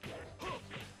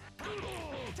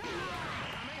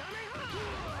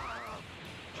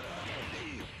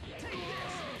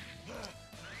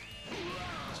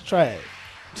 Let's try it.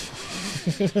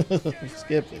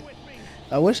 Skip it.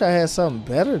 I wish I had something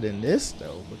better than this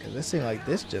though, because it seems like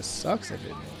this just sucks at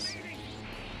this.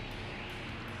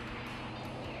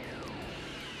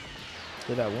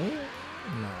 Did I win?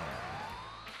 No.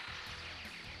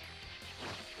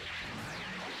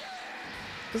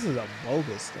 This is a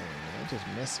bogus thing, man. It just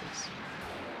misses.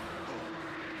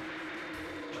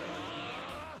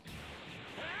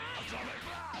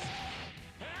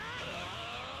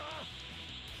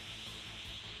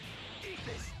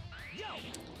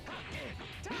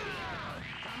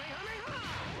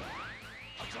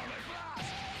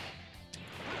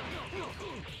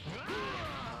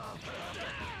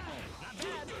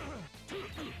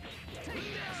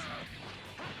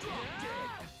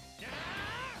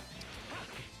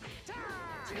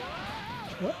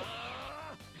 What?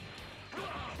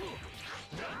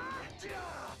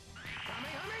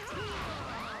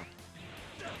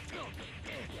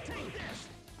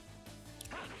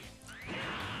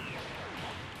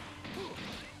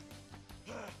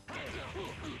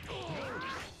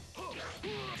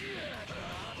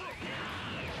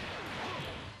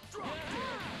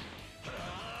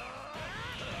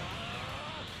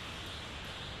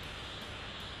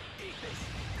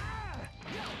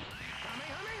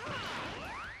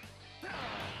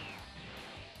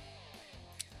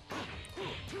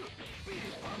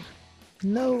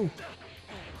 No.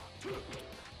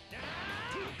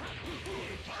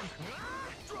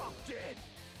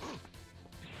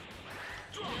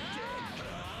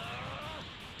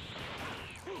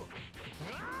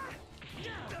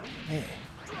 Man.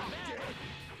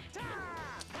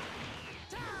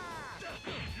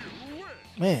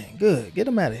 Man, good. Get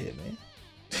him out of here, man.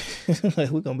 Like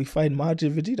we're gonna be fighting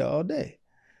Majin and Vegeta all day.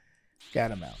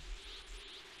 Got him out.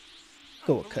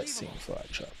 Go a cutscene before I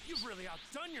trouble. You've really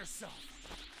outdone yourself.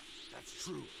 That's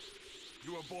true.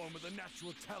 You were born with a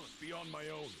natural talent beyond my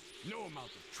own. No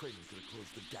amount of training could have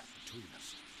closed the gap between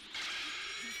us.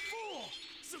 You fool!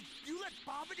 So you let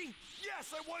Babidi?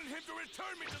 Yes, I wanted him to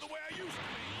return me to the way I used to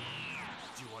be.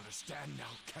 Do you understand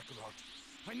now, Kakarot?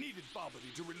 I needed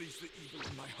Babidi to release the evil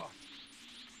in my heart.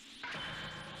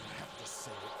 I have to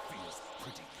say it feels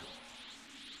pretty good.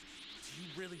 Do you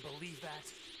really believe that?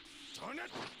 Darn it!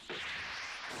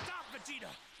 Stop, Vegeta!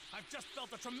 I've just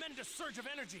felt a tremendous surge of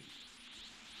energy.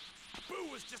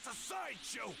 Buu is just a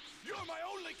sideshow! You're my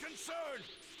only concern!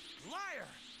 Liar!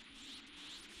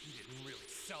 You didn't really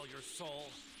sell your soul.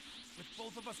 With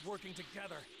both of us working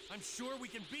together, I'm sure we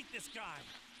can beat this guy.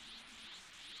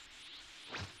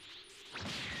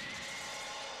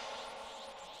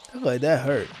 Look like that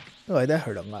hurt. Look like that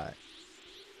hurt a lot.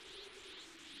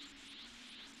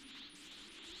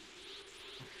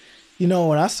 You know,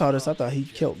 when I saw this, I thought he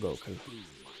killed Goku.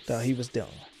 Thought he was done.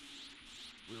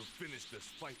 We'll finish this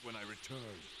fight when I return.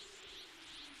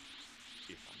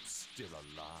 If I'm still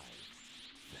alive,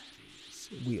 that is.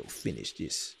 We'll finish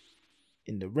this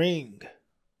in the ring.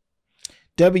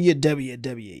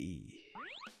 WWE.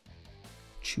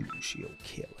 Choose your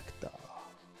character.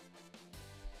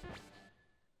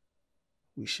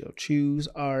 We shall choose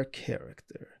our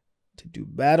character to do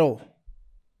battle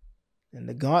in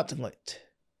the gauntlet,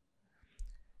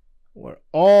 where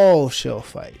all shall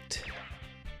fight.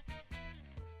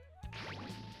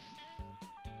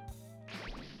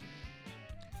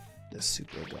 The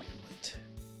Super Gauntlet.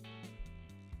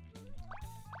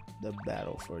 The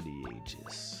battle for the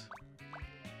ages.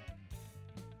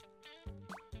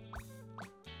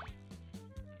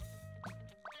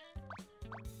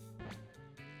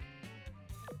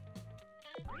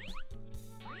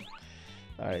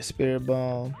 Alright, Spirit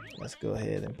Bomb. Let's go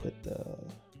ahead and put the...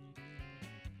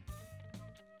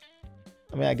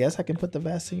 I mean, I guess I can put the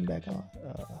vaccine back on.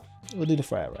 We'll do the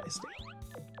fried rice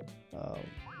though.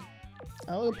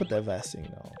 I will put that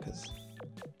vaccine on because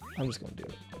I'm just going to do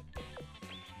it.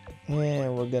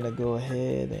 And we're going to go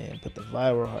ahead and put the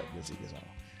viral heart disease on.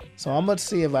 So I'm going to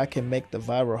see if I can make the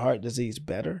viral heart disease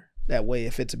better. That way,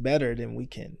 if it's better, then we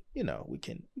can, you know, we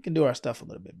can do our stuff a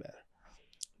little bit better.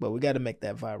 But we got to make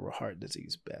that viral heart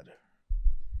disease better.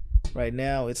 Right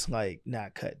now, it's like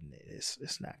not cutting it.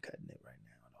 It's not cutting it right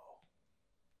now at all.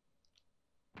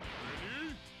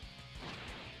 Ready?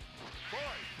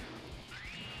 Fight!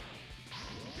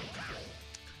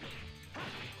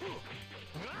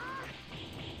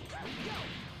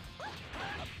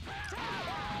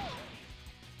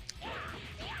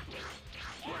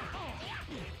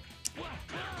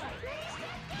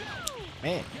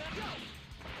 Man.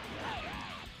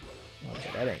 Okay,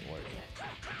 that ain't working.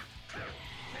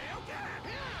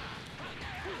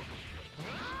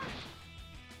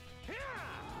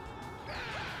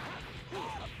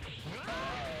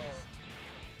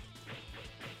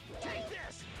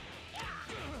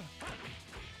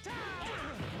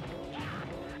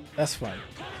 That's funny.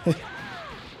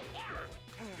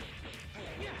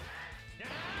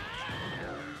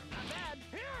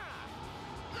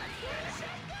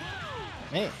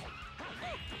 Man.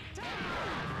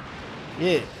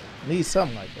 Yeah, need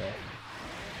something like that.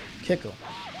 Kick him.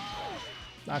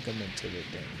 Knock him into the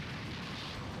thing.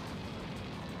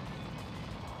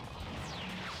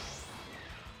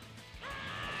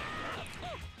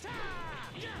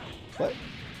 What?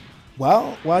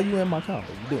 While you in my combo,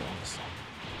 you doing this?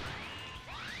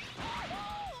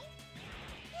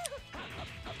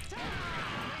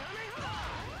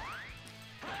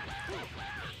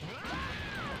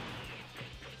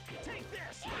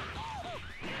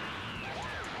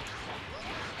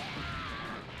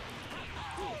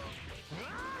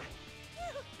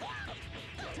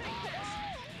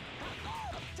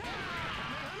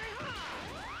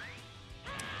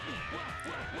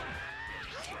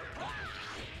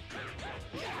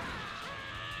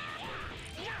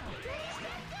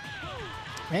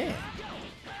 Man.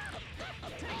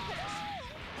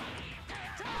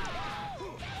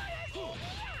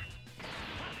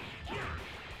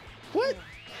 What?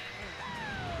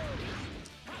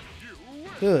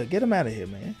 Good. Get him out of here,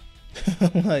 man.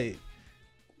 Like,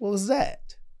 what was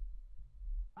that?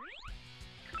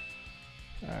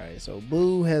 Alright, so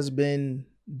Buu has been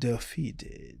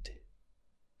defeated.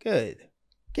 Good.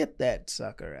 Get that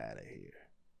sucker out of here.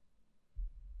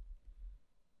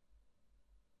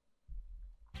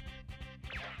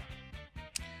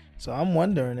 So I'm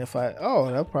wondering if that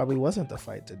probably wasn't the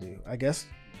fight to do. I guess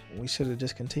we should have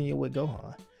just continued with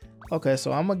Gohan. Okay,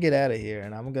 so I'm gonna get out of here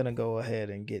and I'm gonna go ahead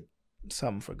and get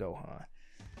something for Gohan.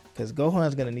 Because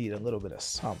Gohan's gonna need a little bit of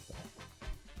something.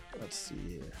 Let's see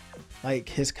here. Like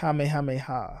his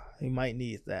Kamehameha. He might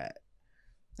need that.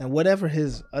 And whatever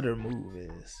his other move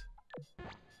is.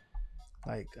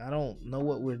 Like, I don't know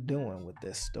what we're doing with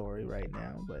this story right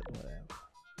now, but whatever.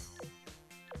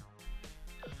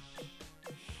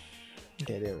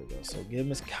 Okay, there we go. So give him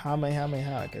his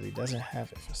Kamehameha because he doesn't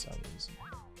have it for some reason.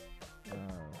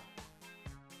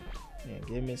 Yeah,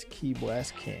 give him his Ki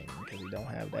Blast King because he don't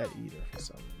have that either for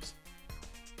some reason.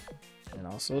 And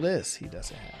also this he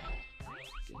doesn't have.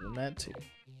 Give him that too.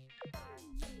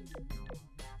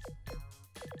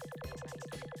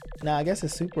 Now I guess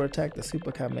his super attack, the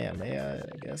super Kamehameha,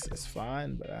 I guess it's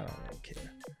fine, but I don't really care.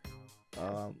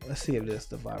 Let's see if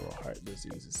the viral heart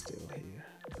disease is still here.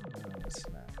 No, it's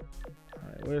not.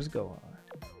 Alright, where's Gohan?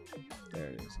 There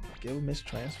it is. Give him his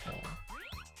transform.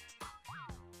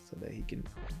 So that he can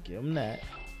give him that.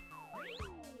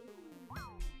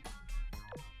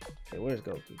 Okay, where's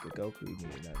Goku? Because Goku needs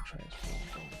another transform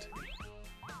from him too.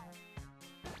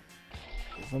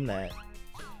 Give him that.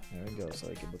 There we go. So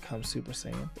he can become Super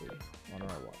Saiyan 3 on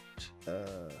our watch.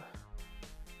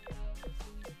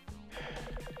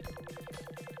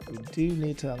 We do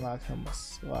need to unlock him a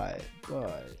slide,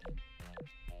 but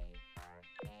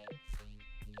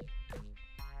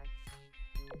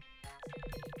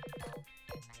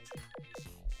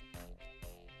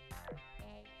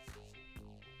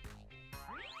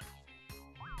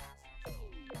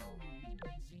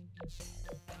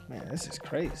man, this is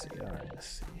crazy. Alright, let's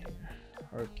see here.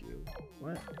 Hercule.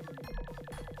 What?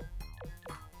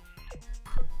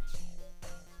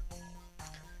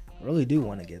 I really do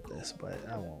want to get this, but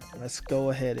I won't. Let's go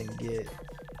ahead and get.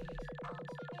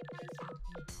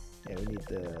 Yeah, we need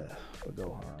for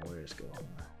Gohan. Where's Gohan?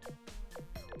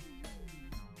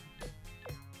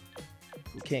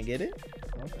 We can't get it?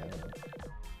 Okay.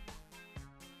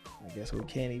 I guess we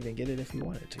can't even get it if we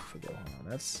wanted to for Gohan.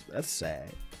 That's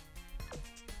sad.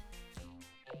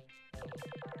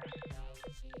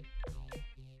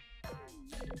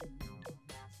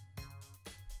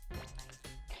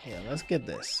 Yeah, let's get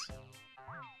this.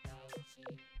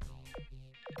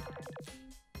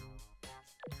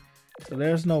 So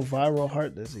there's no viral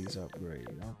heart disease upgrade.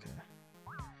 Okay.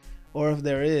 Or if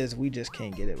there is, we just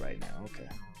can't get it right now. Okay.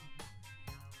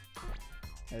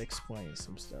 That explains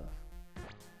some stuff.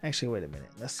 Actually, wait a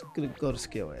minute. Let's go to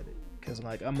skill edit. Because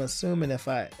like I'm assuming if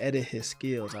I edit his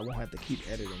skills, I won't have to keep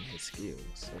editing his skills.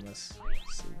 So let's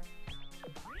see.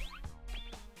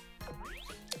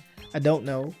 I don't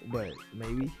know, but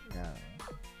maybe.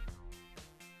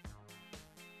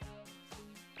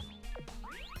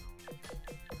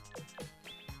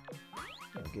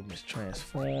 I'll give him his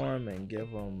transform and give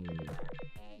him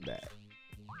that.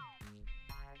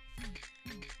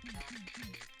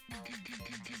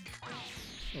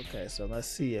 Okay, so let's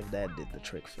see if that did the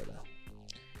trick for them.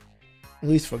 At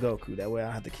least for Goku. That way I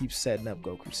don't have to keep setting up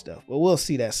Goku stuff. But we'll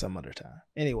see that some other time.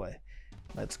 Anyway,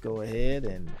 let's go ahead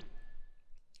and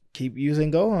keep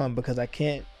using Gohan because I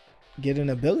can't get an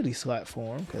ability slot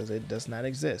for him because it does not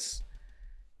exist.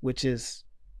 Which is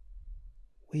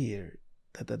weird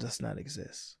that that does not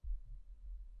exist.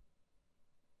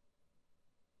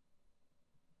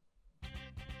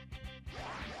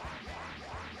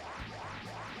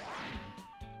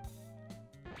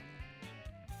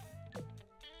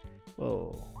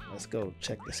 Whoa, let's go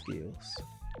check the skills.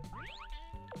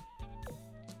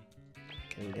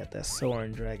 Okay, we got that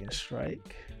Soaring Dragon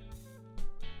Strike.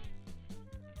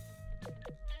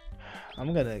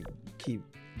 I'm gonna keep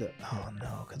the, oh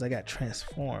no, because I got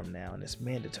Transform now and it's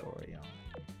mandatory.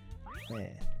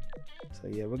 Man. So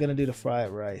yeah, we're gonna do the fried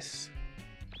rice.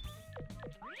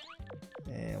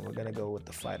 And we're gonna go with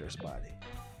the fighter's body.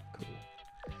 Cool.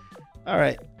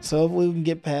 Alright, so if we can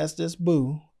get past this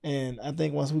Buu. And I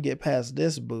think once we get past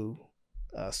this Buu,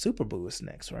 Super Buu is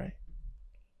next, right?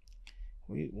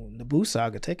 The Buu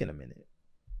saga taking a minute.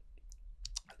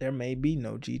 There may be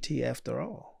no GT after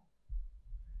all.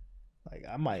 Like,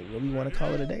 I might really want to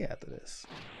call it a day after this.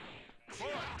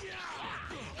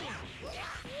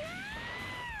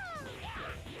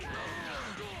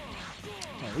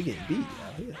 Oh, we getting beat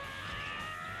out here.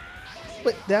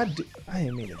 But I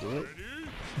didn't mean to do it.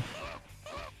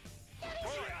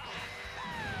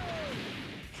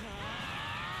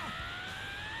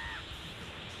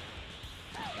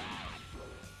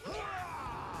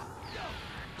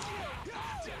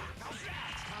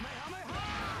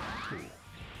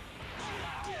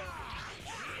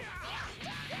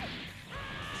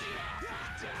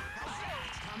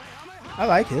 I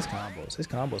like his combos. His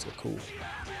combos are cool.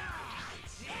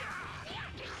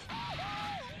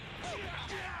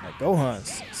 Like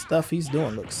Gohan's stuff he's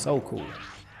doing looks so cool.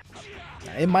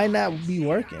 Now, it might not be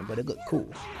working, but it looks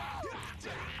cool.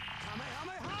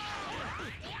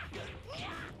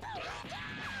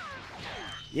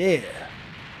 Yeah.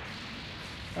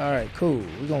 All right, cool.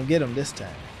 We're gonna get him this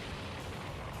time.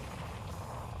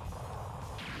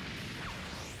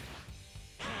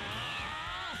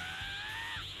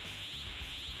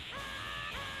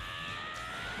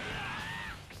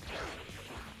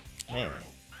 Man.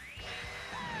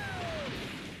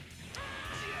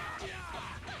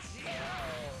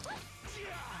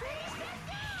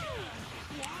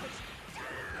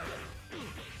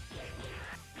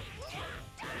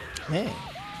 Man.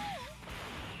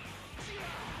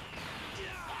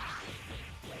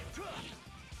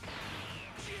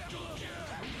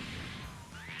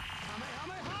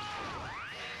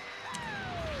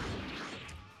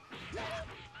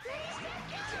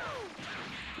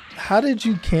 How did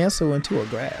you cancel into a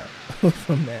grab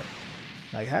from that?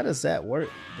 Like, how does that work,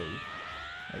 dude?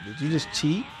 Like, did you just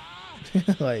cheat?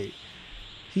 Like,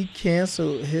 he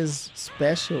canceled his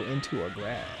special into a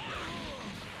grab.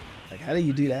 Like, how do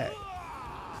you do that?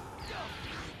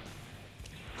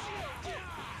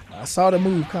 I saw the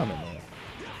move coming, man.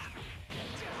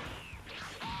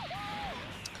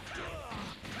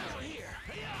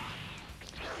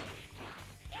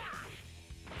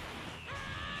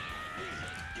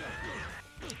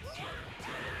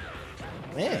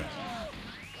 Man,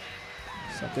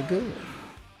 something good.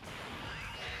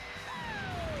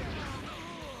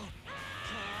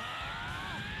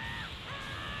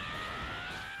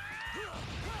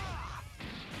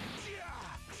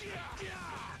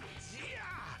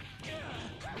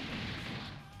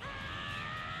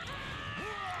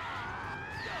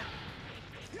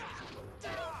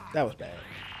 That was bad.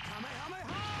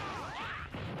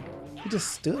 He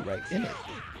just stood right in it.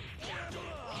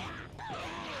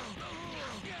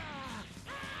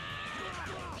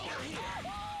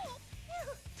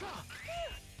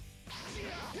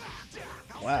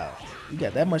 Wow, you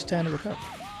got that much time to recover.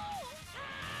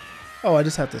 Oh, I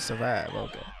just have to survive.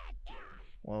 Okay.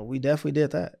 Well, we definitely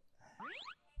did that.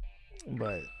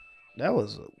 But that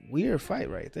was a weird fight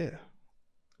right there.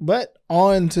 But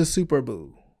on to Super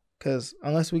Buu. Because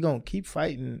unless we're going to keep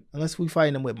fighting, unless we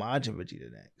fighting them with Majin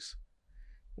Vegeta next.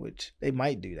 Which they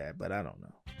might do that, but I don't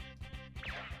know.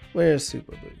 Where's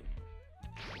Super Buu?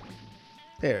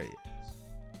 There he is.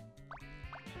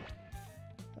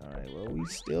 Alright, well, we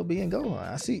still being Gohan.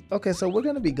 I see. Okay, so we're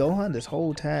going to be Gohan this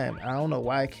whole time. I don't know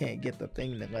why I can't get the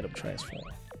thing that let him transform.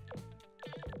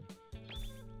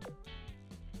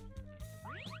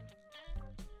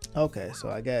 Okay, so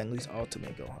I got at least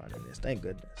Ultimate Gohan in this. Thank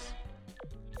goodness.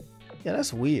 Yeah,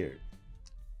 that's weird.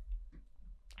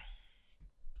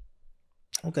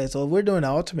 Okay, so if we're doing the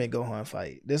Ultimate Gohan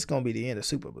fight, this is going to be the end of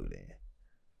Super Buu then.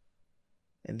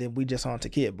 And then we just on to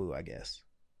Kid Buu, I guess.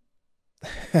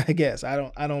 I guess. I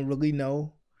don't really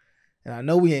know. And I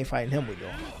know we ain't fighting him with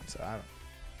Gohan, so I don't.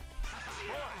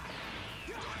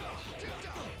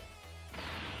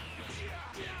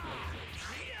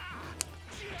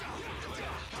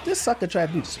 This sucker tried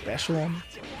to do the special on me.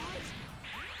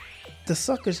 The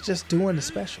sucker's just doing the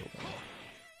special.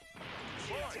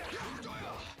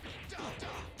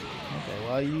 Okay,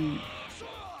 well you...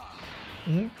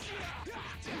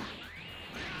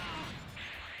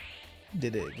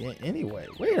 Did it again anyway.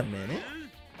 Wait a minute.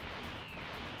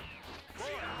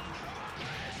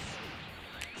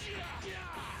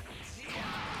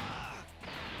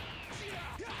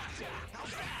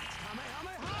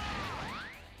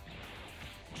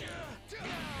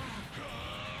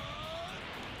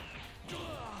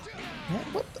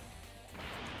 What the?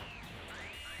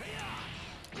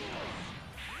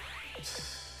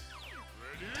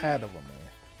 Tired of him, man.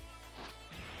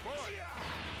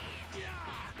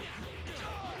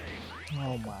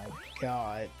 Oh my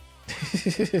god.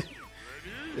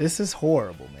 This is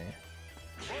horrible, man.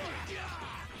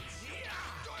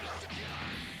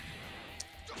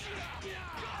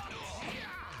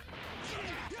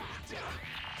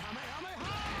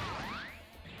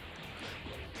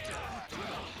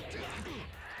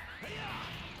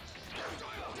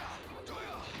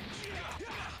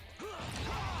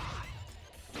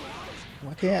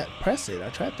 Why can't I press it? I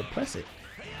tried to press it.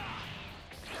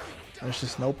 There's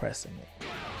just no pressing it.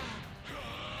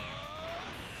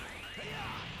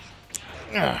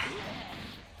 Ugh.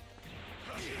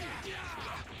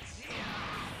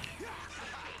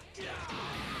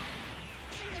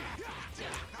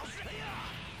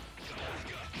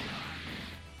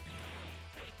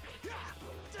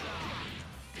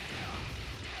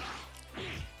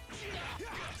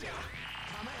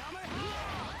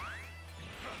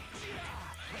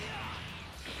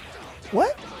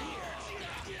 What?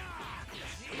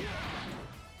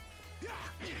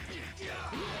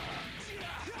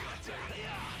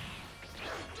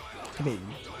 Maybe.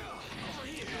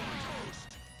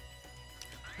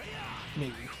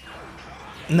 Maybe.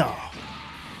 No.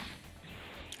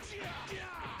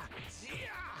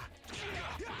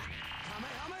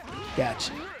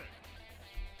 Gotcha.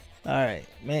 Alright,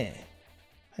 man.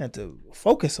 I had to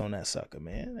focus on that sucker,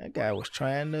 man. That guy was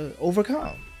trying to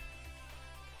overcome.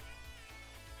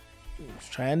 He was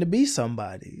trying to be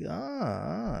somebody.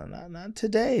 Not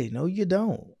today. No, you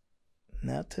don't.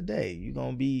 Not today. You're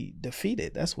going to be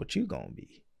defeated. That's what you're going to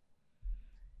be.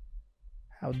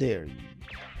 How dare you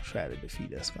try to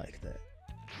defeat us like that?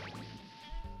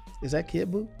 Is that Kid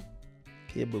Buu?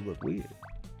 Kid Buu look weird.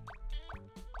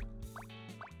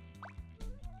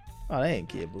 Oh, that ain't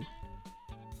Kid Buu.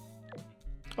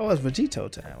 Oh, it's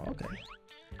Vegito time. Okay.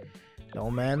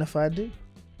 Don't mind if I do.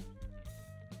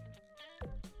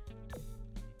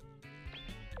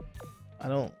 I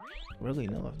don't really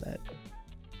know if that...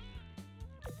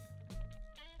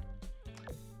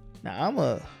 Now I'm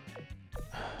gonna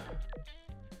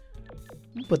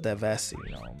put that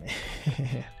Vaseline on, man.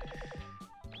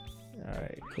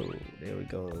 Alright, cool. There we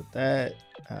go with that.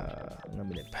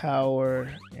 Limited power.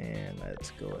 And let's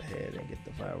go ahead and get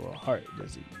the viral heart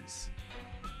disease.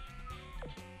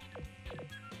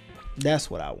 That's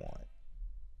what I want.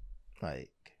 Like,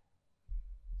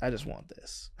 I just want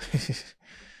this.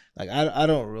 Like, I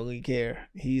don't really care.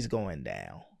 He's going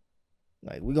down.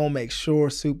 Like, we're going to make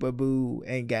sure Super Buu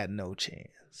ain't got no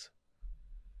chance.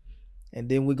 And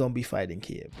then we're going to be fighting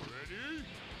Kid Buu.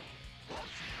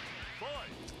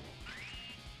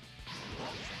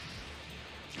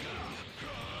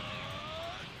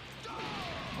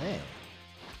 Man.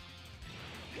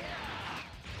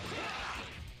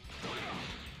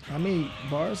 How many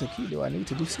bars of key do I need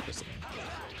to do Super Saiyan?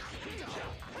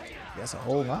 That's a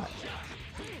whole lot.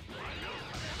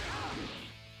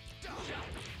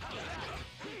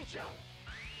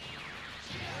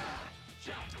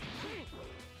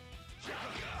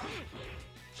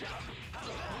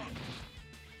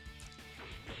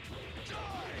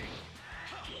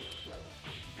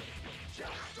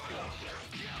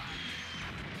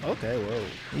 Okay, well,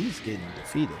 he's getting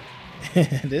defeated.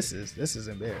 This is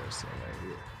embarrassing right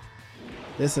here.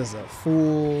 This is a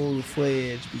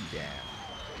full-fledged beatdown.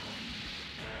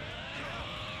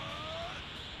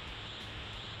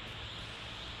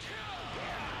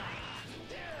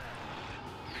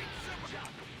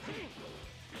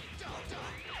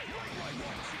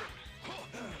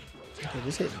 Okay,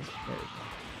 just hit me. There we go.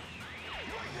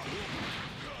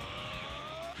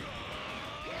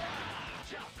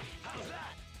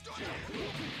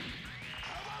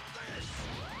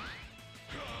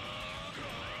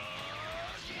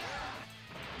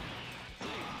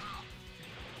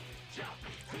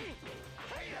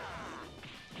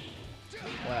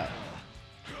 Wow.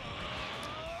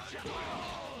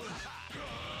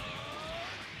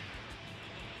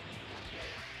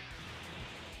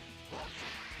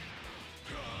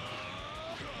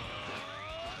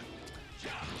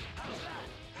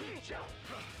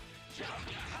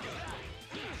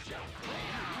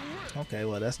 Okay,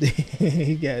 well that's the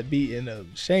he got beat in a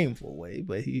shameful way,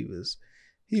 but he was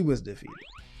defeated.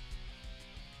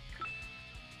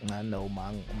 I know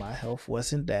my health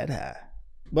wasn't that high,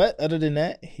 but other than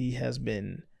that, he has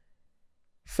been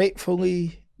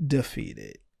faithfully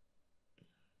defeated.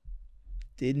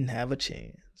 Didn't have a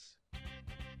chance.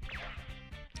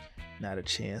 Not a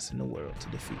chance in the world to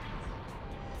defeat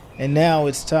me. And now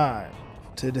it's time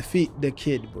to defeat the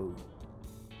Kid Buu.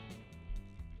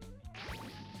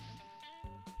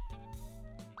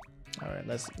 All right,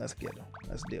 let's get him.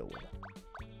 Let's deal with him.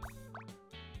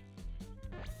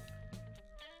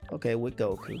 Okay, with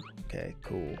Goku. Okay,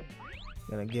 cool.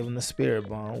 Gonna give him the Spirit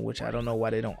Bomb, which I don't know why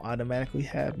they don't automatically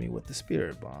have me with the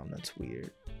Spirit Bomb. That's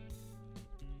weird.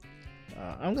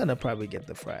 I'm gonna probably get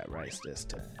the fried rice this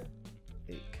time.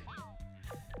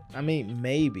 I mean,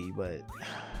 maybe, but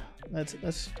let's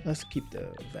keep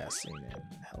the vaccine and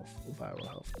viral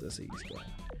health disease going.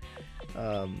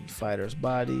 Fighter's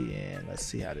body, and let's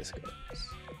see how this goes.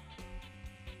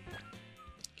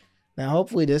 Now,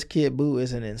 hopefully, this Kid Buu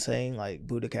isn't insane like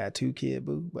Budokai 2 Kid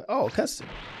Buu, but oh, custom.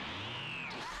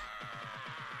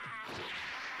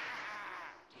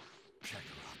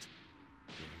 Kakarot,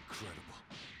 you're incredible.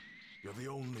 You're the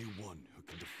only one who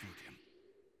can defeat him.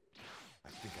 I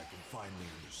think I can finally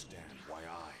understand why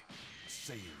I, a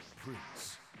Saiyan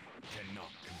Prince,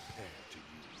 cannot compare to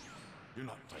you. You're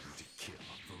not fighting to kill,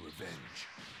 for revenge.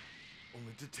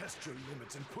 Only to test your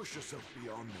limits and push yourself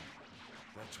beyond them.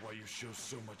 That's why you show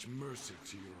so much mercy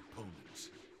to your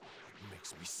opponents. It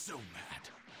makes me so mad.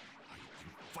 How you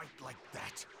can fight like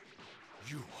that?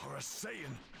 You are a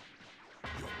Saiyan.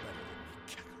 You're better than me,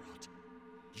 Kakarot.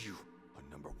 You are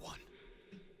number one.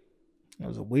 That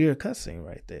was a weird cutscene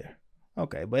right there.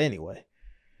 Okay, but anyway.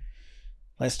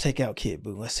 Let's take out Kid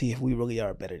Buu. Let's see if we really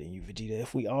are better than you, Vegeta.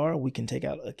 If we are, we can take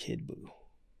out a Kid Buu.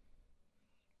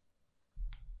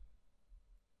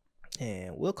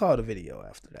 And we'll call the video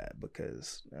after that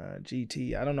because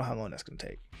GT, I don't know how long that's going to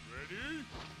take. Ready?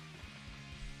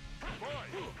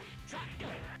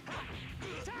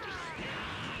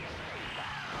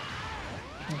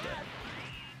 Okay.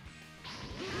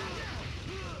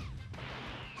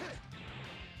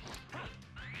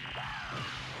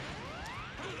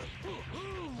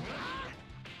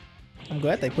 I'm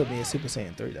glad they put me in Super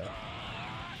Saiyan 3 though.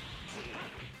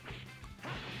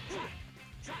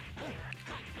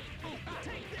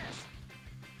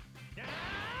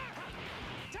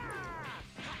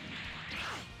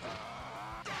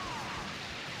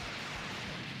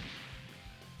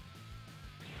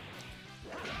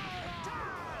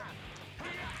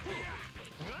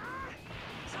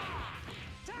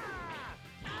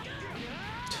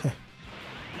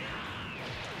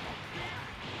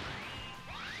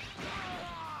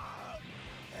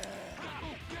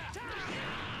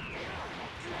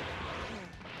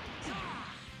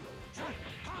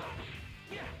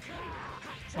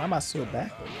 Why am I so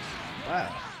backwards?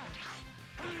 Wow.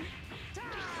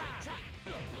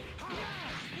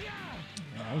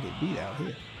 Man, I'm getting beat out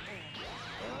here.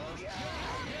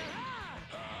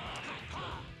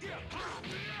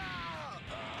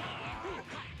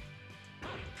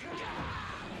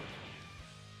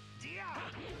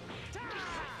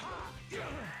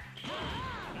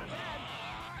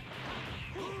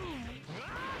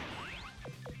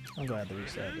 I'm gonna have to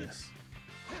reset this.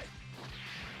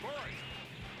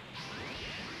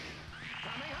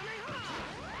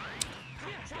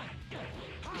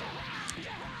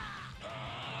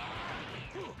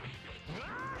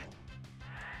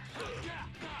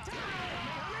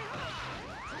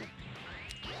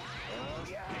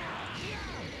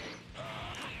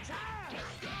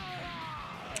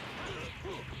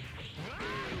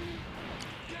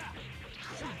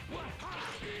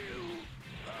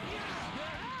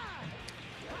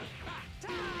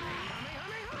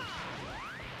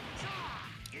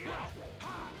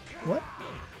 What?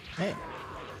 Hey.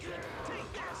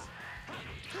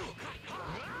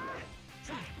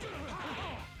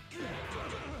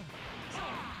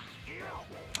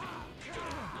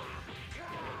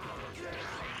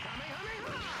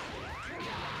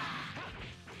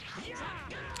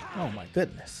 Oh my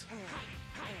goodness.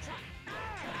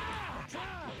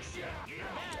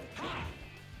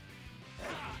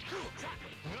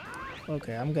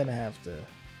 Okay, I'm gonna have to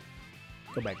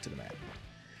go back to the map.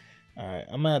 Alright,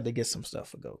 I'm gonna have to get some stuff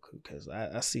for Goku because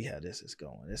I see how this is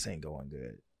going. This ain't going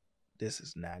good. This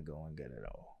is not going good at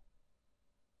all.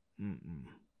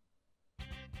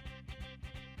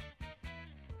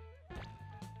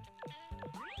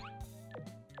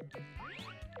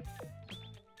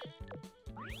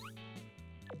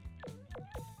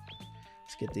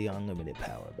 Let's get the unlimited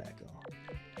power back on.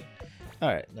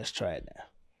 Alright, let's try it now.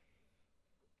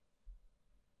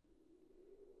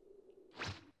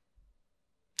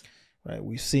 Right,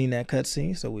 we've seen that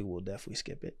cutscene, so we will definitely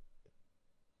skip it.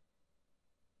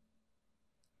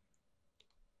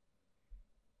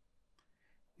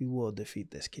 We will defeat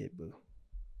this Kid Buu.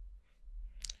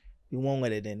 We won't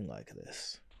let it end like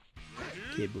this.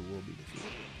 Kid Buu will be defeated.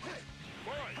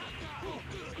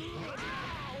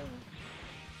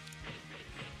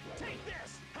 Take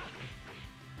this!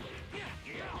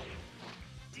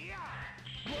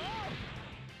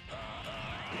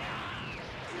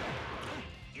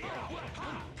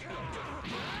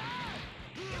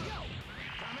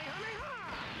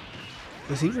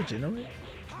 Does he regenerate?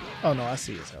 Oh no, I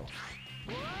see his health.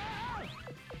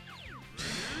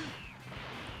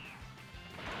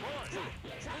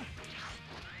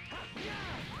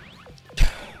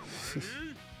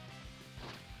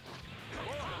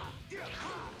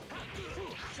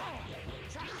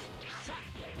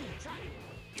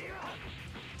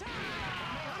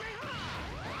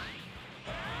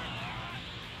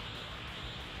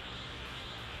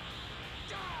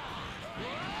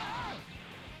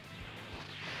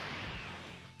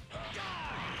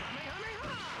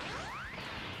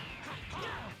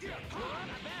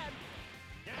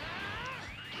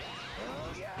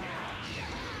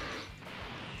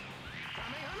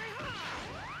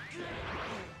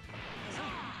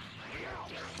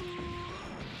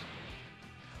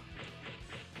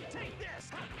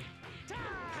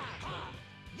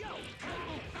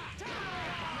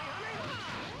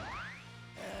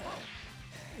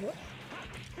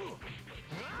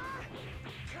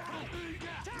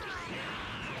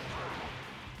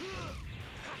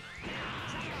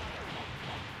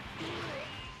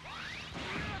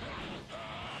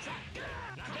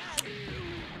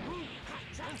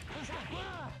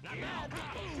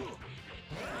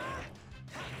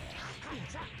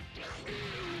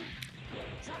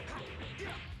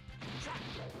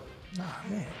 Oh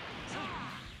man.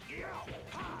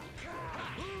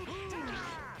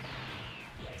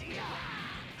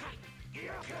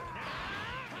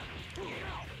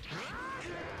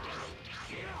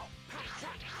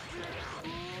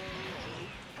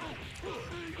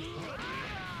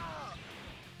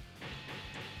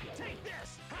 Take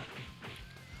this!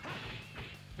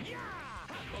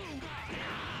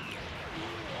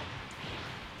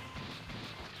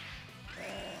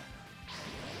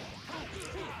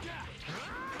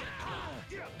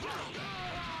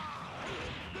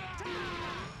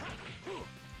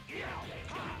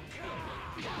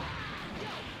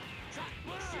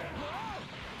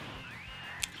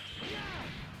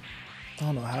 I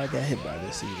don't know how I got hit by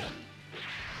this either.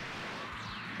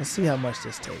 Let's see how much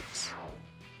this takes.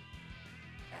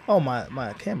 Oh,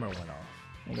 my camera went off.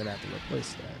 I'm gonna have to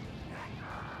replace that.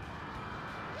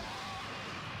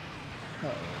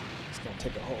 Uh-oh. It's gonna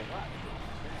take a whole lot.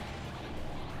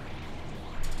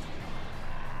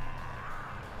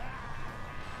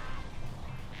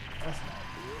 That's not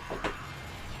good.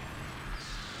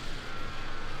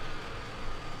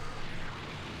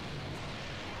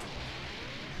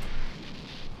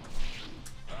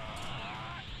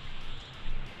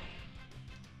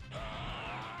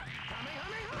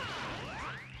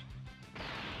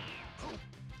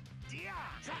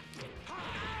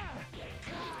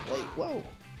 Wait, whoa.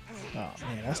 Oh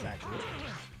man, that's not good.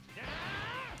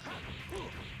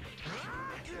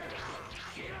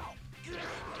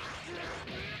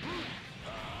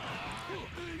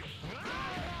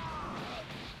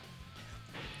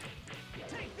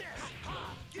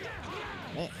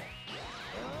 Man.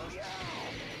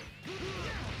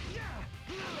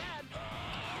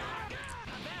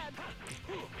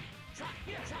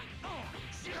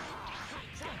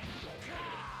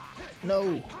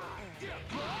 No.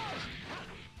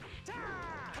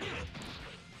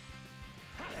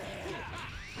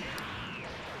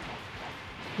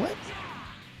 What?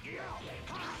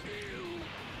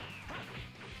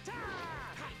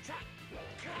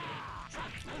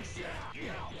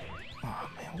 Oh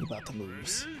man, we about to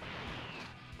lose.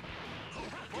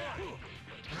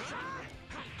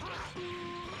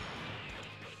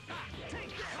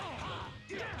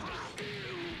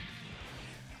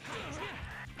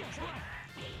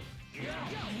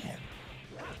 Man.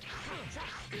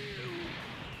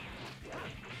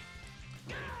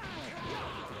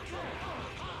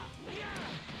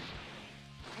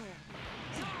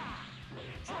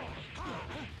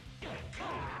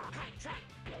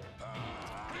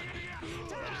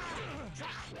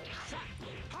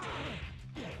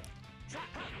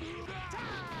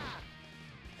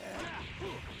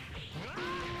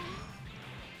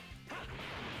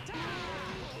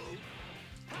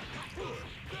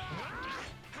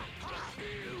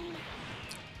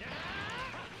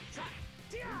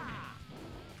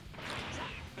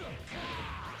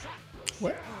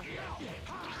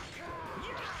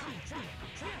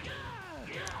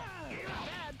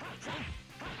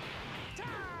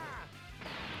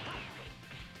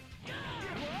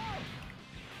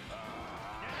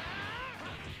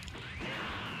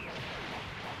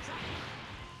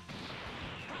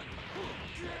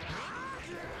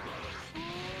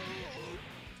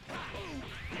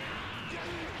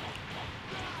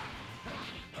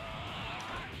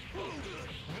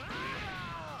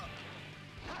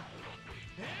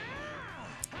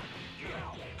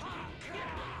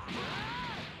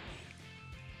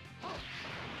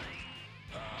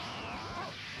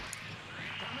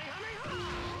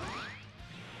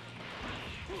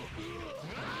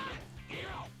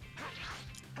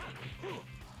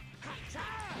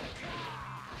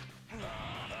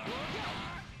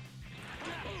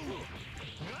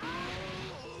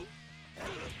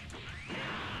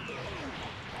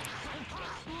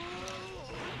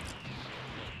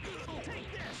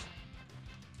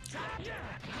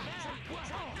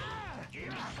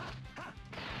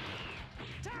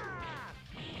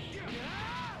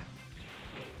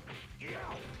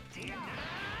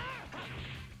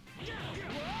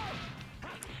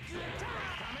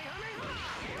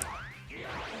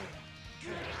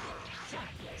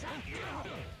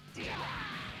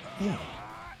 Yeah.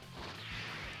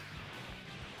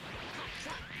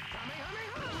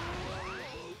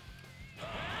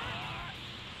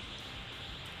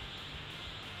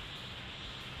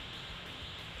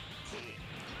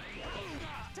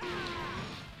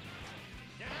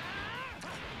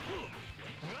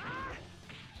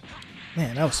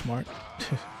 Man, that was smart.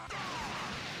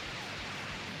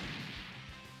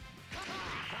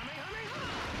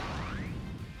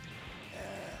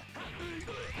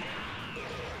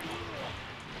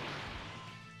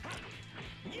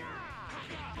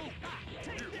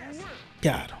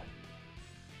 Got him.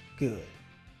 Good.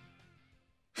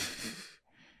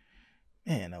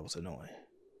 Man, that was annoying.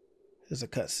 There's a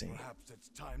cutscene. Perhaps it's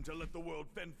time to let the world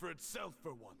fend for itself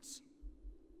for once.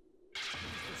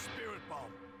 The spirit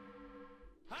bomb.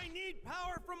 I need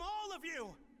power from all of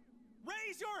you!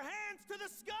 Raise your hands to the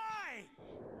sky!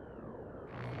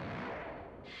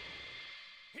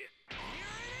 Here it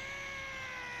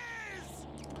is!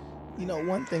 You know,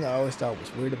 one thing I always thought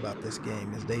was weird about this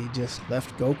game is they just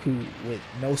left Goku with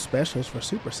no specials for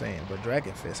Super Saiyan, but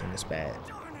Dragon Fist, and it's bad.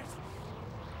 Darn it!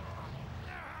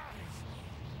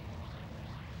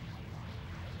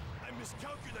 I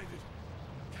miscalculated.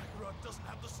 Kakarot doesn't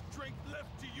have the strength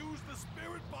left to use the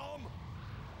spirit bomb.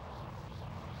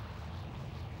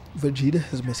 Vegeta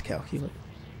has miscalculated.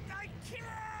 I can't!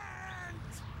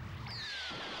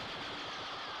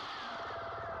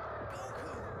 Goku!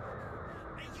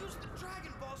 I used the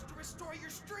Dragon Balls to restore your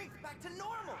strength back to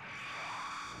normal!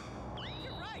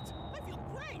 You're right! I feel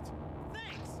great!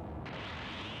 Thanks!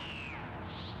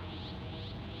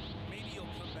 Maybe you'll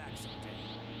come back someday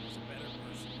as a better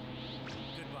person.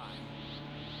 Goodbye.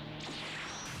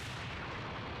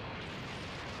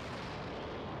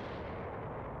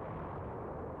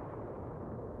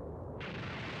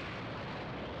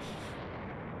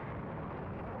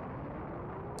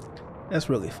 That's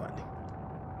really funny.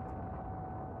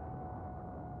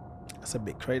 That's a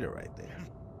big crater right there.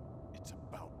 It's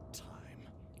about time.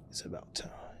 It's about time.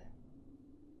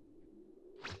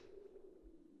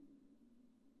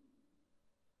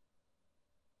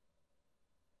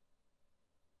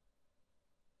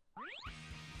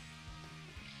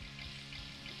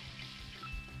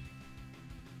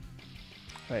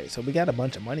 Alright, so we got a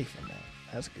bunch of money from that.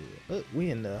 That's good. Look,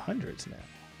 we in the hundreds now.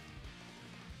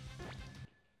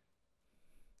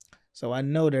 So I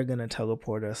know they're gonna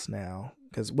teleport us now.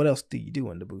 Cause what else do you do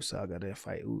in the Buu Saga to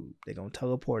fight? Ooh, they gonna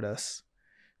teleport us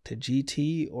to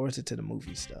GT, or is it to the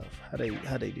movie stuff? How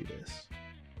they do this?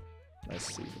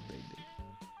 Let's see what they do.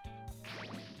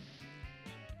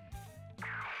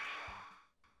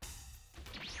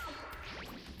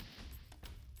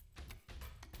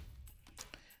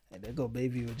 And there go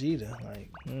baby Vegeta. Like,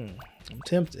 I'm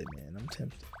tempted, man. I'm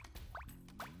tempted.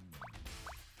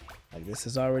 Like, this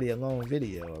is already a long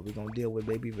video. Are we gonna deal with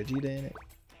baby Vegeta in it?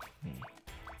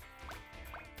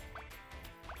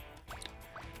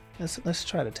 Let's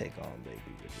try to take on baby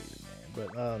Vegeta, man.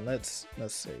 But let's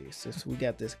see. Since we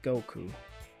got this Goku,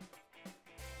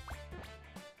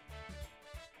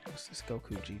 what's this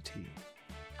Goku GT?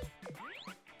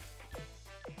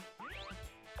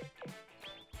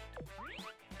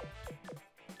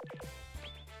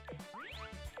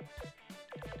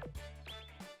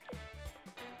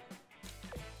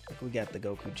 We got the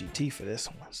Goku GT for this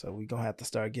one, so we're gonna have to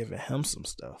start giving him some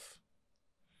stuff.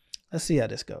 Let's see how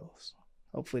this goes.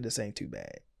 Hopefully this ain't too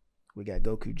bad. We got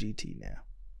Goku GT now.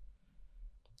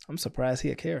 I'm surprised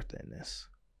he a character in this.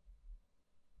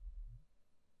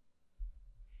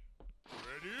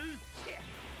 Ready?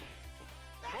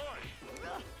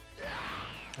 Fight!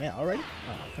 Yeah, already?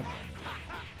 Oh, come on.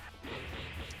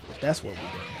 If that's what we're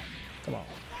doing. Come on.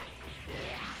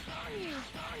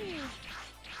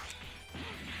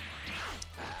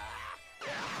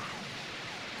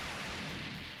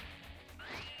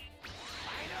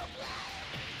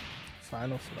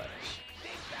 Final Flash.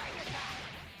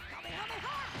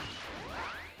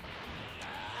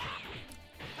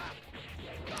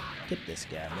 Get this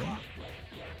guy, man.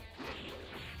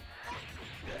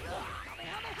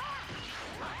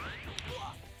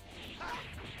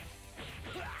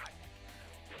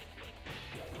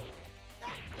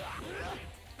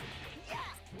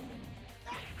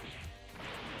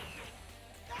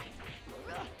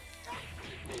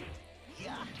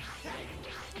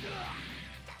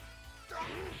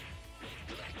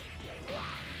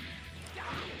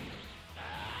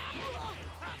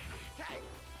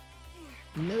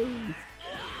 No.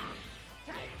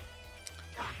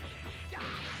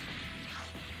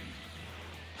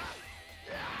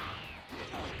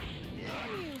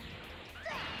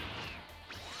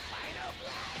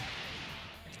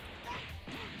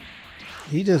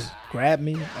 He just grabbed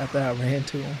me after I ran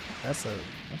to him. That's a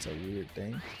weird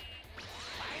thing.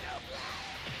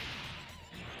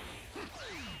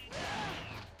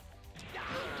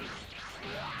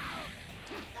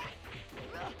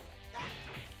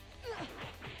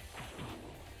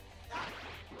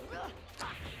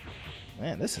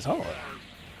 Man, this is hard.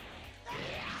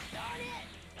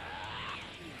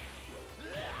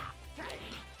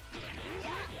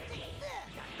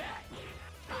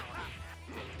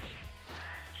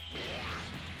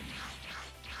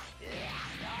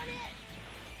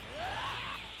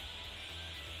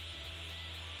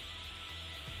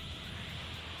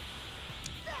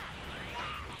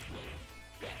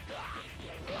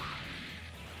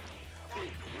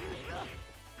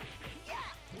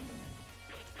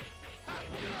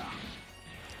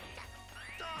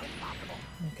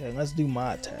 Okay, let's do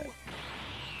my attack.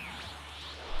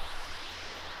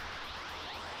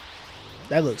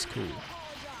 That looks cool.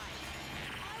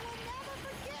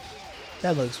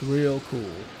 That looks real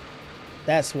cool.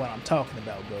 That's what I'm talking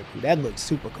about, Goku. That looks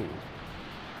super cool.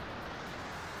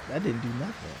 That didn't do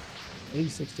nothing.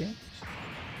 86 damage.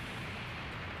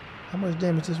 How much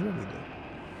damage does this really do?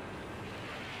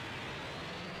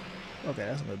 Okay,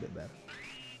 that's a little bit better.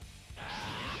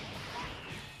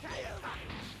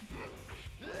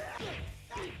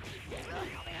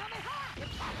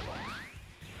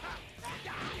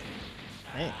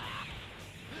 Man.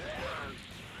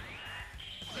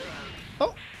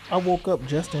 Oh, I woke up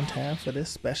just in time for this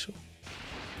special.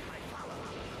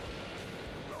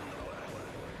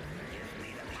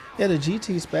 Yeah, the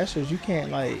GT specials, you can't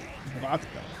like block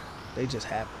them. They just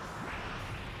happen.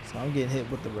 So I'm getting hit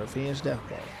with the Revenge Death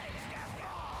Ball.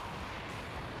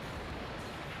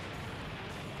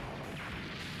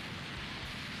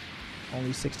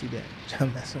 Only 60 damage.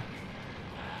 I'm messing.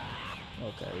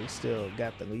 Okay, we still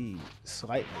got the lead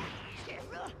slightly.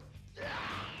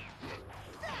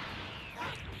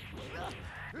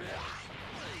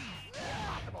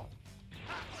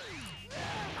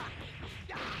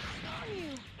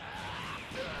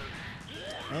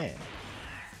 Man.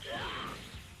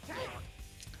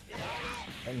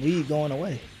 And lead going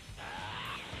away.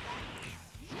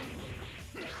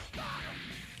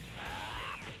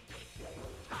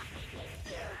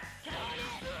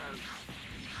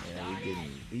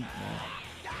 Getting beat now.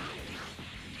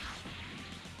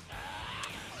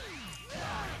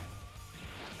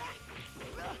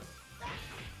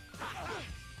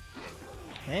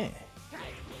 Man.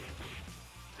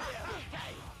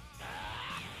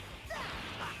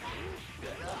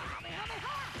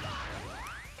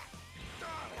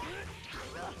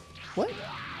 What?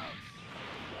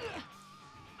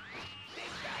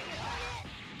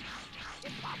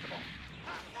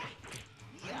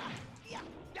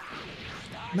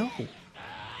 No.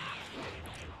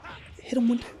 Hit him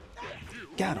one time.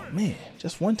 Got him, man.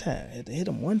 Just one time. Had to hit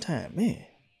him one time, man.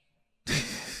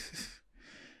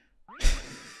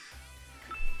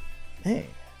 Man.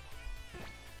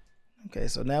 Okay,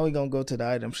 so now we're gonna go to the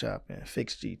item shop and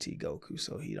fix GT Goku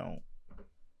so he don't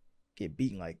get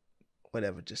beaten like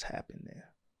whatever just happened there.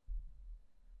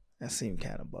 That seemed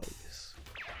kind of bogus.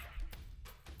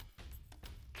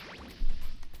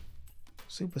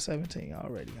 Super 17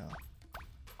 already, huh?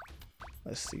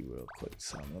 Let's see real quick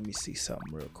something. Let me see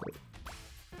something real quick.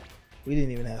 We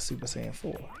didn't even have Super Saiyan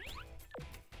 4.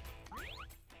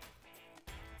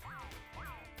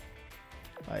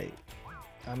 Like,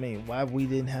 I mean, why we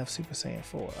didn't have Super Saiyan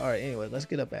 4? Alright, anyway, let's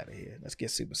get up out of here. Let's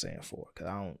get Super Saiyan 4. Because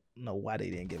I don't know why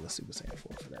they didn't give us Super Saiyan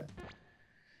 4 for that.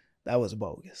 That was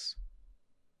bogus.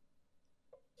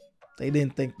 They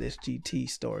didn't think this GT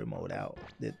story mode out,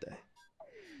 did they?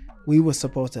 We were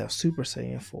supposed to have Super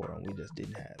Saiyan 4 and we just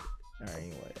didn't have it. Alright,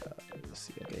 anyway, let's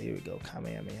see. Okay, here we go.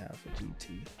 Kamehameha for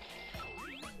GT.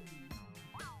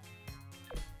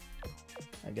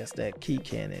 I guess that key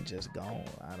cannon just gone.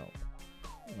 I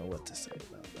don't know what to say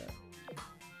about that.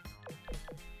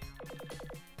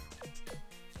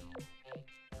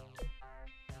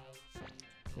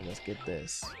 So let's get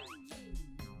this.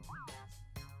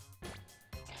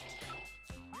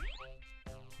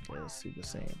 Okay, Super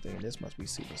Saiyan 3. This must be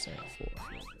Super Saiyan 4.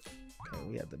 Okay,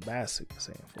 we have to buy Super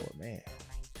Saiyan 4, man.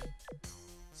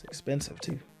 It's expensive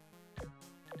too.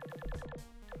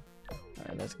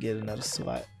 Alright, let's get another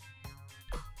slot.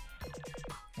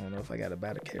 I don't know if I got a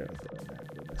better character or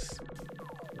not, but let's see.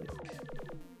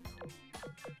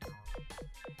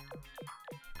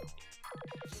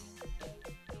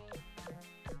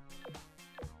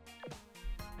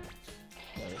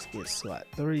 let's get slot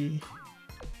 3.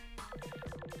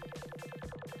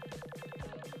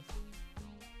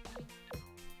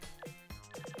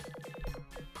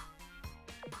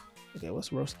 Okay,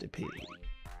 what's roasted pig?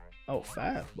 Oh,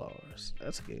 5 bars.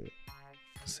 That's good.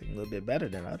 It's a little bit better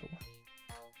than the other one.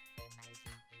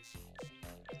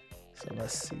 So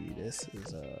let's see. This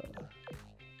is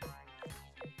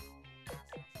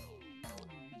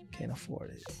can't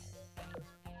afford it.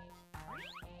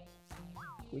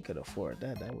 If we could afford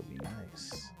that, that would be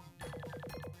nice.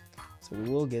 So we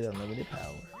will get unlimited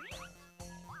power.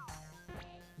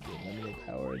 Get unlimited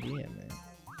power again, man.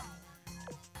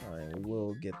 Alright, we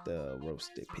will get the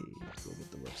roasted pig. We'll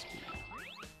get the roasted pig.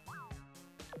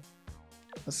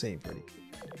 That seems pretty good.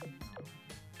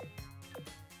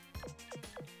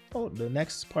 Oh, the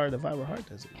next part of Viral Heart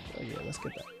does it. Oh yeah, let's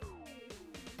get that.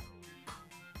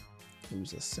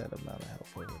 Lose a set amount of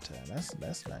health over time.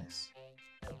 That's nice.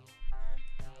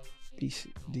 Beast,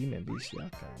 Demon Beast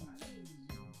Yakai.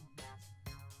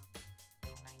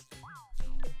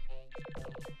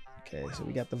 Okay, so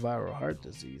we got the Viral Heart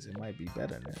Disease. It might be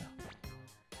better now.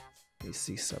 Let me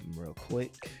see something real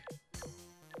quick.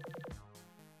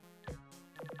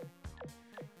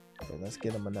 Okay, let's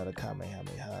get him another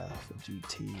Kamehameha for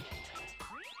GT.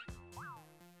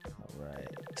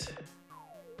 Alright.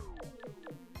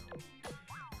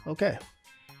 Okay.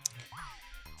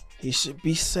 He should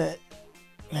be set.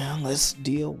 Now let's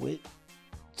deal with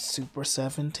Super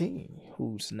 17,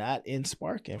 who's not in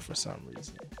Sparking for some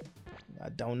reason. I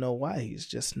don't know why, he's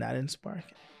just not in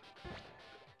Sparking.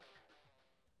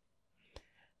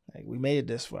 Like, we made it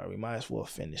this far, we might as well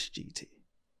finish GT.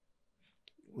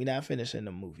 We're not finishing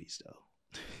the movies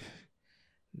though.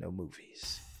 No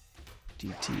movies.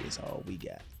 GT is all we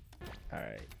got.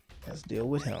 Alright, let's deal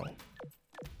with him.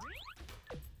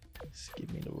 Let's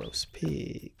give me the roast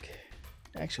pig.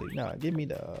 Actually, no, give me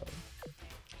the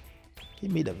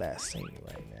vaccine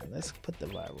right now. Let's put the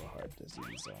Viral Heart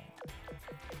Disease on.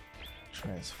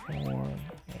 Transform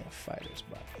and Fighter's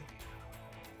Body.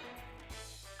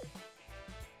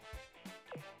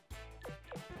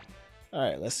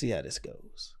 Alright, let's see how this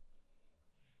goes.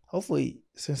 Hopefully,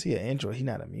 since he's an android, he's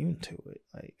not immune to it.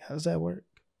 Like, how does that work?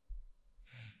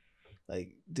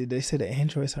 Like, did they say the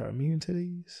androids are immune to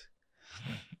these?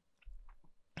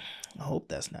 I hope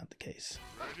that's not the case.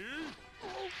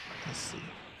 Let's see.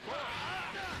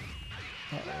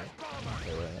 Uh-oh.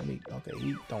 Okay, wait, let me, okay,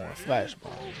 he throwing flash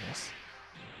bombs.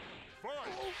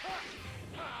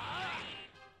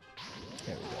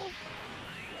 There we go.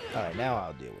 Alright, now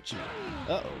I'll deal with you.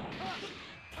 Uh-oh.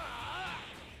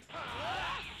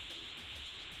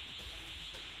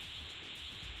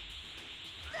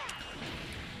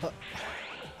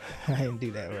 I didn't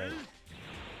do that right.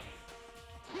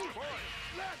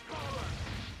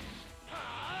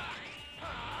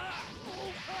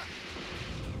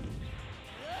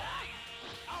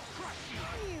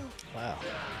 Wow.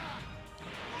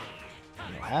 I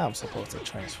don't know how I'm supposed to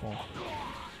transform.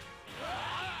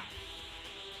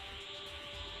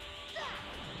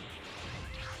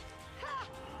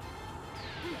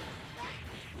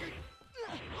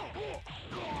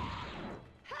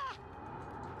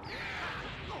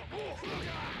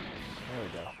 There we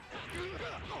go.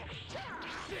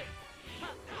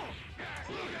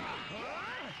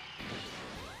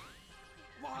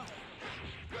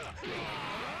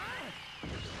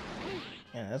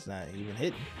 Yeah, that's not even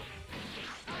hitting.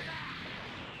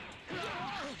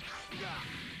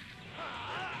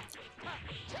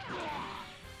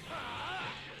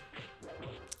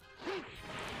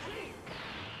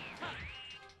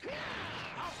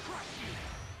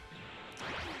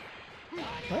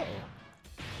 Uh-oh.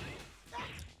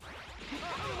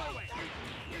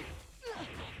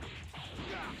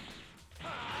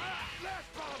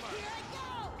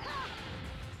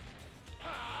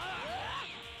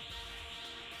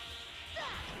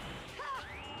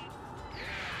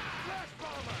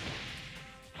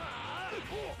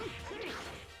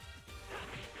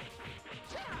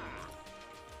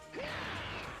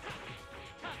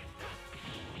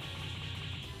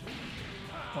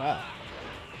 Wow.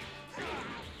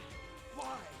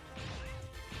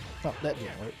 Oh, that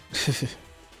didn't work.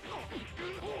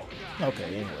 Okay,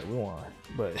 anyway, we won.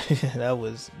 But that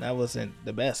wasn't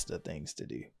the best of things to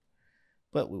do.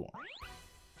 But we won.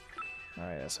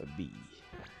 Alright, that's a B.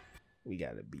 We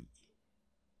got a B.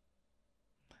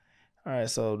 Alright,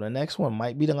 so the next one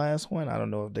might be the last one. I don't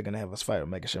know if they're gonna have us fight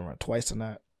Omega Shenron twice or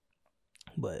not.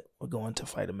 But we're going to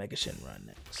fight Omega Shenron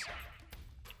next.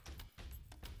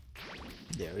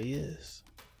 There he is.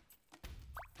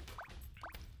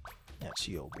 That's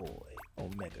your boy,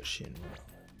 Omega Shenron.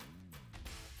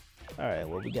 Alright,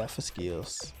 what we got for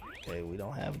skills? Okay, we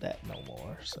don't have that no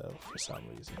more, so for some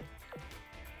reason.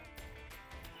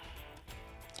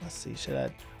 Let's see,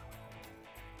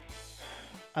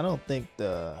 I don't think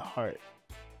the heart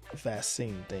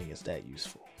vaccine thing is that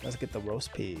useful. Let's get the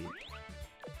roast pig.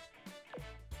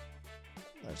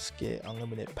 Let's get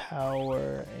unlimited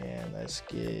power, and let's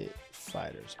get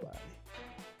fighter's body.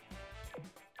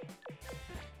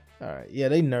 Alright, yeah,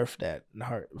 they nerfed that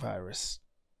heart virus.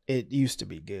 It used to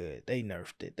be good. They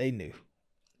nerfed it. They knew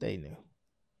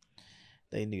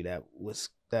that was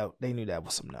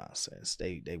some nonsense.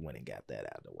 They went and got that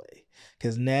out of the way.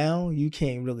 Cause now you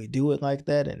can't really do it like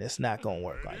that, and it's not gonna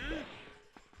work like that.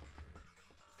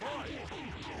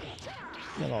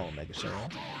 Come on, Mega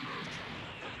Shenron.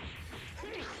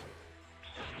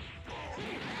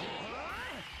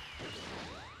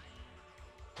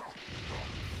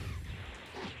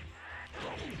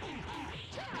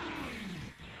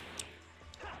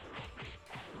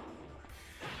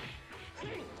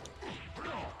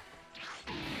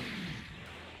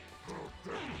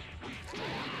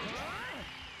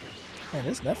 Man,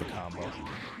 this never combo.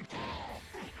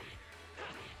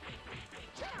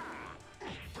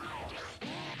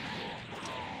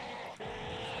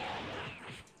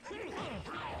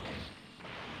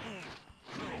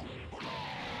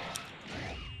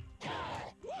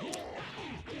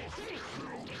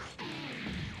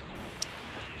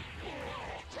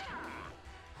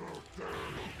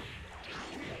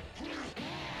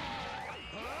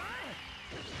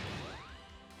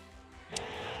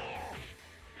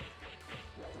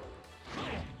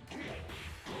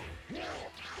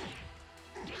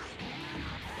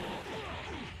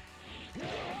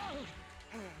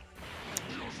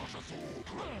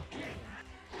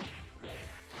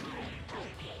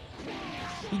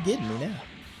 He getting me now.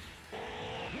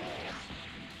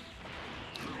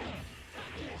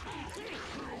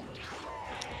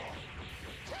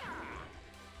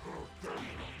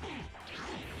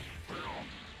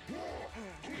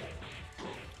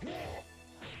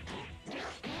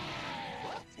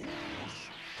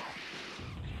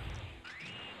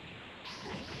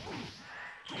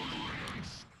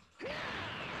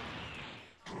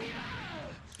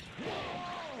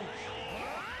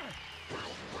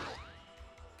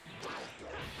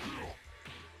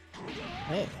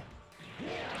 Man.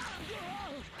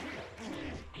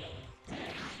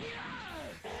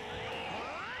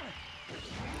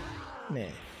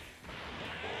 Man.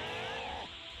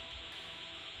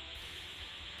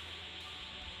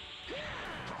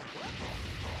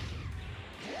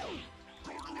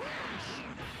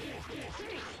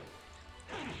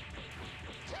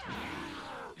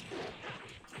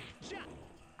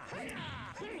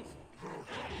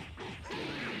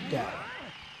 Got it.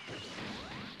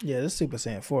 Yeah, this Super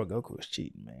Saiyan 4 Goku is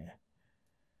cheating, man.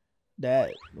 That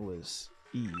was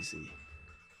easy.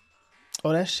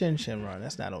 Oh, that's Shenron.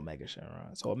 That's not Omega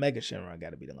Shenron. So Omega Shenron got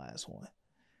to be the last one.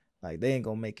 Like, they ain't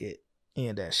going to make it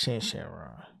in that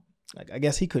Shenron. Like, I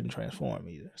guess he couldn't transform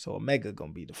either. So Omega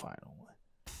going to be the final one.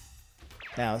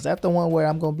 Now, is that the one where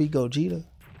I'm going to be Gogeta?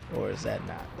 Or is that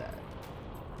not that?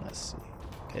 Let's see.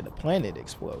 Okay, the planet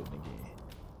exploded again.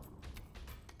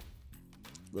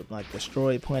 Look like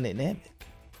destroyed planet Namek.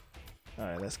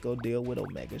 Alright, let's go deal with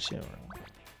Omega Shenron.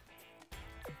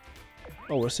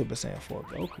 Oh, we're Super Saiyan 4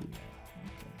 Goku now.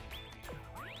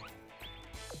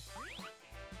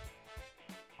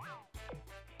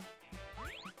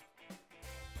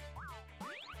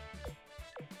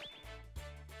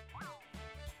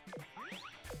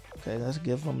 Okay, let's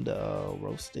give him the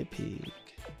roasted pig.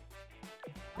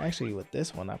 Actually, with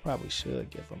this one, I probably should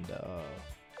give him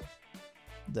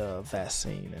the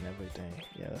vaccine and everything.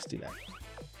 Yeah, let's do that.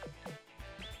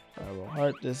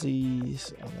 Heart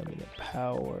disease, unlimited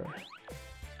power,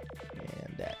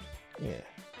 and that. Yeah,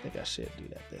 I think I should do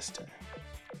that this time.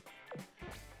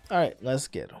 Alright, let's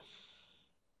get him.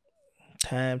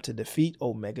 Time to defeat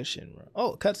Omega Shenron.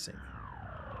 Oh, cutscene.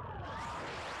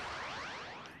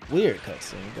 Weird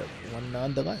cutscene, but one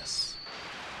nonetheless.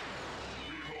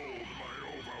 Behold my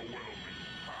overwhelming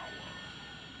power.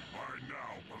 I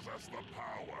now possess the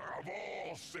power of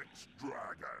all 6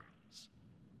 dragons.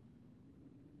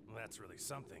 That's really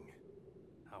something.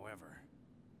 However,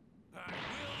 I will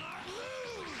not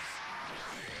lose!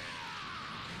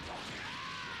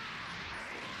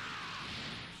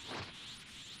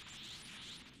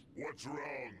 What's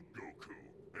wrong, Goku?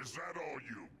 Is that all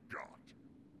you got?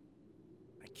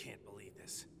 I can't believe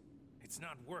this. It's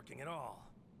not working at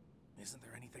all. Isn't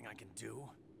there anything I can do?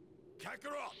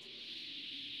 Kakarot!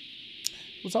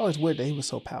 It was always weird that he was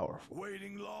so powerful.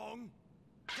 Waiting long?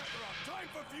 Kakarot, time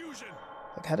for fusion!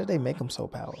 Like, how did they make him so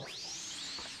powerful?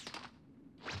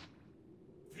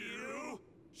 Fusion!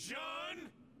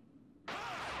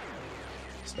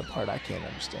 That's the part I can't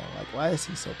understand. Like, why is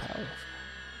he so powerful?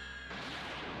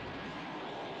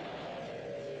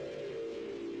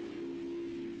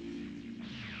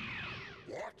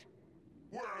 What?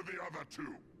 Where are the other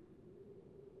two?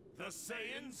 The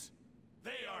Saiyans?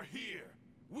 They are here.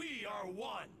 We are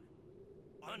one.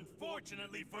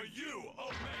 Unfortunately for you,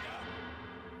 Omega.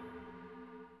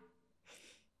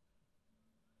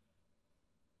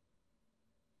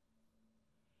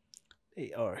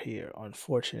 They are here.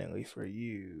 Unfortunately for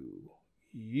you.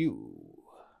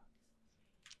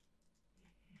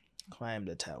 Climb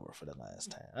the tower for the last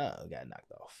time. Oh, got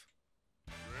knocked off.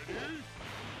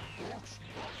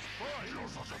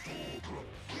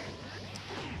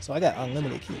 So I got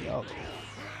unlimited key. Okay.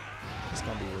 It's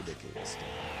gonna be ridiculous.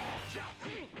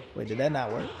 Wait, did that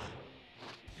not work?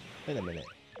 Wait a minute.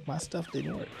 My stuff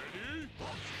didn't work.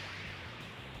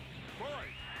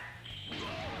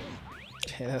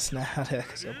 Okay, that's not how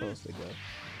that's supposed to go.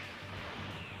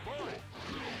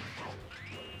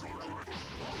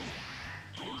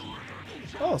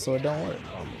 Oh, so it don't work.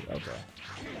 Okay.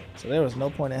 So there was no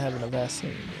point in having a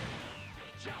vaccine.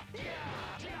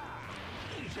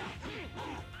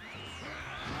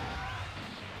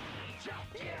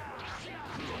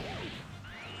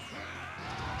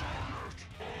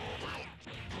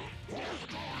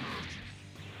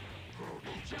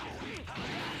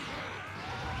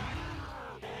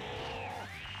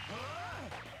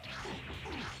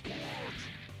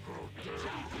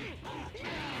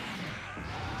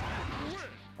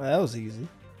 Well, that was easy.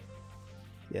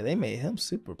 Yeah, they made him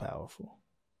super powerful.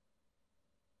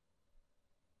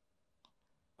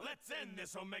 Let's end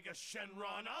this, Omega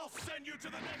Shenron. I'll send you to the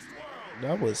next world.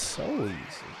 That was so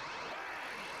easy.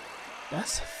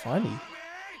 That's funny.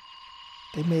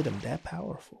 They made him that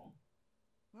powerful.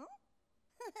 Huh?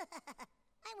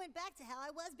 I went back to how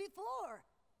I was before.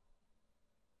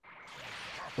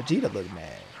 Vegeta looked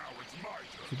mad.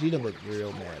 Vegeta looked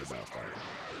real mad about that.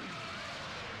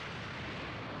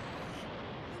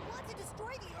 You want to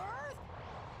destroy the Earth?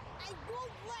 I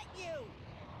won't let you.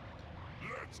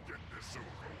 Let's get this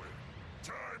over with.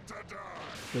 Time to die.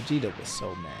 Vegeta was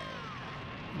so mad.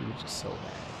 He was just so mad.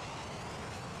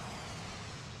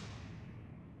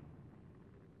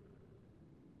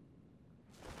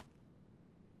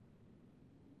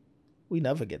 We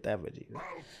never get that Vegeta.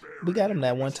 We got him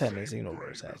that one time in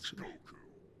Xenoverse, actually.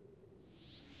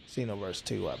 Xenoverse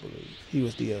 2, I believe. He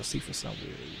was DLC for some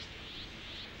weird reason.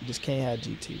 You just can't have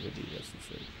GT Vegeta for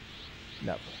free.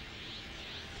 Never.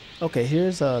 Okay,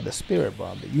 here's the Spirit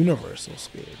Bomb, the Universal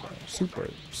Spirit Bomb. Super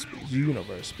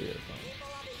Universe Spirit Bomb. People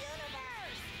of the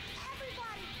universe,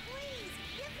 everybody, please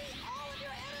give me all of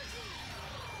your energy.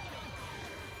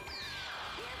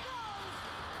 Here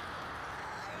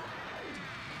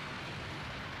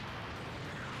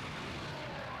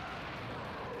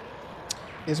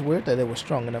goes. It's weird that it was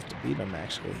strong enough to beat him,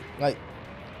 actually. Like,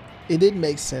 it didn't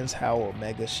make sense how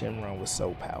Omega Shenron was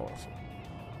so powerful.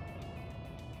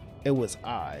 It was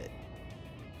odd.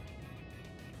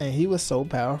 And he was so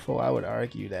powerful, I would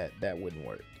argue that that wouldn't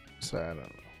work. So, I don't know.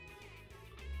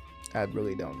 I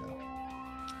really don't know.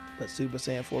 But Super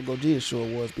Saiyan 4 Gogeta sure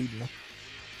was beating him.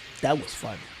 That was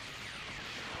funny.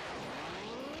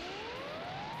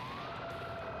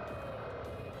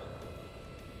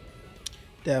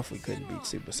 Definitely couldn't beat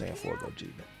Super Saiyan 4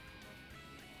 Gogeta.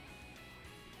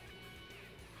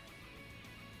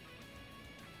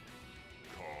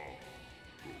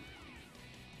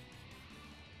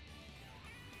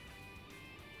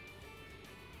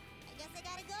 I guess I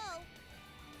gotta go.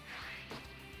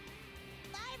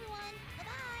 Bye, everyone.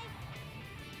 Bye-bye.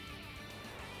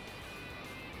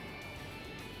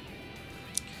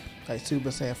 Like Super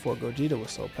Saiyan 4 Gogeta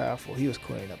was so powerful, he was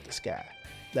clearing up the sky.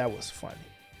 That was funny.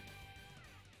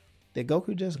 Did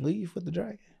Goku just leave with the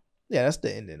dragon? Yeah, that's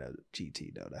the ending of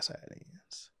GT though. That's how it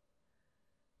ends.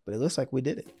 But it looks like we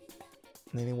did it.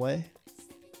 Anyway,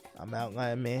 I'm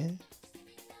Outline Man,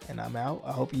 and I'm out.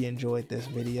 I hope you enjoyed this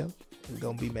video. We're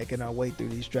gonna be making our way through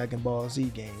these Dragon Ball Z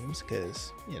games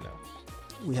because, you know,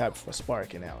 we hyped for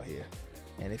sparking out here.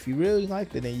 And if you really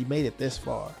liked it and you made it this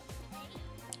far,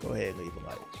 go ahead and leave a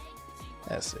like.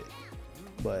 That's it.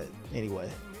 But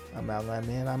anyway, I'm Outline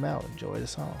Man. I'm out. Enjoy the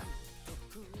song.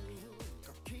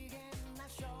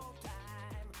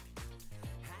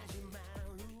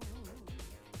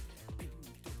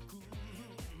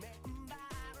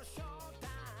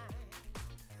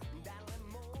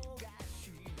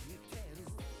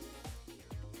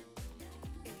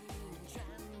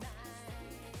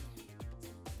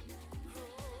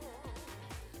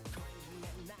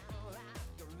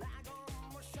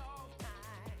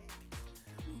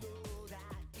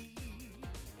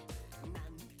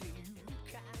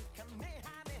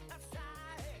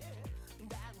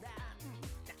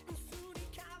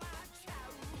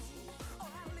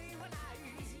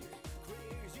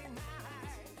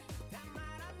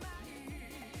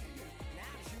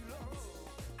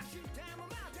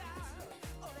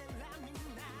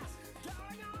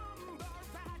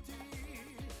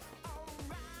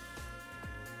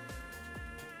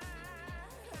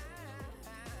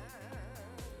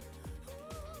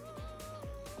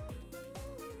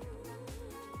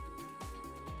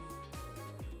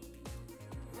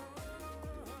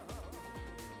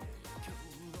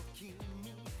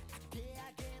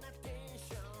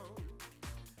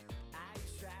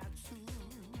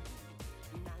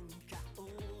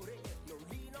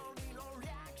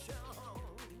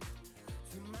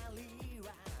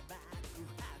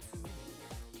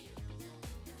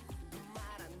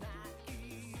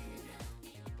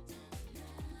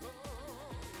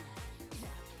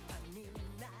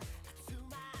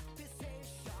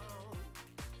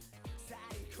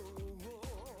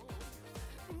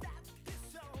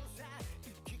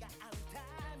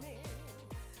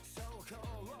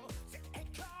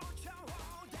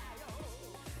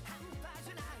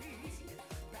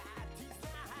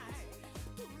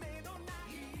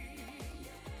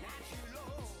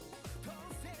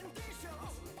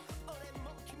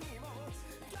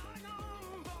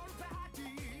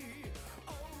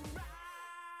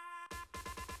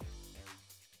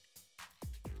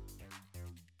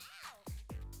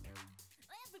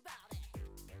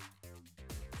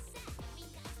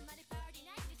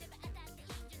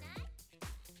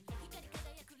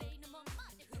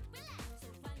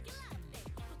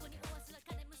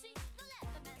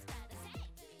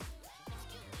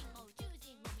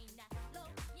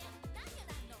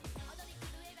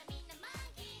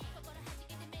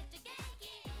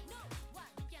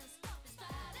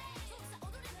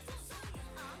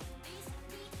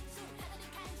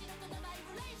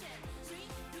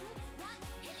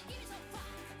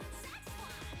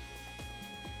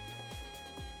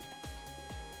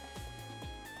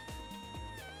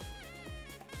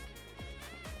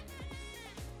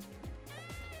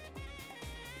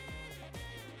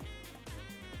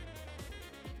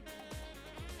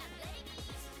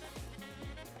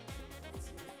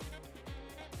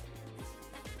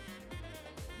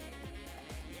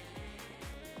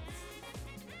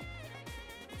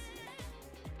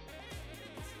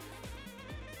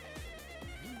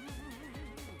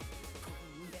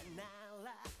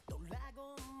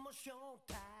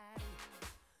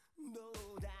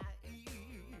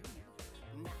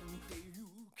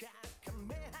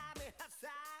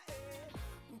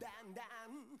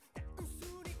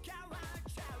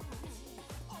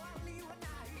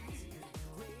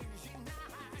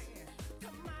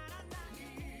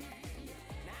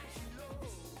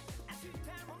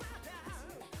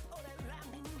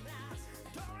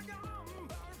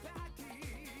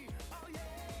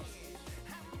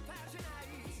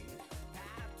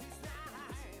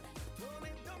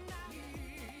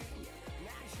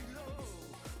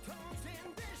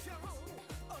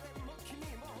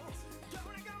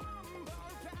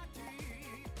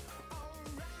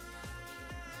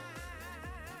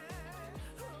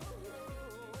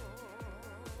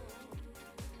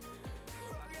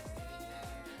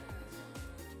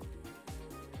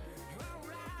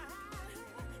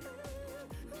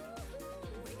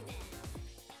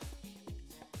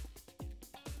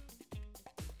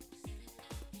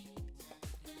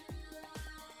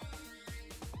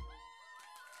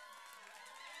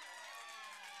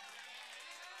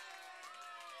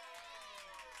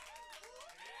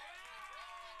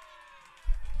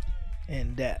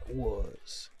 And that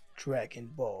was Dragon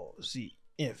Ball Z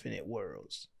Infinite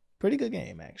Worlds. Pretty good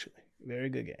game, actually. Very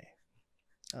good game.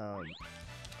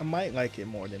 I might like it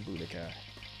more than Budokai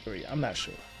 3. I'm not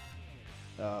sure.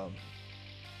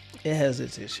 It has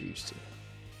its issues too.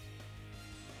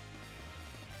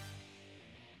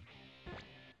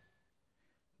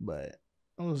 But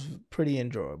it was pretty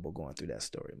enjoyable going through that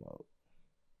story mode.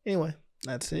 Anyway,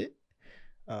 that's it.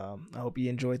 I hope you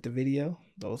enjoyed the video.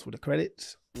 Those were the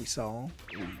credits. We saw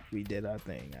them. We did our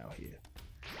thing out here.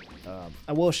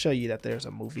 I will show you that there's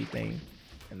a movie thing,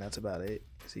 and that's about it.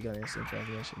 Is he got instant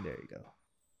transmission? There you go.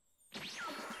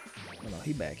 Oh no,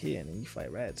 he back here, and then you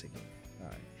fight Raditz again.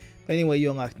 Alright. But anyway, you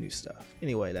unlock new stuff.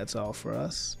 Anyway, that's all for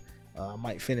us. I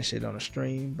might finish it on a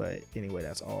stream, but anyway,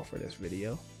 that's all for this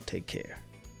video. Take care.